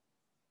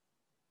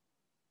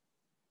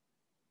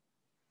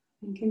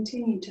 And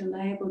continue to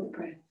label the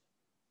breath.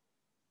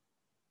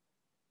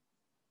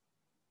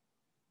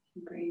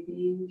 Breathe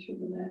in through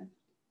the left,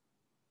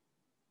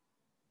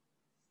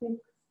 6.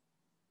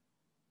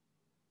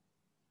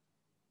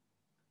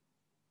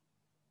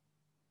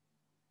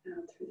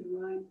 Out through the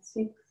right,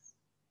 6.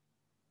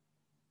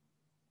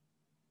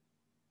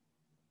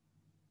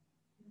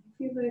 If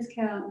you lose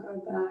count, go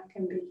back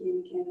and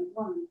begin again at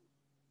 1.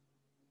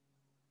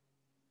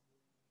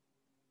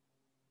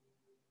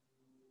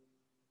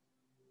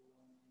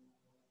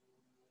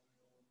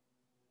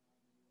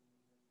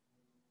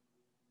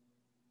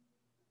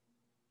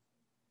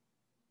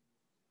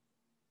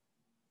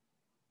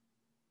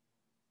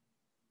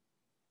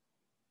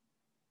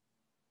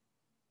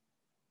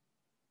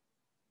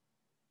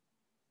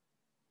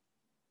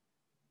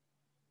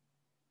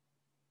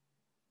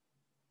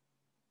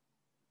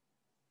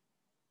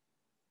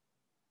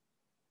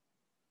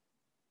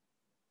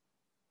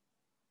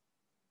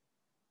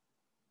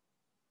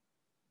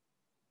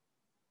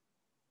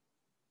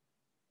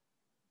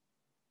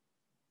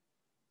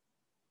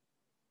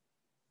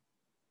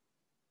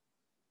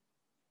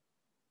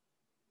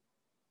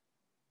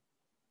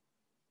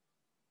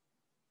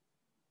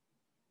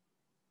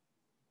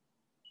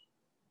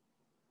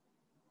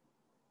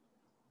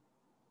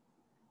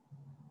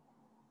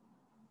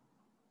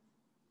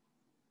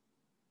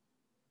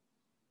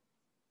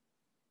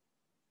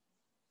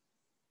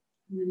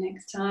 And the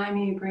next time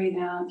you breathe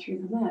out through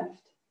the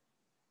left,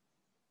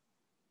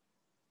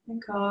 let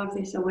go of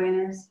this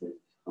awareness of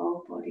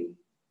whole body.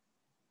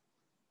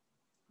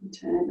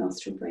 Alternate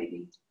nostril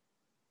breathing.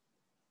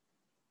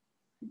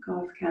 Let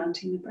go of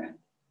counting the breath.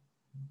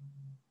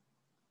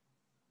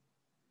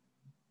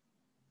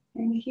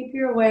 And keep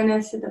your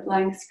awareness at the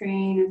blank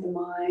screen of the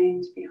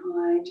mind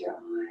behind your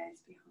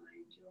eyes,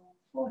 behind your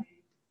forehead.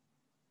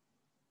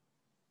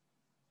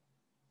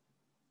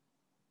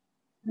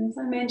 As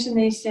I mention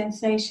these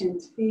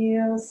sensations,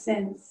 feel,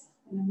 sense,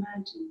 and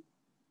imagine.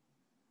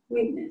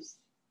 Witness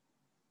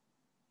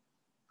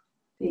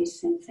these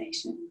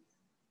sensations.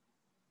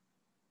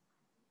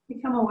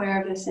 Become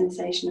aware of the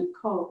sensation of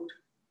cold.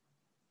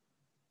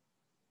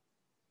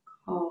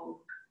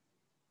 Cold.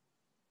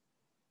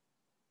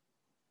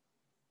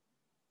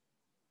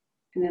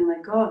 And then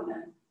let go of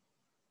that.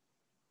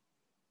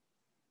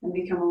 And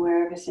become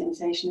aware of a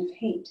sensation of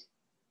heat.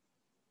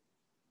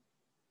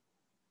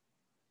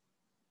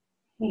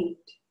 Heat.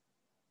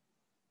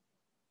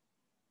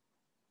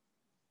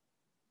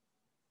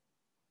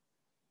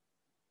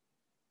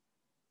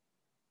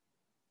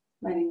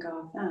 Letting go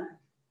of that.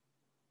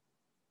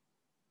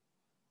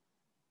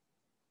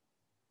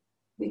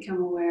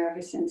 Become aware of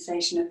a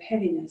sensation of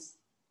heaviness.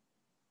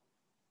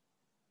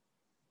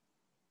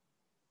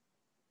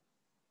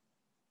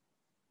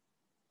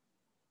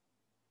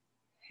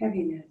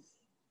 Heaviness.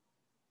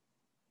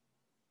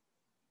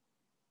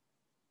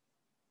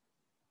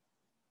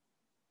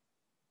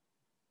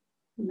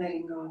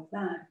 Letting go of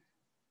that.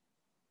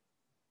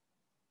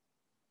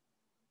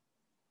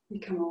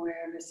 Become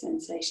aware of a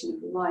sensation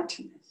of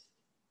lightness.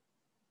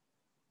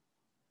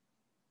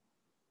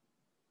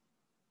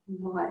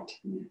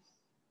 Lightness.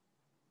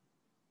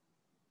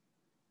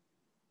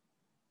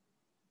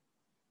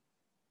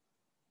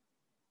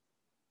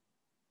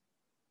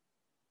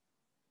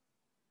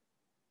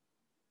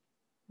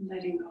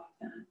 Letting go of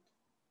that.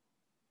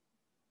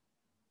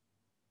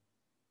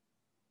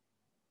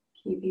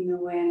 Keeping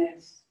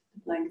awareness,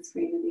 the blank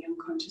screen of the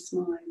unconscious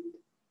mind.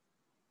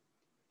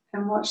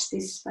 And watch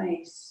this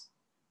space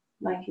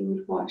like you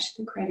would watch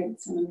the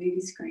credits on a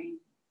movie screen.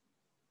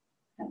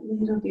 That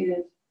little bit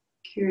of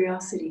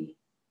curiosity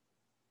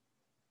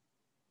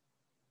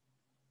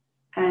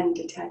and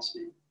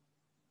detachment.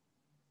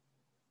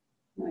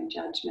 No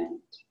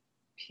judgment,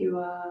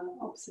 pure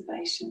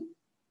observation.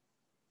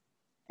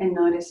 And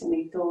notice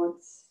any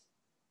thoughts,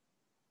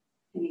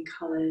 any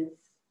colours,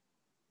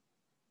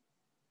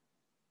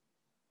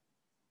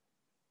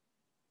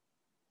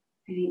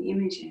 any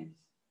images.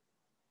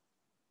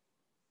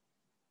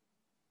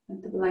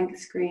 Let the blank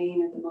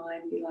screen of the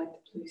mind be like the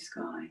blue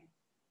sky.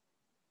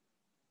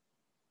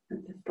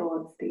 Let the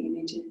thoughts, the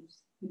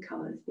images, the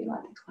colours be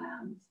like the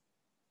clouds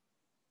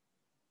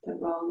that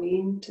roll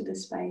into the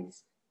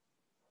space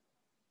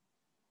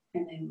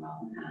and then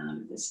roll out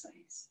of the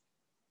space.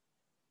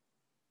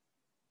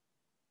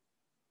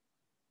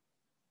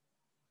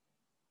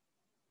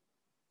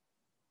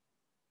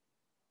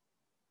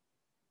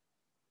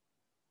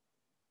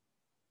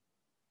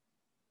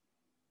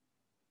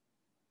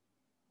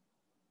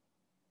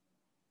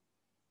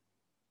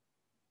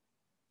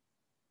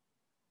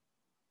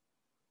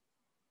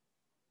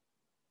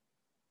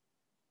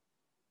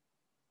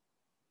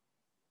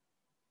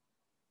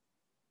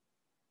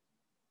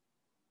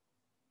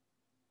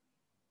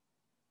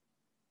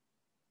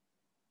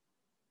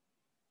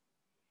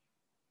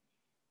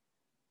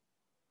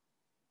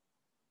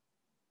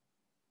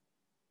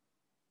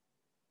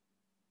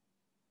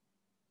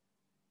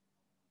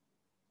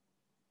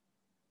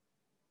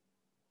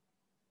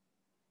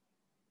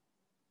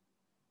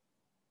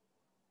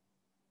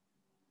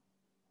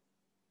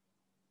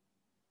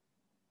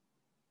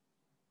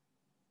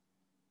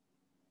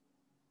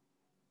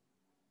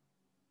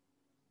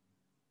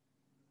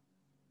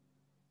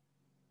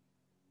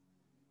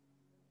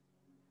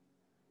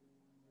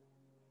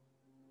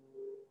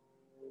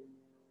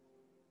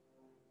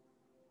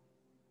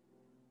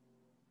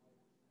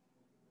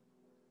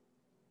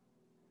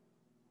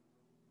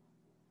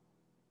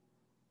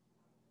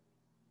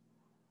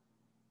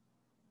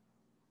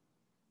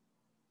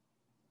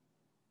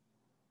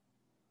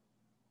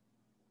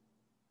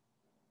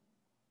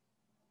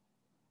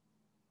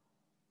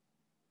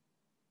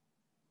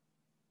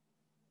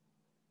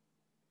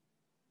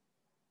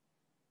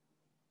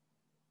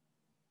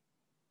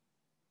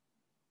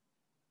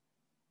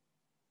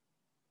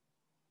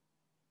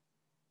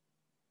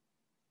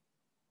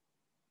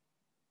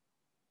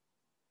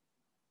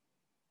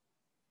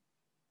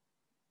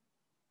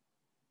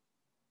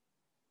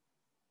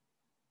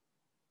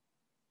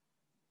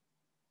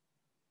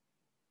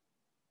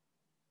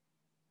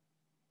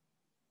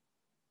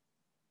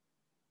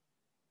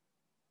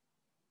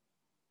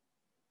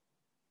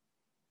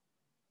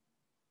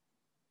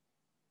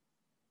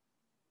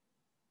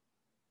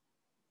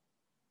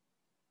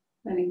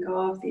 Letting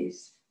go of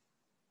this.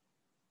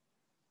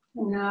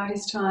 And now it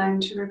is time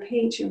to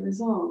repeat your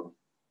resolve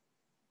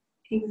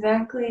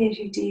exactly as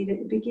you did at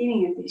the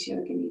beginning of this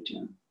yoga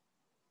nidra.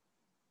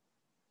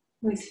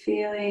 With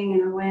feeling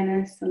and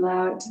awareness,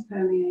 allow it to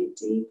permeate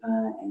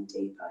deeper and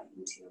deeper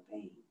into your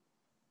being.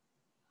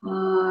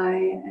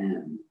 I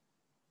am.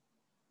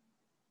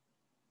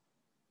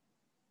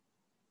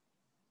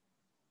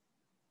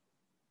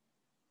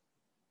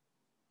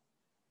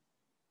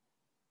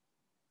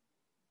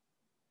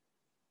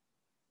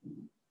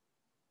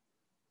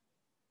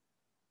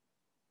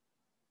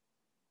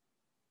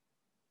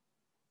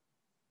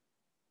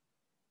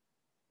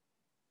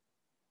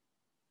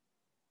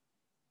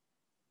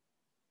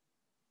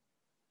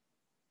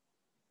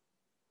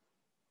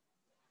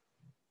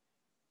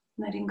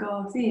 Letting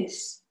go of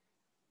this.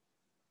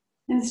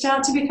 And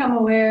start to become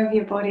aware of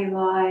your body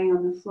lying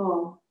on the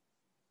floor.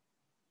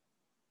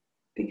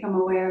 Become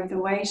aware of the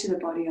weight of the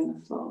body on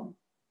the floor.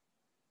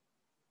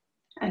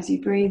 As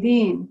you breathe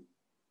in,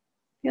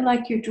 feel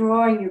like you're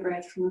drawing your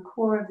breath from the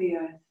core of the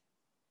earth.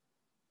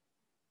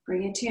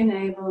 Bring it to your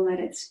navel and let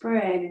it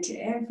spread into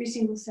every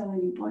single cell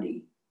in your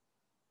body.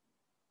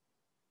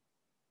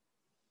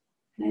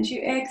 And as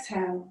you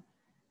exhale,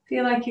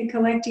 feel like you're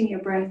collecting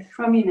your breath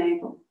from your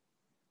navel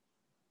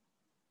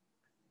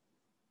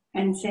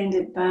and send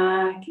it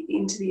back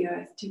into the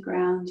earth to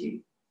ground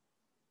you,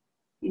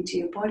 into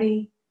your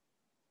body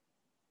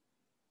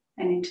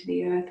and into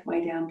the earth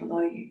way down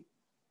below you.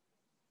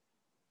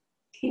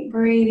 Keep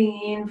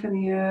breathing in from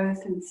the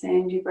earth and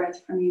send your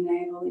breath from your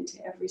navel into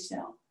every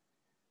cell.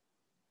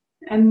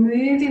 And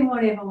move in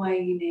whatever way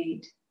you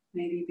need.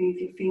 Maybe move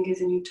your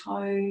fingers and your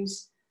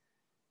toes.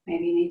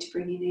 Maybe you need to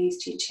bring your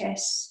knees to your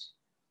chest.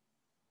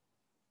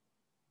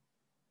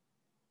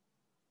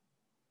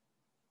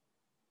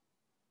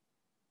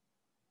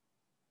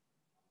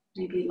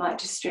 Maybe you'd like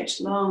to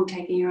stretch long,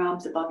 taking your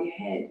arms above your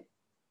head.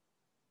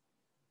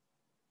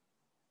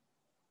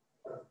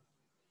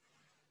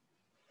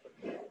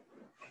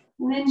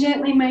 And then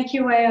gently make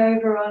your way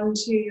over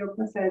onto your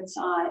preferred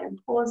side and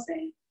pause there.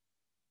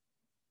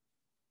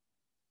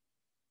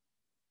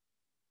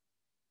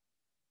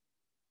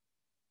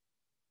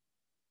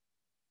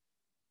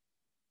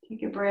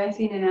 Take a breath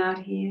in and out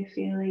here,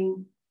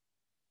 feeling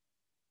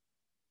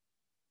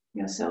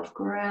yourself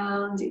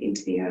ground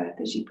into the earth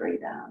as you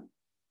breathe out.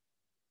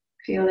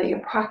 Feel that your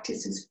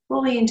practice is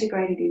fully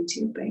integrated into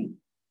your being.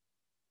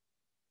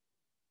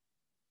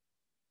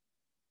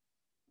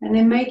 And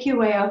then make your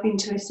way up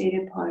into a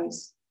seated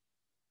pose.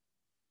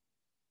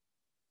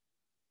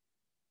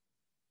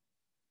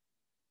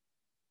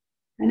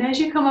 And as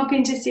you come up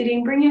into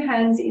sitting, bring your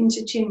hands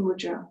into chin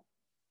mudra.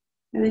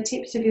 And the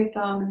tips of your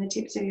thumb and the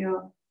tips of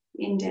your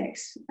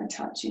index are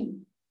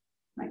touching,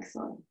 like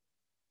so.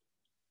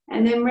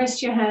 And then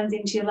rest your hands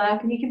into your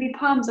lap, and you can be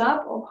palms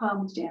up or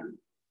palms down.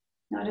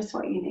 Notice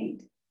what you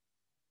need.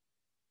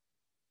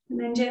 And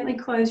then gently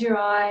close your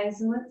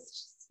eyes, and let's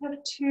just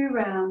have 2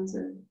 rounds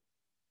of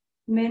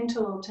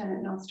mental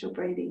alternate nostril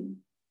breathing.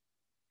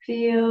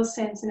 Feel,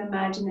 sense, and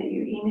imagine that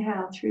you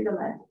inhale through the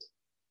left.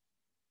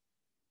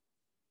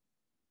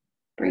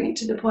 Bring it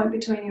to the point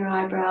between your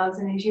eyebrows,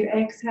 and as you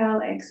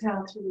exhale,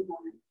 exhale through the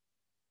right.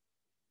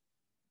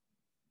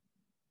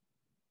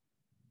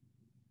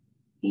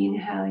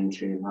 Inhaling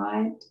through the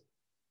right.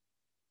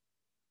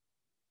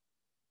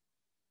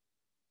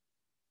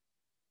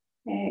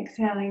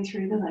 Exhaling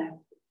through the left.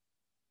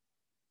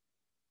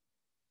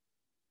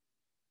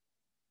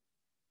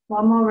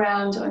 One more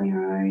round on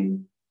your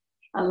own.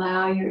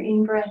 Allow your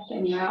in-breath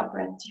and your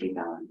out-breath to be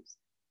balanced.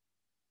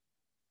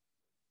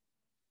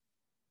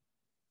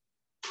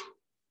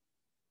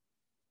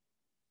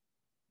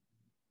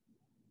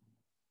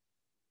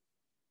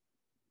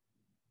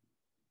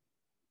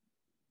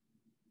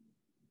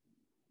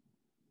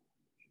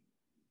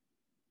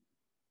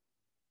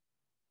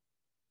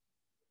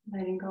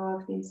 Letting go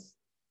of this.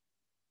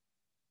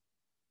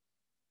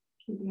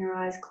 Keeping your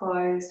eyes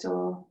closed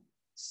or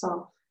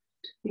soft.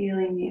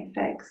 Feeling the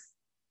effects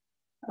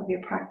of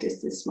your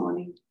practice this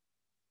morning.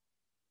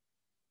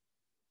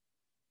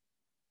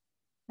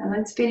 And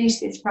let's finish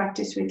this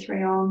practice with 3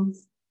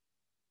 Oms.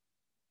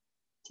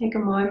 Take a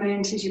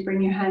moment as you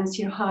bring your hands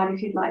to your heart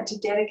if you'd like to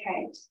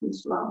dedicate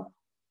this love.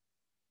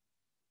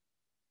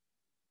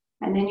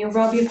 And then you'll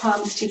rub your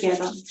palms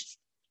together.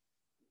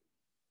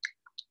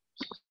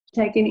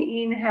 Take an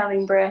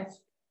inhaling breath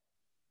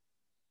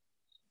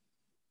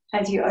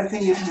as you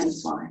open your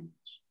hands wide.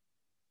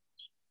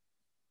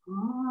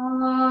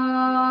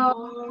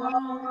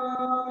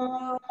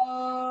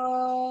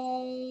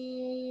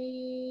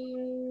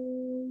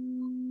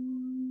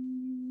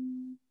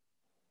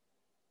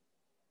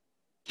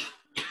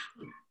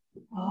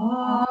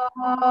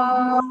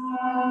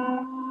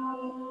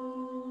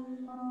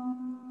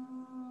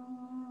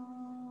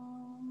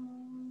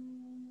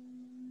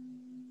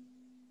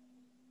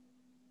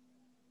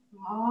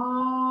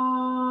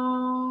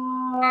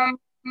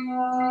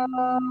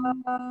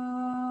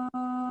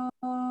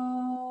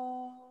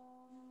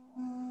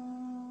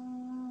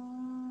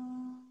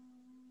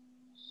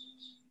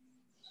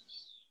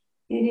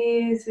 It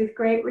is with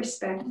great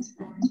respect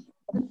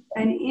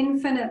and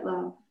infinite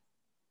love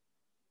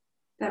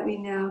that we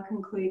now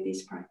conclude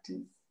this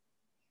practice.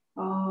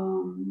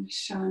 Om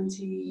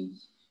Shanti,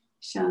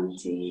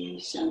 Shanti,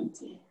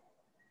 Shanti.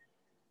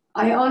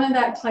 I honor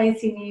that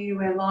place in you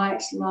where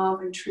light,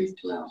 love, and truth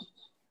dwell.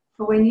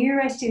 For when you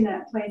rest in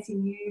that place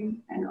in you,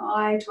 and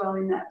I dwell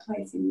in that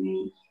place in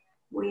me,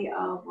 we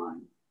are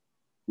one.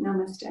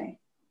 Namaste.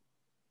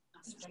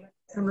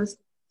 Namaste.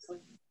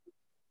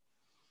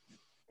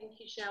 Thank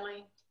you,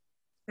 Shelley.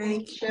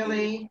 Thank you,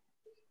 Shelley.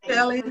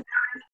 Shelley.